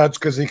personal touch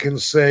because he can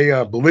say,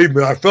 "Believe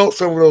me, I felt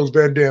some of those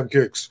Van Damme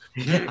kicks,"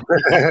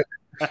 because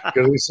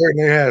he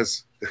certainly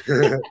has.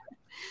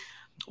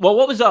 Well,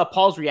 what was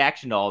Paul's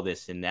reaction to all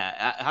this, and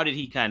how did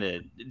he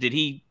did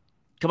he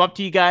come up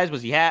to you guys?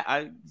 Was he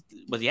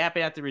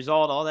happy at the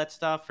result, all that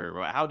stuff,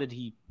 or how did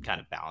he kind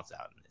of balance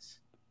out in this?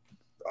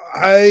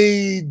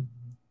 I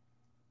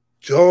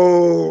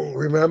don't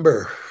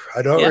remember.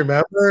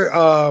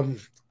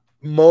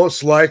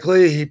 Most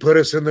likely he put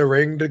us in the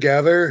ring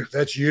together.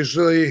 That's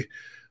usually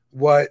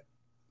what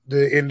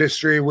the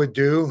industry would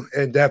do.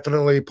 And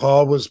definitely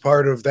Paul was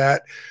part of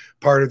that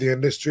part of the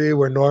industry,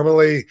 where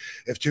normally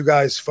if two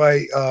guys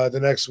fight, the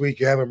next week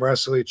you have them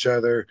wrestle each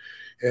other,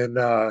 and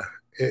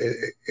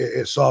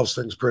it solves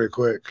things pretty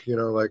quick,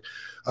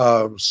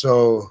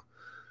 so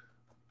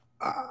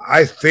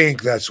I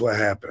think that's what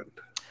happened.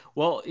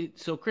 Well,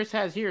 so Chris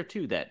has here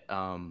too that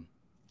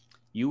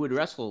you would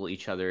wrestle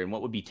each other in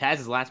what would be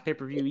Taz's last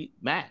pay-per-view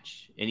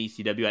match in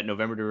ECW at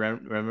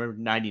November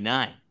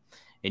 99,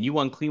 and you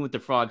won clean with the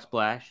frog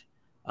splash.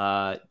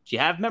 Do you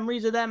have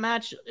memories of that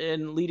match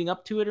and leading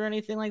up to it or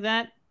anything like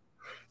that?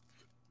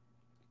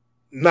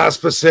 Not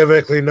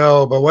specifically,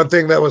 no. But one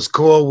thing that was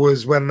cool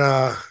was when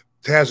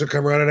Taz would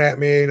come running at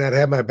me, and I'd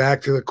have my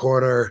back to the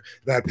corner,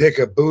 and I'd pick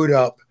a boot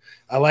up.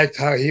 I liked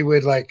how he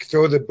would like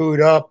throw the boot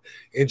up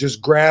and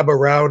just grab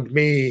around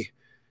me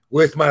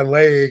with my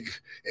leg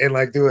and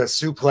like do a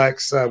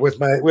suplex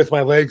with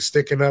my leg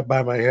sticking up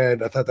by my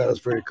head. I thought that was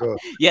pretty cool.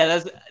 Yeah,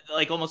 that's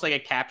like almost like a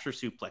capture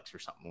suplex or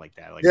something like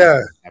that. Like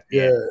yeah.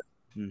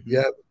 Mm-hmm.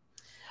 Yeah.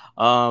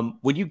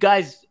 When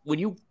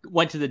you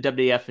went to the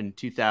WWF in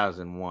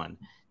 2001,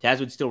 Taz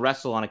would still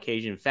wrestle on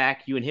occasion. In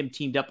fact, you and him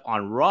teamed up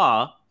on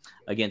Raw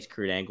against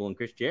Kurt Angle and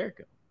Chris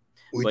Jericho.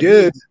 We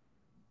did.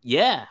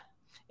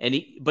 And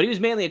he was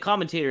mainly a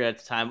commentator at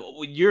the time.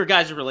 Your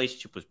guys'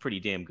 relationship was pretty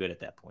damn good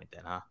at that point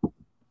then, huh?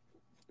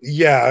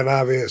 Yeah, and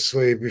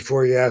obviously,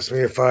 before you asked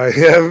me if I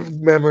have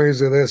memories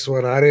of this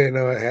one, I didn't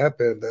know it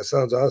happened. That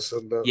sounds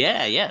awesome, though.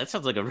 Yeah, that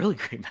sounds like a really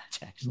great match,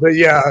 actually. But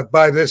yeah,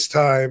 by this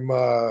time,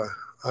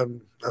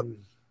 I'm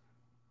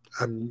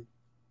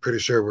pretty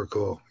sure we're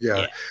cool.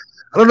 Yeah.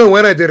 I don't know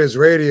when I did his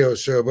radio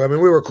show, but I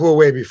mean, we were cool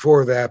way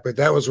before that. But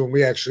that was when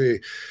we actually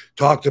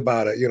talked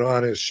about it,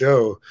 on his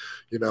show,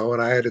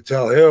 and I had to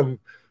tell him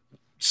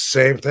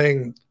same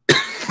thing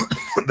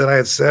that I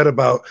had said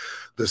about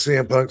the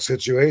CM Punk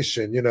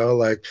situation,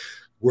 like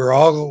we're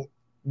all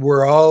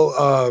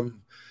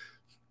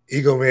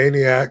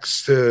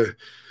egomaniacs to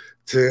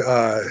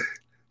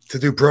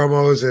do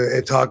promos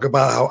and talk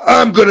about how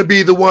I'm going to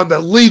be the one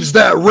that leaves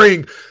that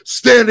ring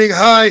standing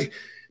high,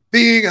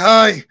 being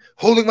high,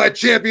 holding my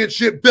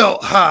championship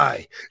belt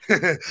high.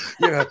 I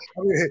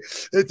mean,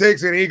 it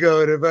takes an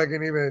ego to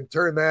fucking even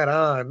turn that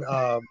on.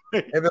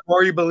 And the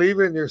more you believe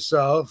in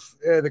yourself,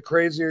 the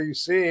crazier you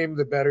seem,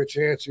 the better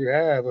chance you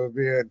have of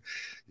being,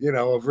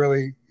 of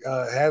really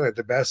having it.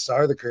 The best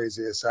are the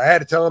craziest. I had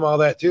to tell him all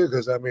that too,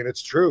 because I mean,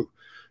 it's true,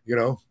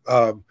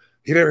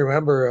 he didn't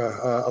remember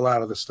a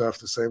lot of the stuff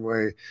the same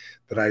way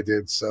that I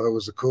did. So it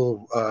was a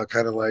cool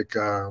kind of like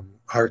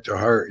heart to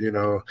heart,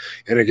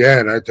 And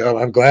again,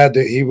 I'm glad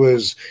that he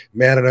was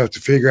man enough to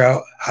figure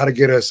out how to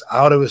get us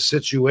out of a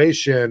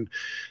situation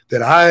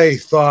that I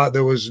thought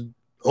there was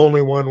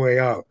only one way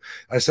out.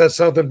 I said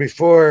something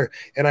before,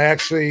 and I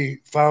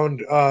actually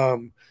found a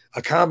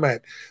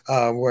comment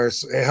where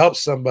it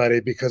helps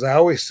somebody, because I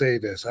always say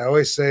this. I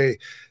always say,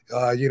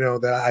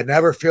 that I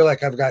never feel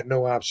like I've got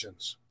no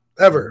options,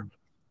 ever.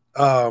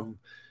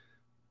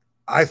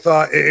 I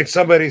thought if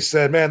somebody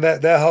said, man,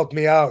 that helped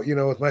me out,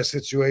 with my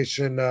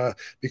situation,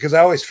 because I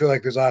always feel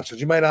like there's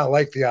options. You might not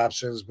like the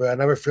options, but I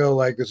never feel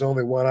like there's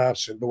only one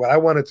option. But what I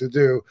wanted to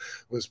do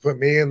was put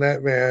me and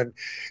that man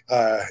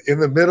in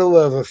the middle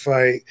of a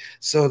fight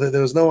so that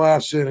there was no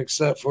option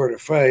except for to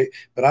fight.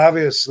 But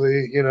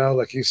obviously,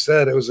 like you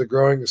said, it was a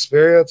growing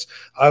experience.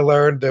 I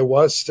learned there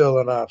was still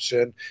an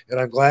option, and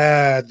I'm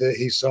glad that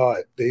he saw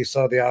it, that he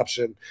saw the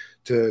option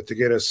to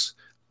get us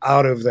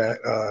out of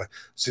that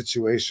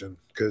situation,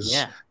 because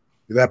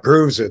that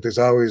proves it. There's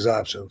always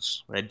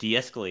options. That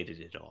de-escalated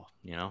it all,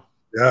 Yeah.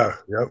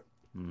 Yep.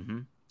 Mm-hmm.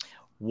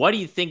 What do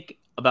you think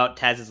about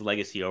Taz's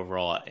legacy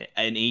overall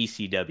in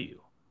ECW?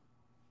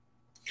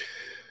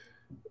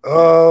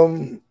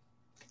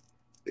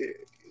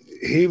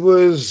 He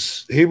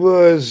was,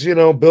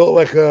 built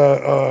like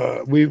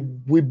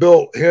we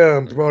built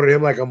him, promoted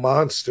him like a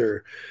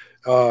monster.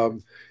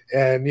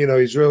 And,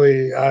 he's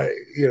really,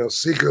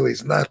 secretly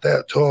he's not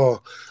that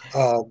tall.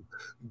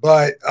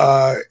 But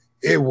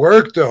it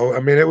worked, though. I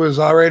mean, it was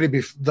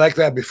already like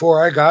that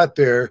before I got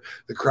there.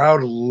 The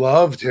crowd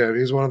loved him.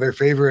 He's one of their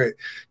favorite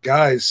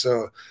guys.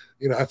 So,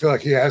 I feel like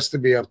he has to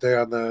be up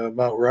there on the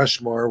Mount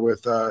Rushmore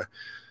with the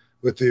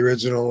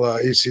original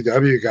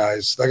ECW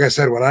guys. Like I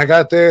said, when I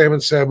got there, him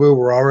and Sabu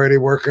were already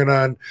working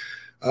on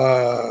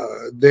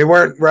they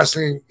weren't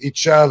wrestling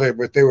each other,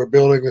 but they were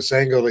building this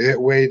angle to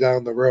hit way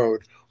down the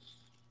road.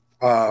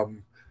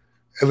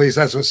 At least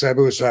that's what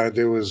Sabu was trying to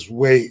do, was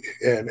wait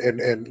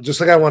and just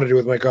like I want to do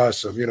with Mike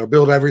Awesome,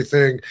 build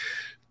everything,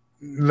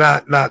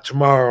 not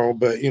tomorrow,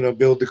 but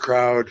build the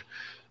crowd,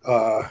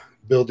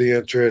 build the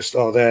interest,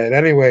 all that. And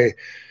anyway,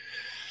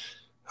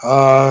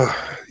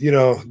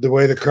 the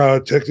way the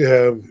crowd took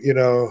to him,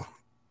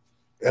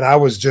 and I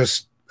was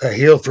just a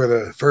heel for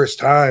the first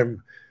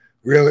time,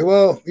 really.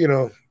 Well,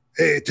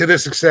 to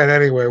this extent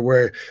anyway,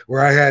 where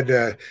I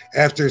had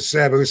after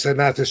Sabu said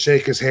not to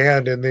shake his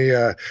hand in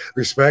the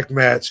respect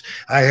match,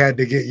 I had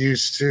to get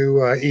used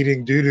to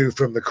eating doo-doo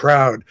from the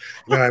crowd.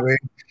 You know what I mean?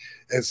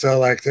 And so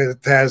like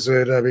Taz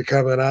would be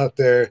coming out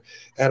there,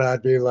 and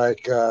I'd be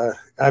like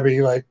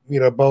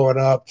bowing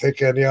up,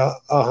 thinking,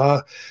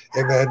 and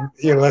then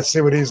let's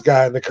see what he's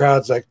got, and the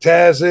crowd's like,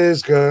 Taz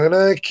is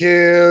gonna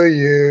kill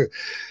you.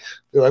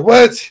 They're like,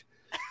 what?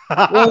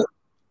 What?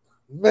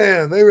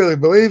 Man, they really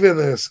believe in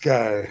this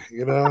guy,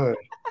 and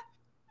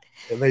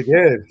they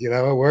did.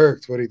 It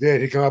worked. What he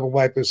did, he'd come up and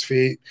wipe his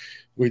feet.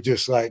 We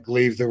just like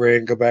leave the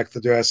ring, go back to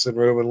the dressing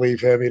room, and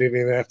leave him. He didn't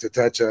even have to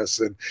touch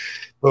us, and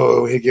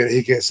boom, he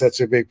get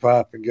such a big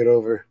pop and get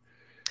over.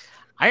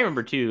 I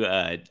remember too,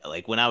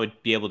 like when I would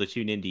be able to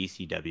tune into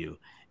ECW,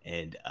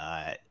 and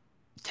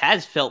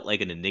Taz felt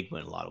like an enigma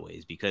in a lot of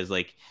ways, because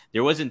like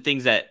there wasn't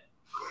things that.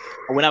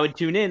 When I would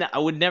tune in, I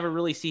would never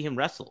really see him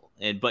wrestle.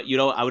 But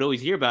I would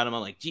always hear about him.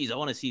 I'm like, geez, I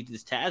want to see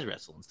this Taz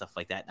wrestle and stuff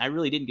like that. And I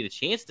really didn't get a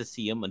chance to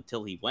see him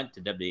until he went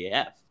to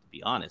WAF, to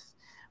be honest.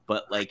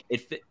 But like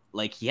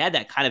he had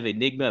that kind of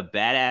enigma,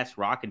 badass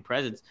rockin'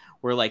 presence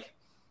where, like,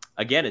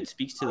 again, it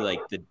speaks to like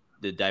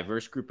the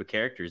diverse group of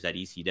characters that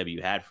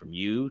ECW had, from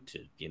you to,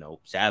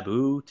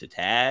 Sabu to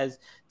Taz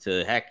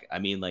to heck. I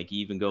mean, like, you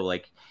even go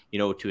like,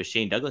 to a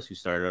Shane Douglas who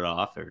started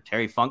off, or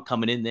Terry Funk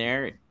coming in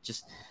there.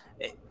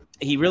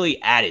 He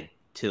really added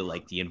to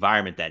like the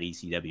environment that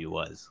ECW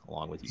was,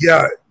 along with you.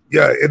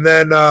 Yeah. And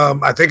then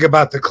I think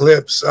about the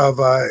clips of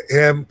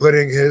him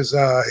putting his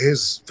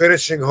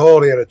finishing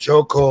hold. He had a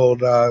choke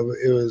hold.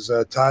 It was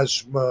not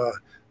Taj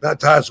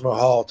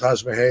Mahal,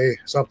 Taj Mahal,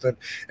 something.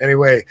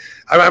 Anyway,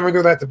 I remember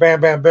doing that to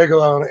Bam Bam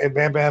Bigelow, and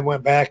Bam Bam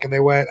went back, and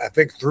they went, I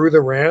think, through the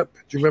ramp.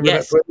 Do you remember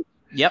that clip?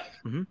 Yep.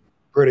 Mm-hmm.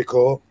 Pretty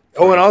cool.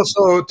 Oh, and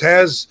also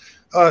Taz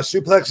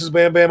suplexes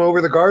Bam Bam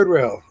over the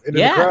guardrail into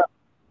the crowd.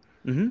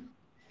 Mm-hmm.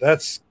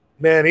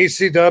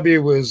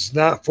 ECW was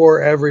not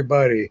for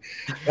everybody.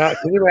 Can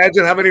you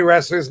imagine how many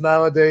wrestlers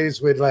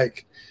nowadays would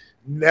like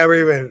never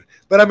even,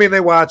 but I mean,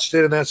 they watched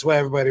it, and that's why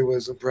everybody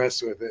was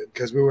impressed with it,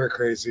 because we were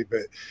crazy.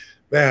 But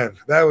man,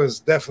 that was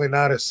definitely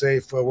not a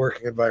safe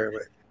working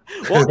environment.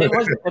 Well, it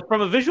was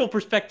from a visual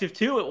perspective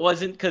too. It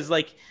wasn't because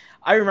like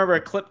I remember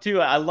a clip too.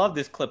 I love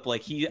this clip.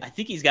 Like I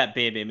think he's got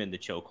Bam Bam in the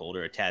chokehold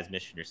or a Taz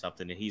mission or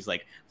something, and he's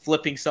like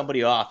flipping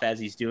somebody off as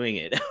he's doing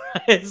it.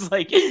 It's just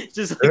like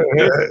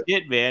good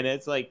shit, man.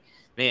 It's like,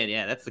 man,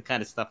 yeah, that's the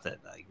kind of stuff that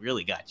like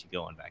really got you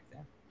going back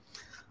then.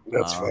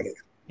 That's funny.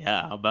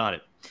 Yeah, how about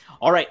it?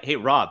 All right, hey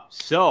Rob.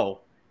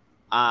 So,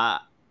 I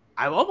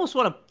almost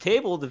want to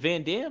table the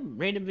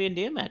random Van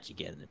Dam match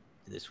again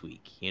this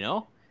week. You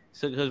know,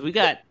 so because we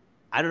got.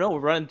 I don't know. We're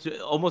running to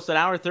almost an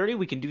hour 30.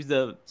 We can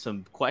do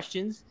some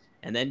questions,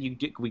 and then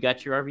we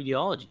got your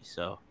RVDology.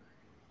 So,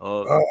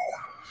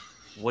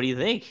 what do you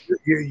think?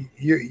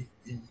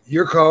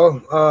 Your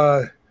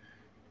call.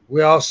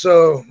 We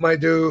also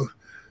might do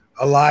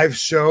a live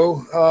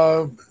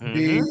show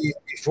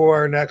before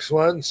our next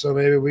one, so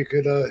maybe we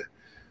could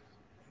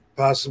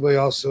possibly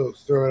also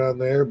throw it on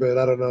there. But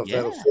I don't know if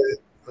that'll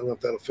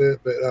fit.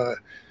 But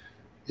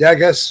yeah, I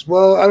guess.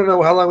 Well, I don't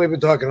know how long we've been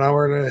talking. An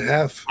hour and a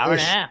half.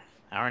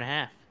 Hour and a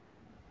half.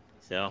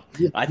 So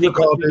I think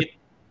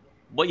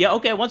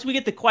once we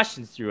get the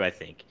questions through, I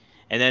think,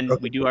 and then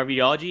we do our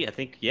videology,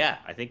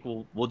 I think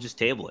we'll just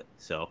table it.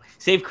 So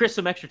save Chris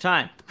some extra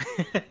time.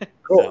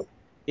 Cool. So,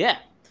 yeah.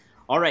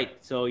 All right.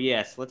 So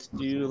yes, let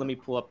me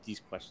pull up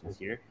these questions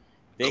here.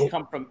 They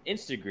come from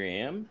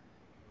Instagram,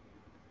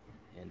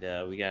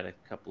 and we got a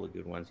couple of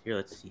good ones here.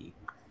 Let's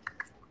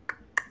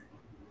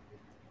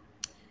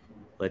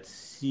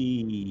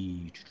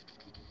see.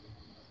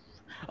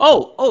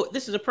 Oh,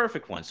 this is a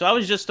perfect one. So I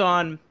was just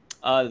on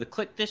the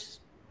Click This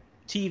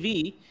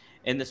TV,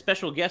 and the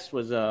special guest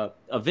was a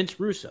Vince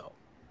Russo.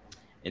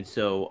 And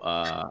so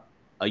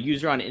a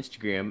user on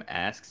Instagram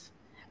asks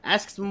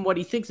him what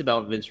he thinks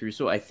about Vince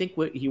Russo. I think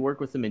he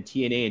worked with him in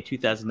TNA in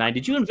 2009.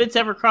 Did you and Vince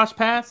ever cross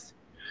paths?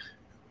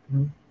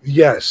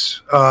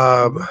 Yes.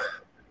 Not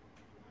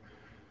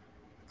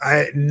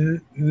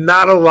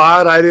a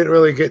lot. I didn't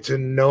really get to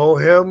know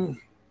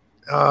him.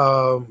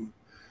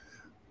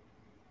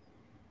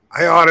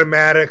 I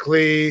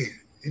automatically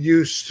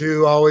used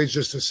to always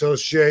just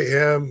associate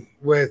him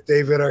with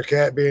David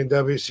Arquette being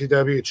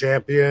WCW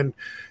champion.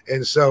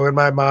 And so in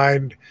my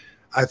mind,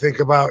 I think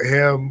about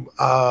him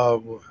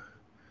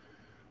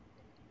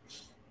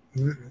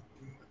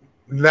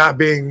not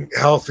being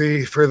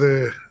healthy for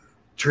the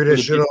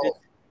traditional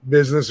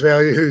business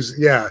values.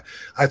 Yeah.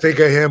 I think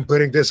of him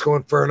putting Disco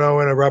Inferno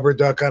in a rubber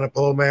duck on a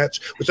pole match,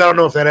 which I don't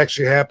know if that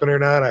actually happened or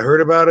not. I heard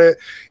about it.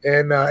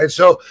 And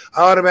so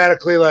I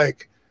automatically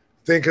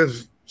think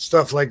of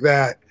stuff like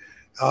that.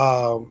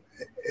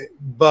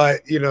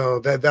 But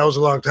that was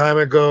a long time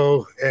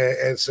ago.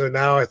 And so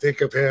now I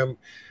think of him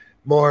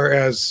more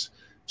as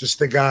just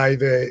the guy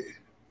that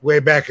way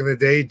back in the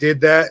day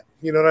did that.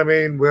 You know what I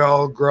mean? We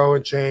all grow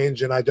and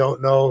change, and I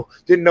didn't know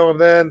him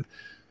then,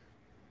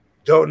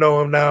 don't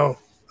know him now.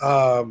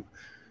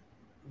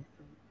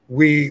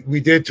 We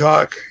did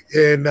talk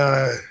in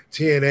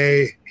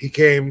TNA. He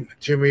came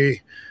to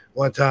me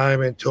one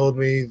time and told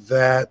me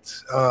that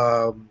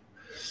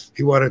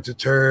he wanted to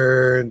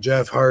turn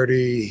Jeff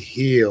Hardy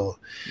heel.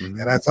 Mm-hmm.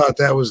 And I thought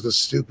that was the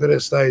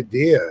stupidest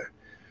idea.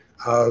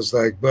 I was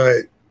like,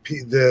 but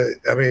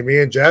me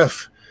and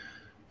Jeff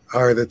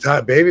are the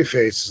top baby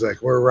faces.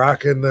 Like, we're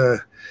rocking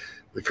the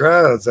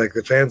crowds. Like,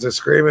 the fans are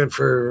screaming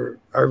for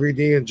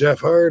RVD and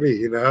Jeff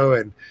Hardy, and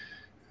I'm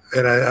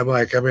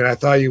like, I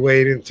thought you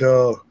wait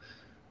until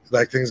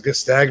things get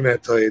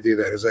stagnant till you do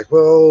that. It's like,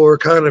 well, we're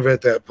kind of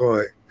at that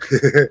point.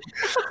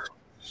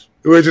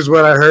 Which is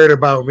what I heard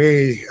about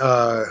me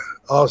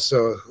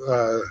also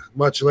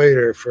much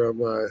later from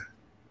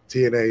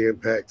TNA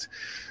Impact.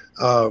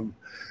 So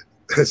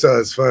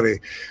it's funny.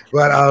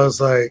 But I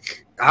was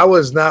like, I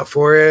was not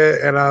for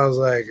it. And I was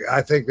like,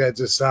 I think that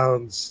just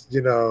sounds,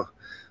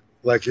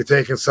 like you're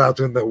taking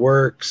something that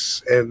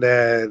works and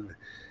then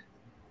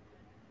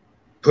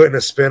putting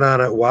a spin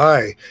on it.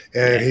 Why?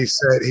 And he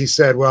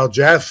said, well,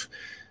 Jeff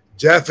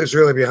is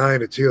really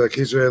behind it too. Like,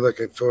 he's really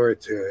looking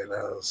forward to it. And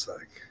I was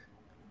like,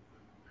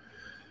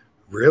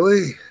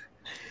 really?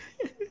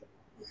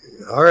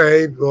 All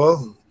right,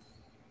 well,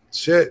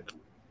 shit.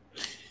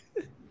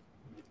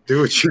 Do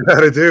what you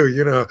gotta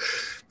do,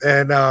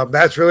 And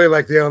that's really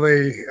the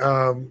only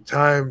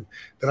time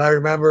that I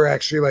remember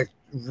actually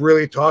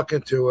really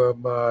talking to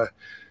him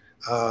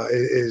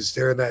is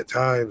during that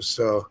time.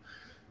 So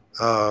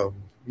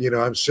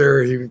I'm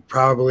sure he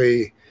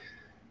probably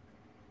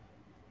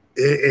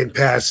in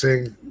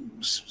passing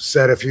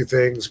said a few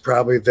things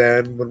probably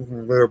then when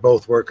we were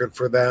both working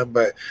for them,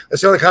 but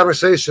that's the only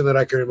conversation that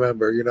I can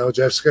remember.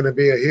 Jeff's going to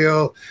be a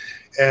heel,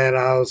 and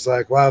I was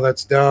like, wow,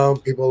 that's dumb.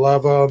 People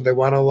love him. They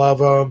want to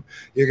love him.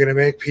 You're going to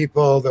make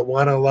people that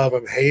want to love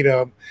him hate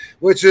him,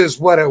 which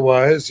is what it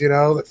was.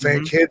 The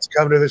fan kids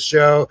come to the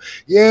show,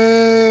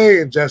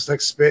 yay, and Jeff's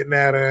spitting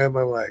at him.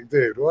 I'm like,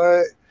 dude,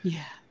 what?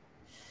 Yeah.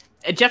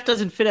 And Jeff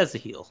doesn't fit as a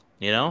heel,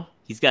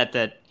 He's got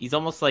that. He's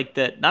almost like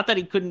that. Not that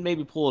he couldn't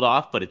maybe pull it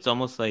off, but it's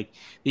almost like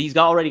he's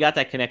already got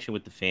that connection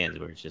with the fans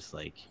where it's just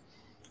and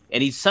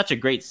he's such a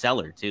great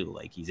seller too.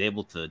 He's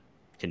able to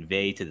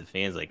convey to the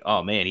fans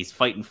oh man, he's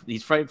fighting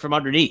from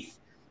underneath.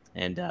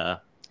 And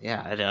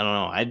yeah, I don't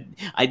know.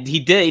 He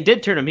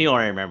did turn a heel,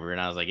 I remember,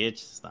 and I was like,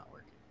 it's just not working.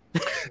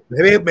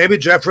 Maybe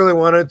Jeff really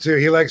wanted to.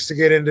 He likes to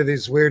get into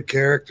these weird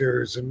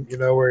characters, and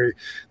where he,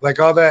 like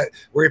all that,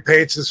 where he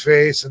paints his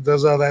face and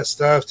does all that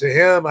stuff. To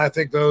him, I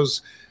think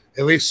those,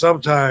 at least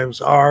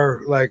sometimes,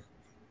 are like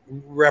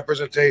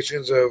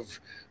representations of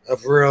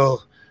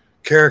real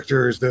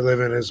characters that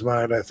live in his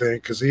mind. I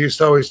think because he used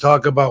to always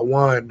talk about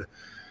one,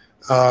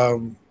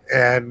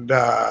 and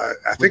I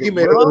think he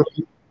made Willow?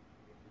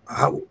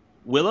 a little.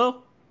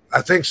 Willow?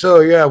 I think so.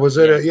 Yeah. Was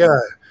it? Yeah.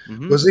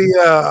 Mm-hmm. Was he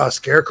a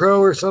scarecrow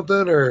or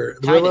something, or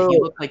Willow? He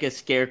looked like a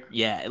scarecrow.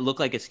 Yeah, it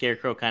looked like a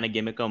scarecrow kind of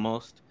gimmick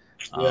almost.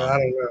 Yeah, I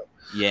don't know.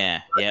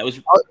 Yeah, it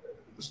was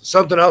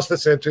something else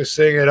that's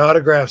interesting at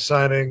autograph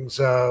signings,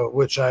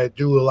 which I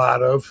do a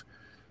lot of.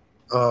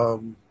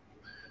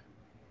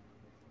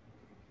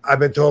 I've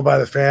been told by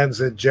the fans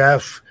that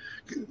Jeff,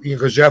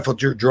 because Jeff will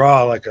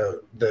draw like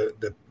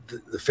the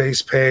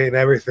face paint and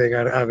everything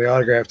on the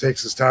autograph,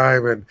 takes his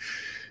time and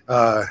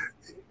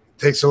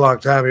takes a long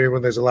time, even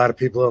when there's a lot of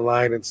people in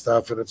line and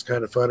stuff, and it's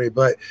kind of funny.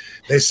 But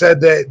they said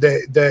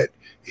that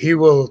he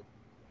will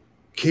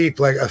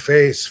keep like a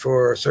face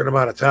for a certain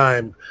amount of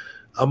time,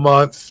 a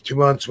month, 2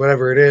 months,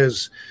 whatever it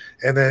is,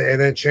 and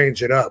then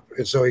change it up.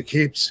 And so he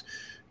keeps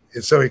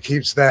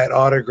that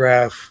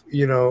autograph,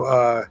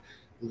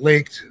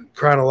 linked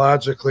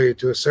chronologically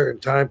to a certain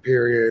time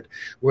period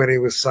when he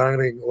was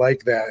signing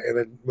like that, and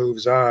then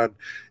moves on.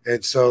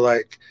 And so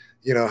like,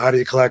 how do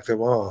you collect them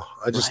all?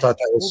 I just thought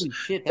that was,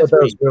 that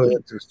was really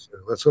interesting.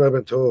 That's what I've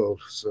been told.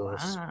 So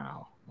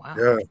wow.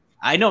 Yeah.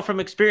 I know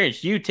from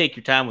experience, you take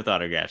your time with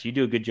autographs. You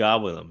do a good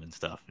job with them and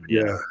stuff. And,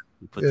 yeah.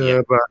 But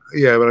I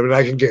mean,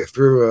 I can get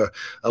through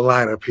a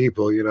line of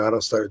people. I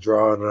don't start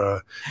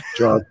drawing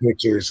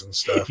pictures and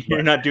stuff.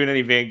 You're not doing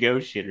any Van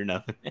Gogh shit or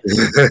nothing.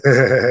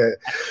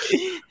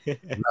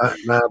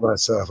 not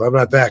myself. I'm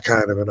not that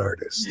kind of an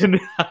artist.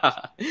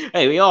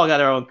 Hey, we all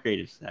got our own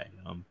creative side.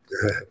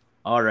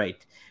 All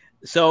right.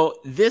 So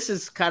this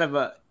is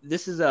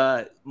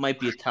might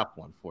be a tough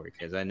one for you,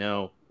 because I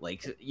know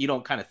like you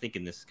don't kind of think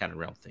in this kind of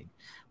realm thing.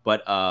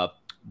 But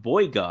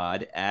Boy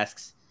God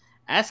asks,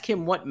 ask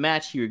him what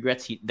match he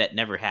regrets that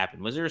never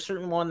happened. Was there a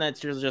certain one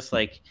that's just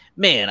like,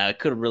 man, I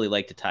could have really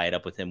liked to tie it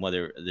up with him,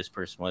 whether it was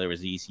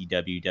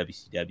ECW,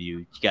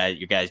 WCW,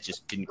 you guys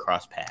just didn't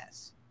cross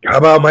paths. How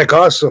about Mike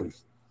Awesome?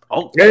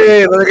 Oh,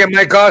 hey, let me get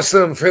Mike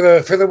Awesome for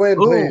the win,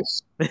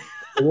 please.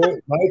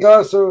 Mike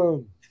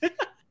Awesome.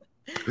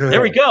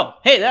 There we go.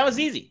 Hey, that was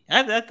easy.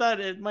 I thought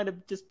it might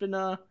have just been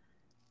a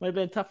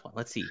tough one.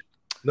 Let's see.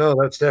 No,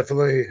 that's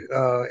definitely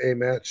a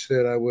match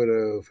that I would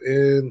have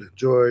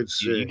enjoyed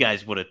seeing. You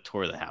guys would have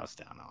tore the house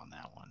down on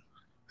that one.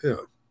 Yeah.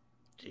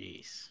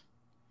 Jeez.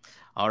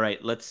 All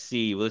right, let's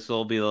see. This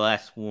will be the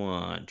last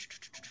one.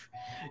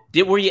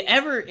 Were you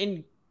ever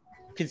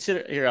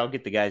consider here? I'll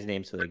get the guy's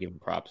name so they give him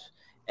props.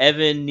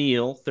 Evan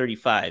Neal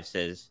 35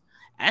 says,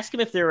 ask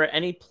him if there were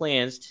any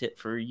plans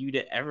for you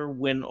to ever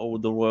win over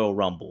the Royal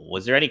Rumble.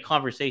 Was there any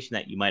conversation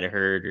that you might have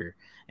heard or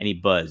any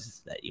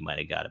buzz that you might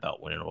have got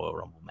about winning a Royal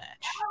Rumble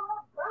match?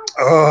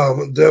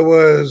 There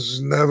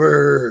was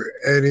never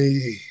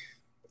any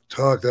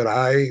talk that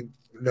I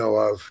know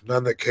of.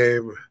 None that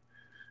came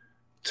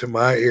to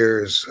my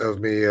ears of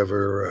me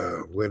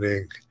ever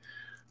winning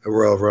a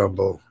Royal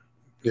Rumble.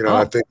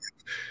 I think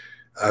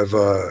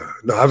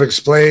I've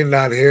explained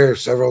on here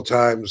several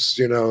times,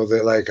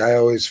 that like I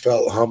always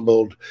felt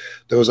humbled.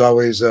 There was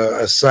always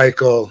a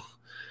cycle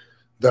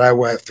that I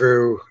went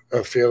through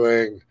of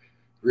feeling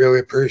really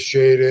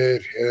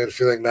appreciated and then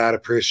feeling not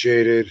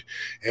appreciated.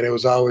 And it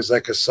was always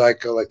like a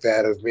cycle like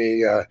that of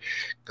me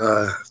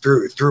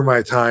through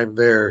my time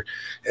there.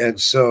 And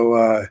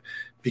so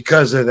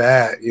because of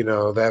that,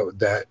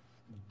 that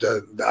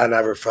I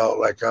never felt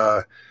like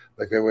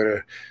they would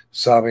have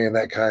saw me in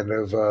that kind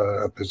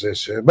of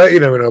position. But you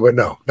never know. But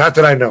no, not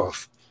that I know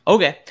of.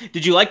 Okay.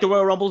 Did you like the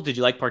Royal Rumbles? Did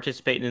you like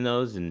participating in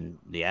those and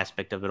the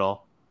aspect of it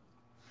all?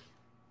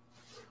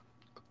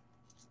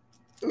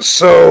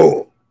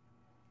 So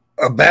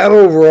a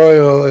Battle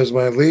Royal is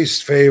my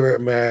least favorite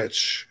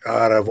match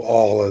out of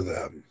all of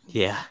them.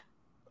 Yeah.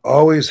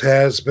 Always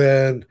has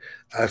been.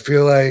 I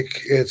feel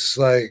like it's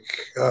like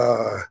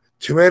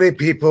too many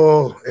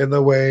people in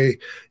the way.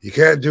 You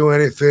can't do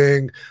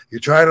anything. You're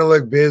trying to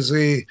look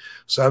busy.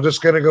 So I'm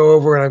just going to go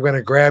over and I'm going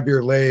to grab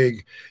your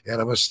leg and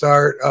I'm going to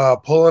start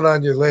pulling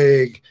on your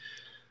leg,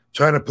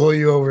 trying to pull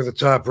you over the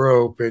top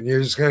rope. And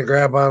you're just going to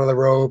grab onto the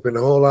rope and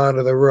hold on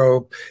to the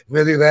rope. I'm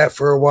going to do that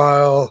for a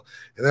while.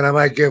 And then I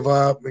might give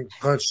up and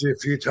punch you a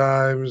few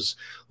times,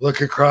 look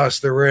across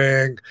the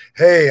ring.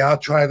 Hey, I'll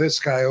try this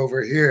guy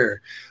over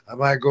here. I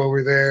might go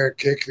over there,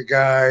 kick the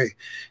guy,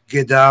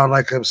 get down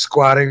like I'm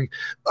squatting.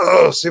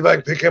 Oh, see if I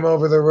can pick him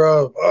over the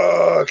rope.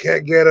 Oh, I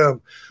can't get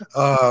him.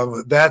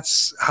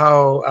 That's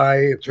how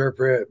I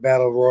interpret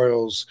Battle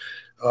Royals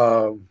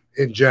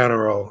in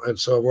general. And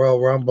so Royal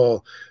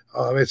Rumble,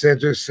 it's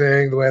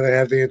interesting the way they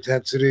have the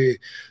intensity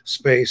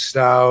spaced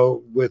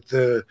out with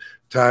the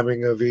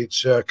timing of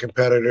each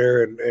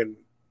competitor and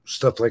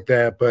stuff like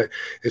that. But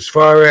as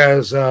far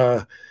as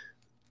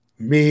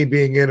me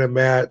being in a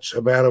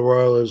battle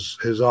royal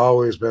has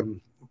always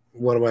been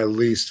one of my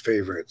least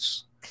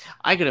favorites.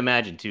 I could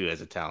imagine too,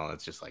 as a talent,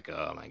 it's just like,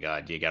 oh my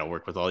god, you got to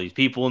work with all these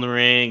people in the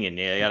ring, and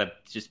you got to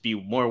just be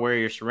more aware of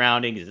your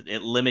surroundings.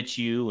 It limits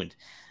you,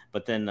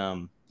 but then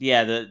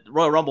the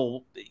Royal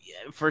Rumble,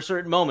 for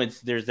certain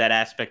moments, there's that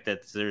aspect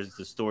there's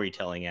the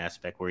storytelling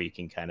aspect where you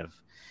can kind of,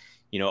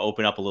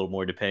 open up a little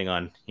more depending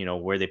on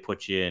where they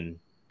put you and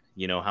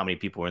how many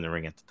people were in the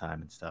ring at the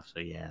time and stuff. So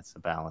yeah, it's a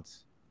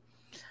balance.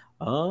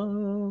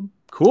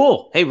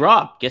 Cool. Hey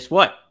Rob, guess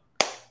what?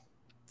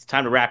 It's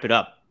time to wrap it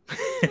up.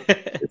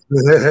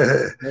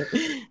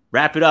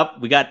 Wrap it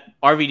up. We got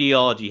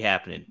RVDology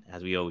happening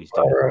as we always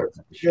do. All right.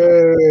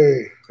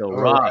 Yay. So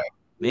Rob,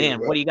 man,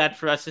 what do you got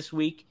for us this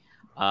week?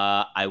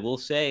 I will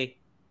say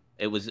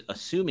it was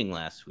assuming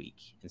last week,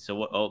 and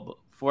so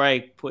before I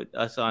put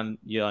us on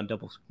on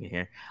double screen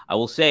here, I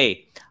will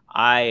say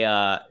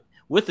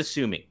with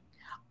assuming,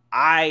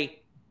 I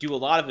do a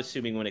lot of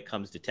assuming when it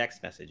comes to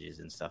text messages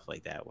and stuff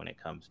like that. When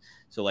it comes,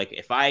 so like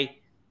if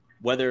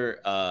whether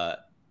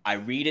I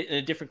read it in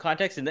a different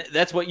context, and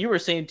that's what you were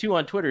saying too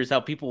on Twitter, is how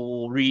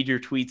people will read your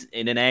tweets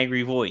in an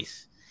angry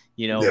voice,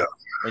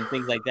 and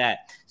things like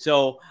that.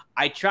 So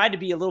I tried to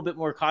be a little bit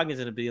more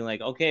cognizant of being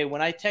like, okay,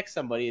 when I text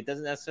somebody, it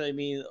doesn't necessarily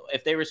mean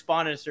if they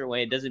respond in a certain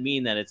way, it doesn't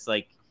mean that it's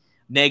like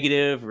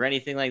negative or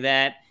anything like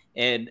that.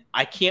 And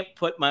I can't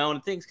put my own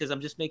things because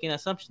I'm just making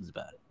assumptions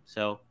about it.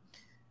 So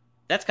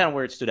that's kind of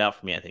where it stood out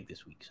for me, I think,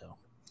 this week. So,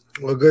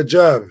 well, good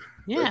job.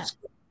 Yeah,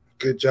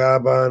 good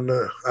job on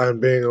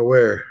being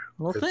aware.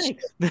 Well,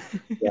 thanks. Yeah.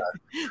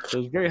 So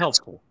it was very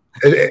helpful.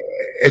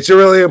 It's a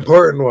really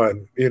important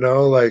one,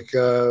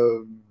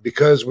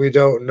 because we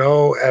don't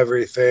know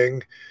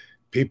everything.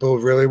 People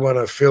really want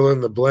to fill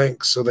in the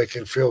blanks so they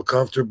can feel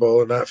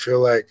comfortable and not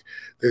feel like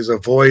there's a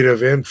void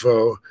of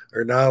info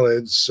or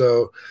knowledge.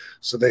 So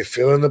they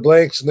fill in the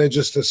blanks and they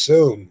just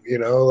assume,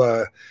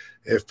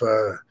 if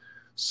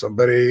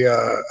somebody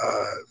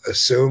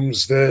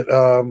assumes that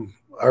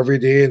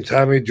RVD and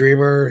Tommy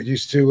Dreamer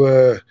used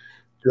to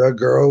drug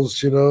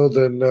girls,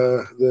 then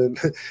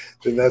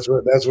that's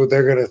what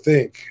they're gonna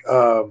think.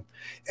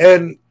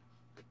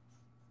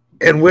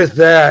 And with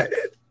that,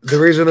 the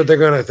reason that they're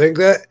gonna think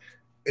that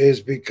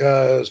is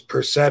because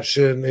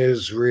perception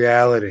is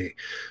reality.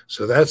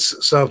 So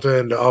that's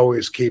something to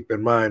always keep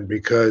in mind,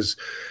 because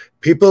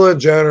people in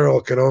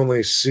general can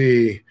only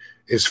see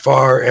as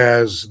far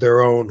as their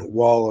own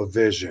wall of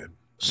vision.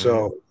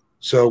 So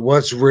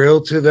what's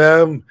real to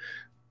them,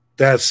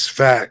 that's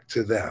fact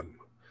to them.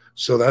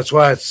 So that's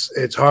why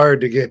it's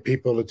hard to get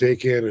people to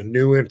take in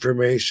new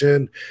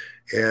information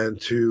and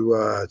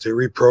to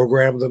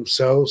reprogram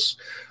themselves,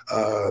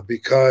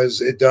 because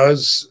it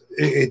does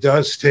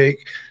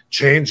take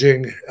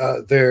changing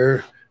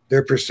their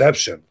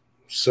perception.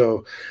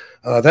 So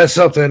that's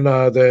something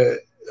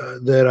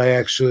that I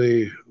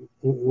actually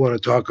want to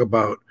talk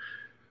about.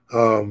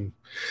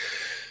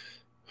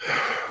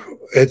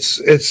 It's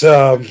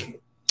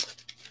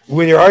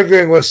when you're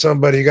arguing with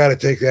somebody, you got to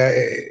take that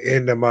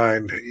into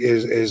mind.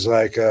 Is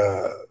like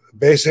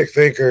basic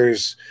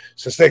thinkers,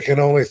 since they can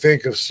only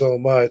think of so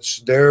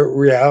much, their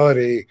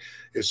reality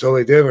is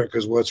totally different,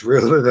 because what's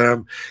real to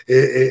them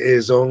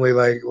is only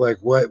like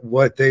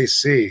what they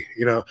see.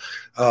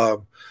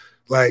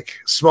 Like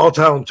small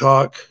town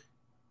talk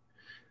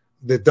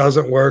that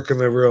doesn't work in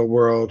the real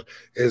world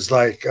is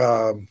like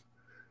a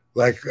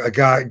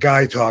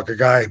guy talk, a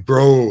guy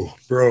bro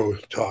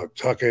talk,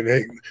 talking,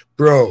 hey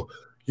bro,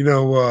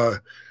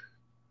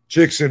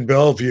 chicks in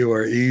Bellevue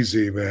are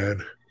easy,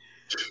 man.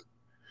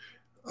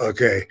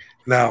 Okay,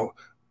 now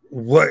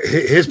what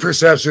his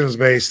perception is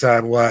based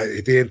on?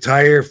 What the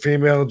entire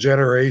female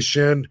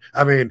generation,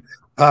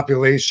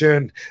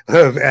 population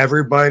of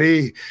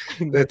everybody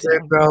that's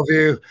in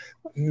Bellevue?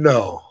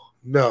 No,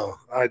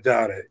 I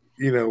doubt it.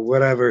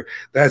 Whatever.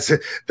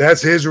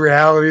 That's his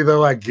reality,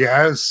 though, I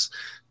guess,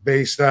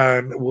 based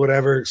on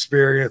whatever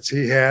experience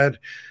he had.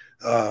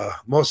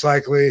 Most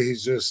likely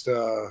he's just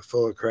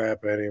full of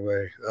crap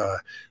anyway.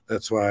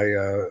 That's why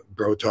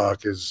bro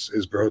talk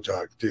is bro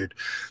talk, dude.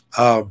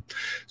 So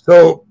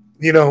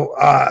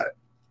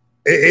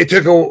it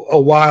took a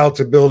while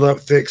to build up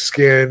thick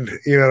skin.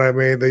 You know what I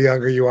mean? The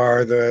younger you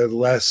are, the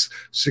less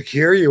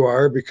secure you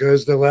are,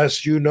 because the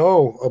less you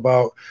know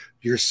about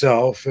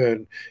yourself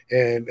and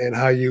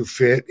how you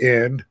fit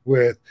in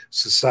with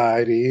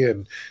society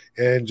and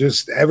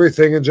just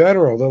everything in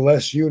general, the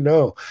less you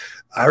know.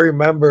 I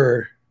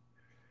remember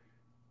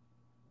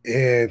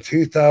in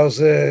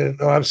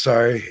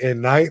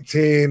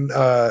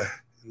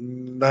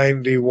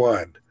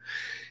 1991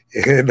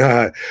 in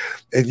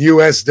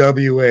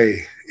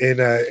USWA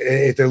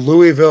at the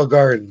Louisville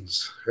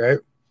Gardens, right?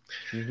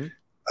 Mm-hmm.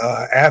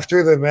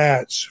 After the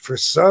match, for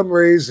some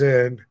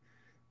reason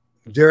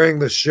during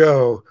the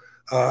show,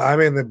 I'm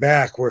in the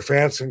back where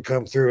fans can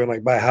come through and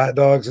like buy hot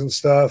dogs and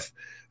stuff.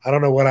 I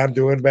don't know what I'm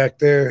doing back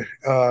there.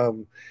 I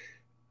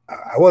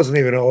wasn't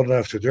even old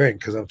enough to drink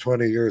because I'm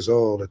 20 years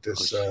old at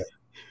this.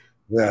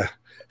 Yeah.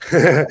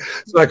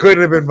 So I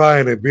couldn't have been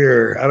buying a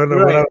beer. I don't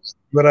know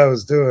what I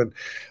was doing.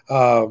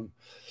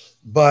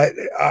 But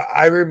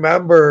I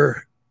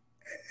remember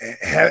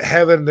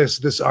having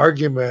this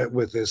argument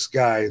with this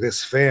guy,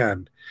 this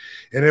fan,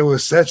 and it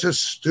was such a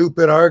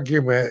stupid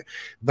argument.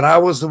 But I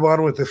was the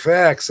one with the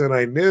facts, and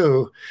I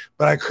knew,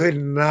 but I could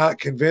not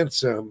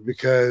convince him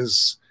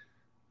because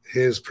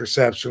his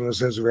perception was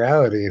his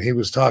reality. And he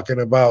was talking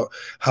about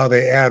how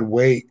they add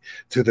weight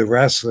to the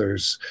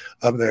wrestlers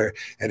up there.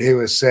 And he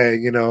was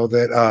saying,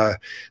 that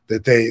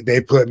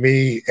they put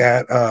me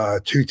at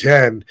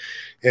 210.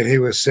 And he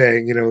was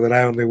saying, that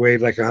I only weighed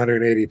like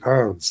 180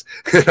 pounds.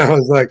 And I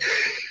was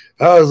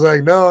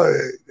like, no,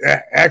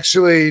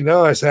 actually,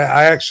 no. I said,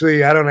 I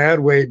don't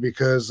add weight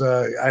because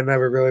I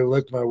never really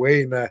looked my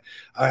weight. And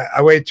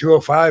I weighed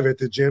 205 at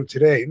the gym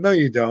today. No,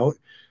 you don't.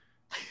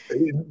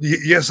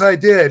 Yes, I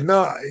did.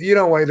 No, you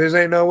don't weigh. There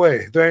ain't no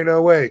way.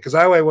 Because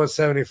I weigh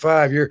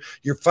 175. You're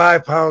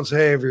 5 pounds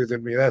heavier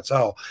than me. That's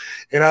all.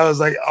 And I was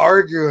like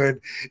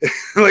arguing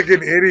like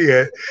an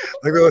idiot.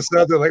 Like there was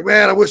something like,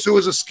 man, I wish there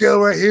was a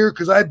scale right here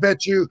because I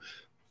bet you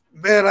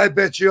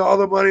all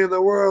the money in the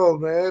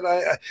world, man. And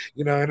I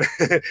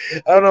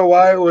don't know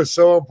why it was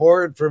so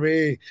important for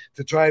me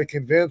to try to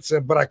convince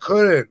him, but I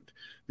couldn't.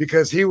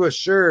 Because he was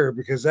sure,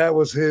 because that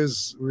was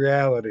his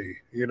reality,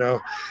 no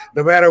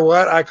matter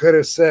what I could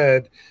have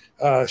said,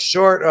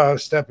 short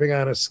of stepping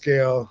on a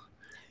scale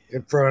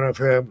in front of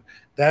him,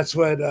 that's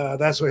what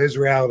his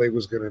reality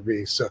was going to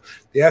be. So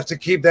you have to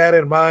keep that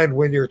in mind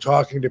when you're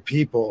talking to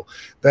people,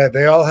 that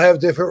they all have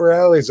different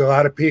realities. A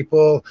lot of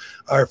people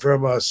are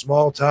from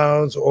small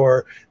towns,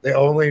 or they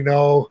only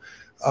know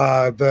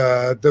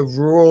the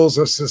rules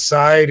of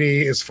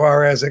society as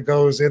far as it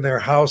goes in their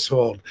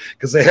household,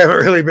 because they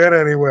haven't really been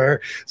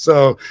anywhere.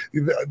 So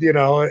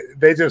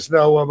they just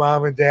know what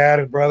mom and dad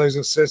and brothers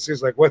and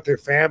sisters, like what their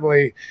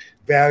family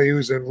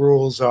values and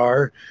rules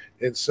are.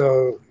 And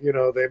so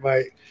they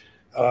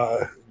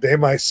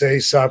might say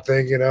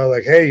something,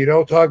 like, hey, you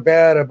don't talk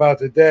bad about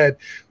the dead.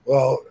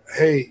 Well,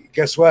 hey,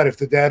 guess what? If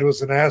the dad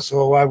was an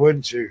asshole, why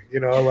wouldn't you?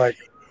 Like,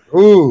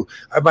 ooh,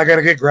 am I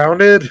gonna get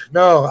grounded?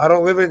 No, I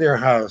don't live in your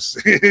house.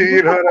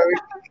 You know what I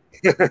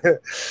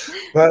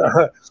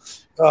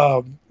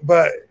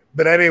mean?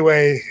 but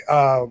anyway,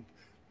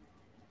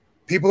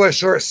 people are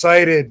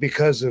short-sighted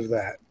because of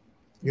that,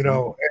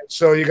 and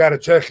so you got to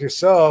check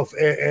yourself,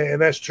 and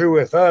that's true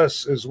with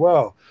us as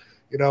well.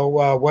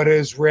 What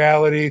is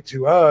reality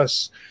to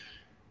us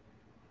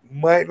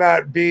might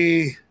not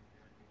be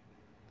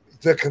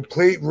the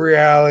complete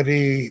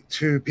reality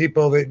to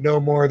people that know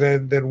more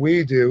than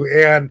we do.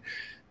 And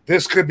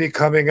this could be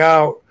coming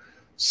out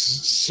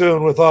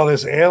soon with all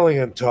this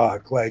alien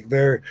talk. Like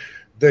they're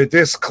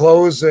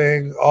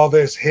disclosing all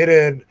this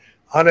hidden,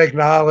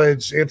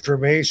 unacknowledged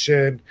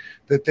information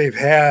that they've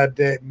had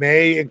that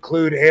may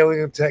include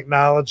alien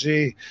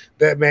technology,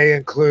 that may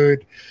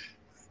include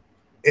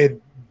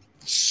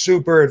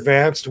super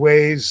advanced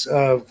ways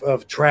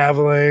of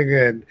traveling,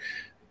 and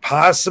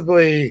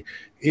possibly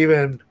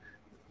even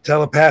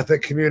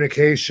telepathic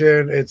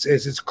communication.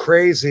 It's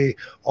crazy,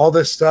 all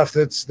this stuff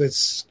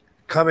that's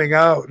coming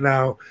out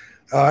now,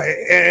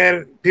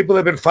 and people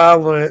have been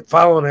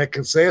following it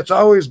can say it's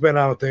always been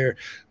out there.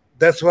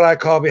 That's what I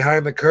call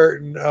behind the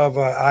curtain of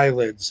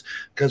eyelids,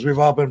 because we've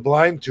all been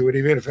blind to it,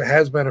 even if it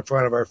has been in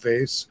front of our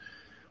face.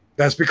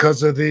 That's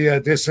because of the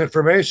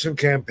disinformation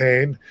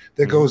campaign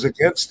that goes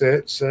against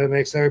it, so it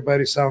makes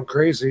everybody sound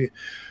crazy.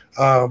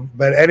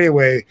 But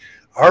anyway,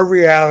 our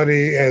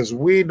reality as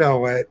we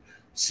know it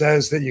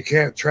says that you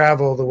can't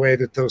travel the way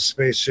that those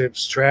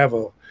spaceships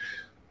travel.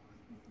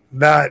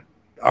 Not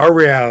our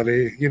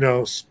reality,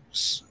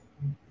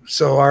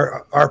 so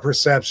our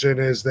perception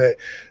is that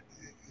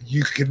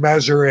you can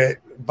measure it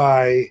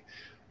by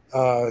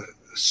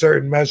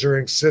certain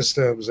measuring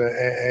systems,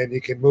 and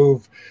you can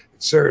move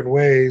certain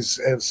ways.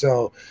 And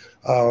so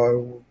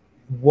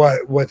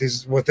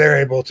what they're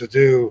able to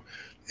do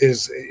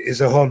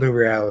is a whole new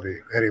reality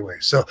anyway.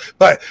 So,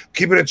 but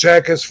keep it in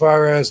check as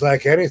far as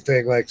like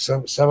anything, like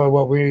some of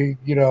what we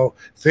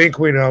think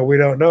we know, we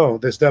don't know.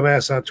 This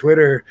dumbass on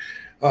Twitter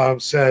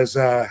says,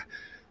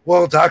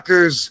 well,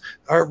 doctors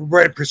aren't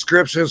writing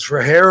prescriptions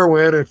for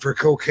heroin and for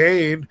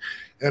cocaine.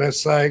 And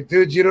it's like,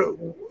 dude, you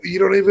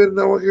don't even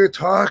know what you're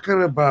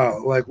talking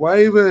about. Like,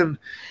 why would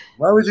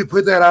you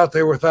put that out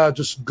there without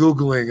just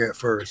Googling it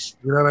first?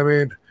 You know what I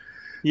mean?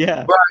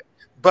 Yeah.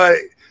 But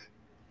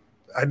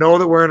I know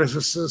that we're in a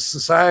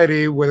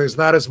society where there's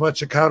not as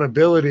much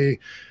accountability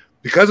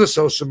because of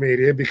social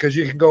media, because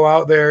you can go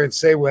out there and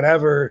say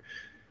whatever,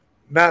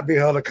 not be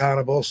held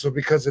accountable. So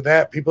because of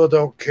that, people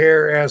don't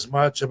care as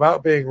much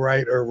about being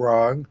right or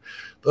wrong.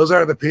 Those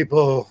aren't the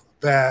people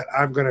that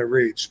I'm going to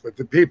reach, but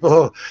the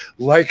people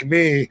like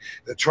me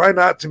that try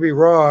not to be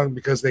wrong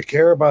because they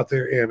care about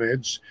their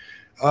image,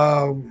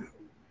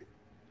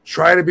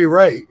 try to be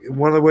right. And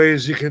one of the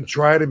ways you can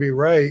try to be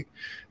right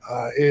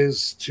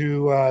is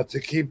to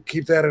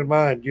keep that in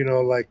mind.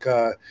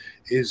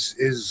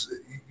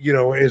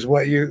 Is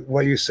what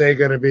you say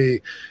going to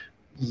be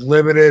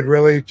limited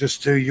really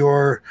just to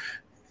your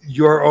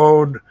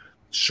own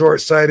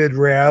short-sighted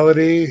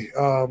reality,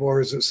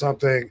 or is it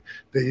something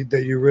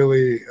that you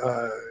really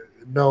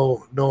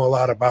know a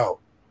lot about.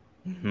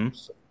 Mm-hmm.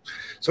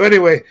 So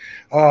anyway,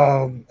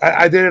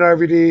 I did an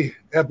RVD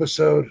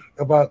episode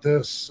about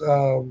this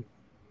a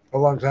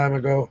long time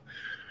ago,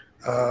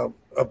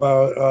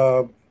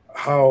 about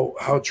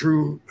how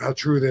true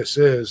this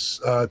is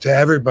to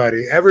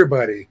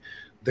everybody,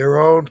 their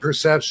own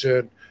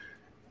perception,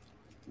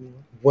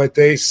 what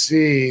they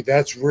see,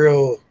 that's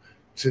real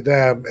to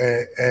them,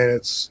 and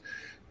it's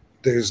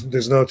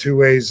there's no two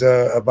ways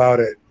about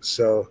it.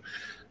 So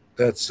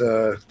that's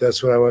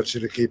what I want you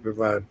to keep in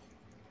mind.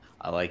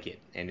 I like it,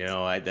 and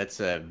that's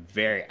a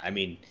very. I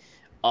mean,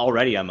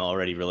 I'm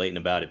already relating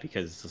about it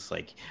because it's just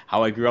like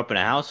how I grew up in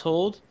a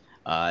household,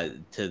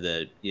 to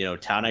the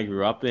town I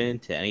grew up in,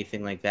 to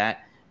anything like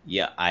that.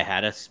 Yeah, I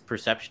had a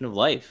perception of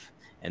life,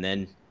 and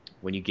then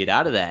when you get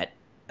out of that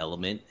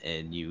element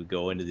and you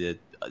go into the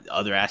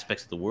other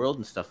aspects of the world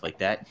and stuff like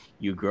that,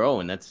 you grow,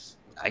 and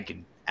I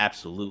can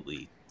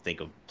absolutely think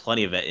of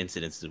plenty of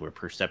incidences where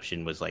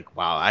perception was like,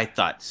 wow, I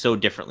thought so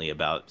differently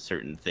about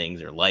certain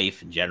things or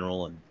life in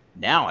general, and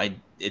now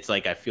it's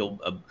like I feel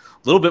a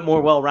little bit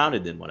more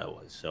well-rounded than what I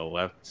was. So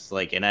it's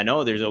like, and I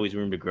know there's always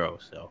room to grow.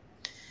 So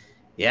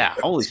yeah,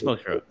 holy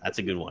smokes, bro, that's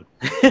a good one.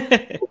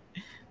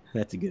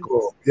 That's a good one.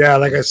 Cool. Yeah,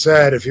 like I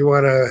said, if you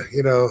want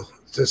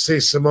to see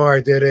some more,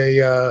 I did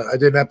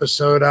an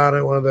episode on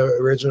it, one of the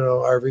original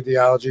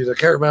RVDologies. I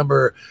can't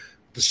remember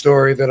the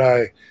story that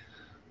I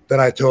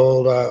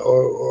told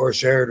or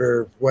shared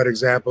or what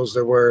examples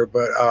there were,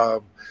 but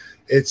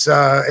it's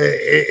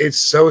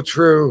so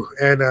true,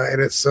 and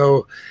it's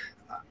so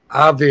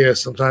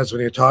obvious sometimes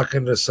when you're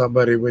talking to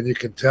somebody, when you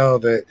can tell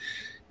that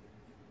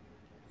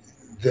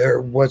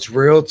what's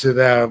real to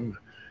them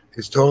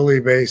is totally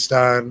based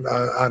on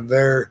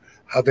their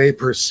how they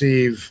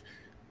perceive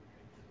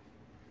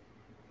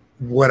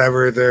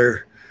whatever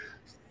they're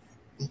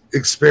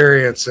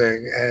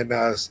experiencing, and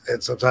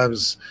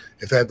sometimes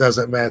if that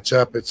doesn't match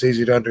up, it's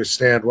easy to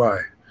understand why.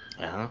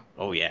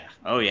 Oh yeah,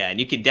 and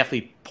you can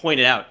definitely point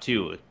it out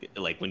too,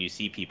 like when you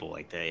see people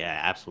like that. Yeah,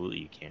 absolutely,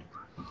 you can.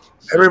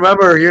 I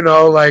remember,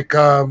 like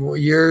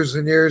years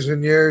and years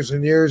and years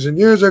and years and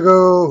years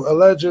ago,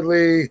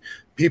 allegedly,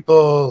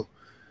 people,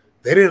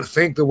 they didn't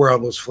think the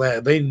world was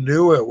flat. They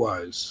knew it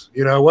was.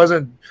 It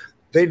wasn't.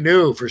 They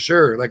knew for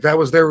sure. Like that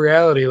was their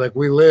reality. Like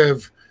we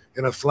live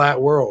in a flat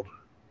world.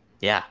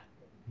 Yeah.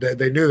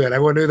 They knew that.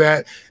 Everyone knew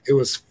that. It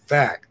was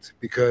fact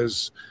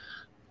because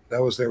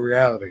that was their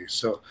reality.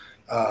 So,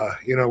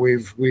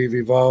 we've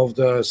evolved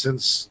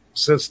since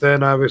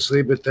then,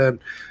 obviously. But then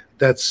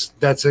that's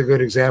a good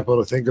example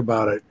to think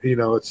about it.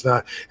 It's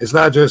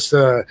not just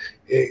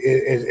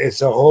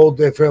it's a whole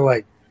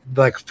different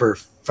like for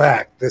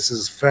fact. This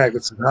is fact.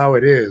 This is how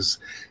it is,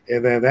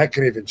 and then that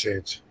can even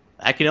change.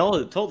 That can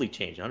totally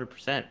change,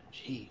 100%.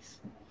 Jeez.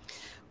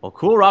 Well,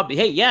 cool, Rob.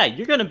 Hey, yeah,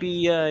 you're gonna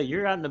be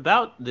you're out and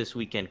about this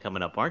weekend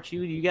coming up, aren't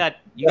you? You got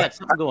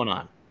something going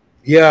on.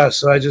 Yeah,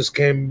 so I just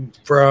came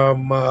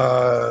from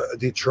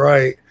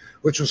Detroit,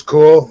 which was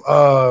cool.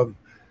 Of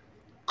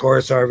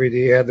course,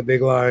 RVD had the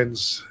big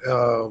lines.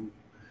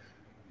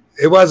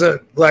 It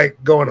wasn't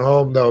like going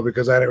home though,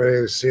 because I didn't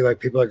really see like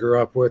people I grew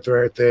up with or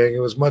anything. It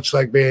was much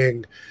like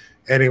being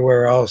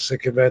anywhere else at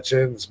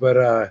conventions, but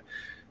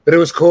it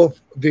was cool.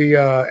 The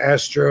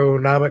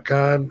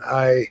Astronomicon,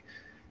 I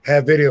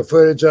have video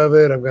footage of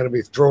it. I'm going to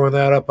be throwing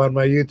that up on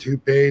my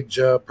YouTube page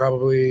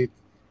probably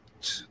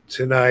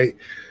tonight.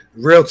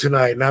 Real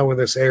tonight, not when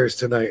this airs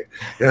tonight.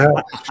 Yeah.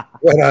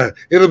 But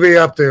it'll be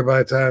up there by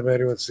the time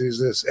anyone sees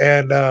this.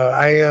 And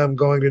I am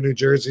going to New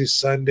Jersey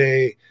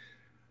Sunday.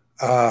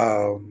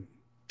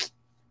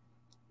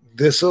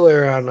 This will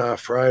air on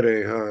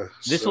Friday, huh?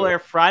 This will air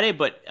Friday,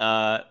 but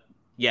and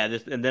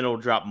then it'll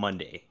drop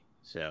Monday.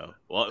 So,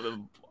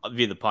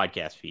 via the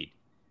podcast feed.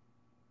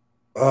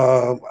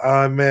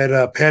 I'm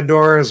at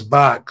Pandora's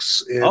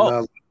Box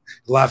in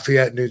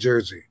Lafayette, New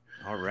Jersey.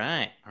 All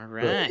right.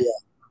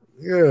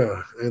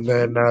 Yeah. And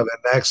then the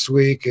next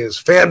week is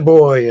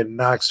Fanboy in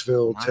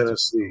Knoxville,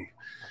 Tennessee.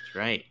 That's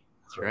right.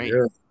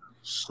 Yeah.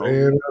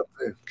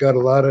 Got a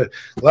lot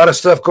of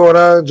stuff going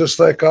on, just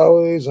like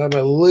always. I'm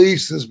at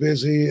least as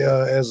busy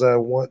as I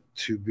want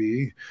to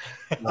be.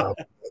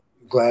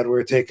 Glad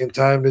we're taking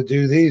time to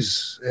do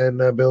these and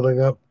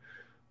building up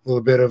a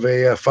little bit of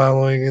a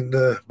following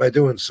by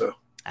doing so.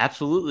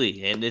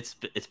 Absolutely, and it's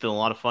been a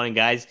lot of fun,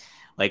 guys.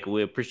 Like,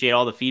 we appreciate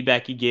all the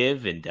feedback you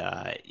give, and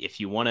if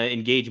you want to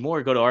engage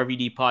more, go to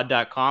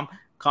rvdpod.com,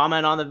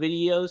 comment on the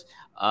videos.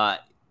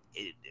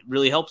 It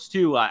really helps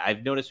too.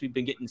 I've noticed we've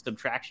been getting some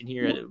traction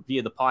here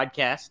via the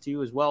podcast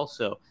too as well.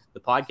 So the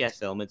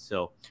podcast element.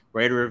 So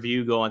write a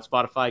review, go on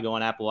Spotify, go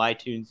on Apple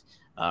iTunes,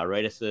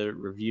 write us a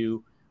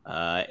review,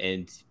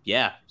 and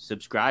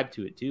subscribe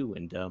to it too.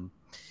 And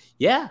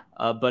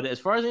but as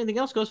far as anything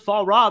else goes,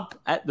 follow Rob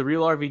at The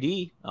Real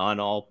RVD on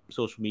all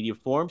social media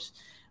forms.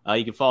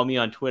 You can follow me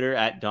on Twitter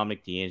at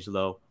Dominic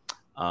D'Angelo.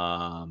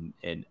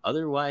 And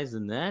otherwise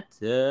than that,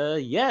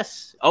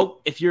 yes. Oh,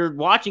 if you're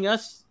watching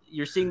us,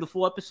 you're seeing the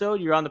full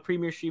episode, you're on the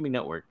Premier Streaming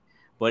Network.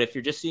 But if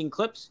you're just seeing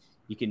clips,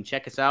 you can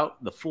check us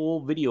out. The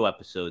full video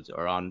episodes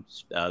are on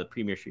the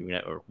Premier Streaming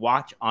Network.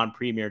 Watch on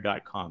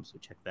Premier.com. So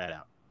check that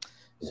out.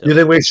 So, you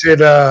think we should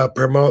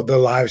promote the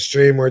live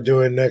stream we're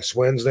doing next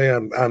Wednesday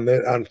on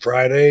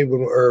Friday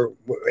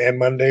and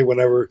Monday,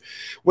 whenever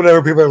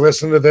people are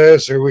listening to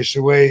this, or we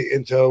should wait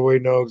until we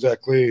know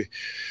exactly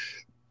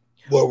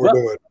what we're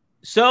doing?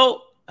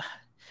 So,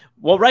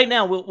 right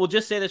now we'll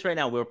just say this right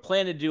now. We're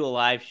planning to do a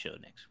live show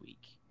next week.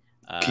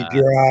 Keep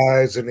your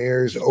eyes and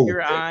ears open.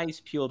 Your eyes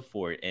peeled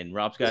for it, and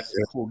Rob's got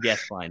some cool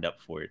guests lined up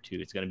for it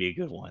too. It's going to be a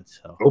good one.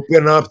 So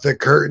open up the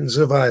curtains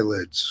of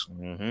eyelids.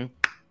 Mm-hmm.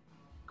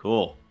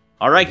 Cool.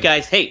 All right,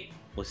 guys. Hey,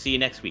 we'll see you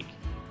next week,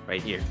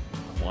 right here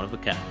on One of a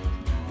Kind.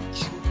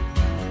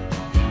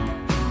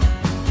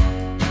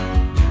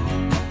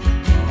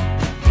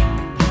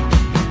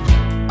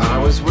 I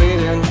was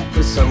waiting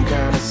for some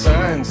kind of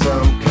sign,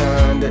 some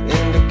kind of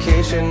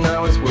indication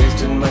I was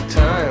wasting my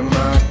time.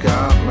 I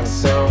got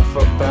myself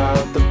up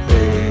out the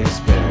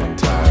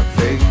basement. I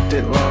faked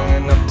it long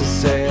enough to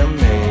say I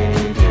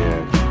made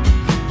it.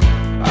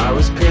 I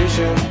was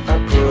patient, I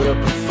put up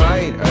a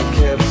fight. I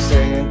kept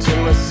saying to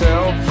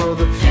myself, oh,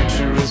 the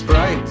future is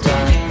bright.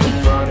 I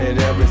confronted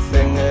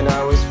everything that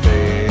I was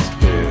faced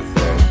with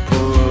and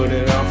put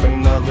it off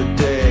another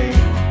day.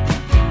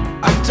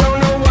 I don't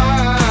know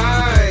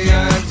why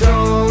I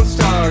don't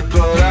start,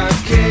 but I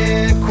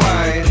can't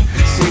quite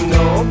seem to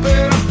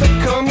open up the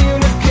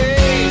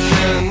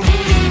communication.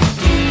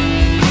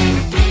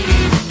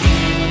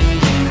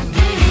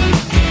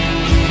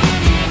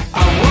 I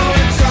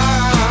wanna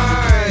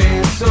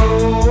try so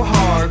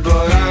hard,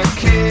 but I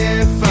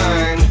can't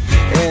find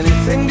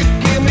anything to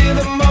give me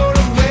the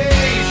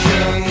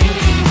motivation.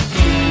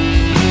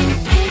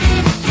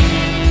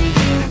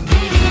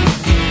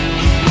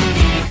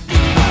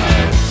 I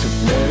took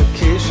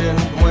medication,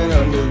 went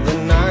under the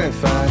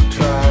knife. I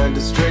tried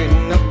to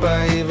straighten up,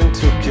 I even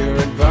took your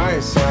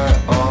advice.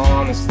 I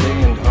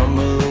honestly and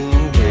humbly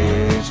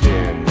engaged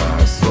in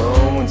my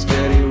slow and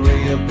steady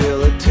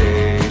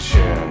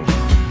rehabilitation.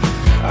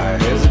 I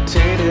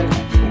hesitated,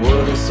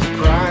 what a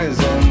surprise,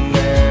 and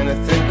then I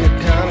think I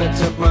kinda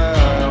took my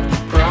eye off the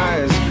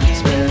prize,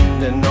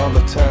 spending all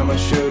the time I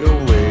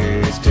should've wasted.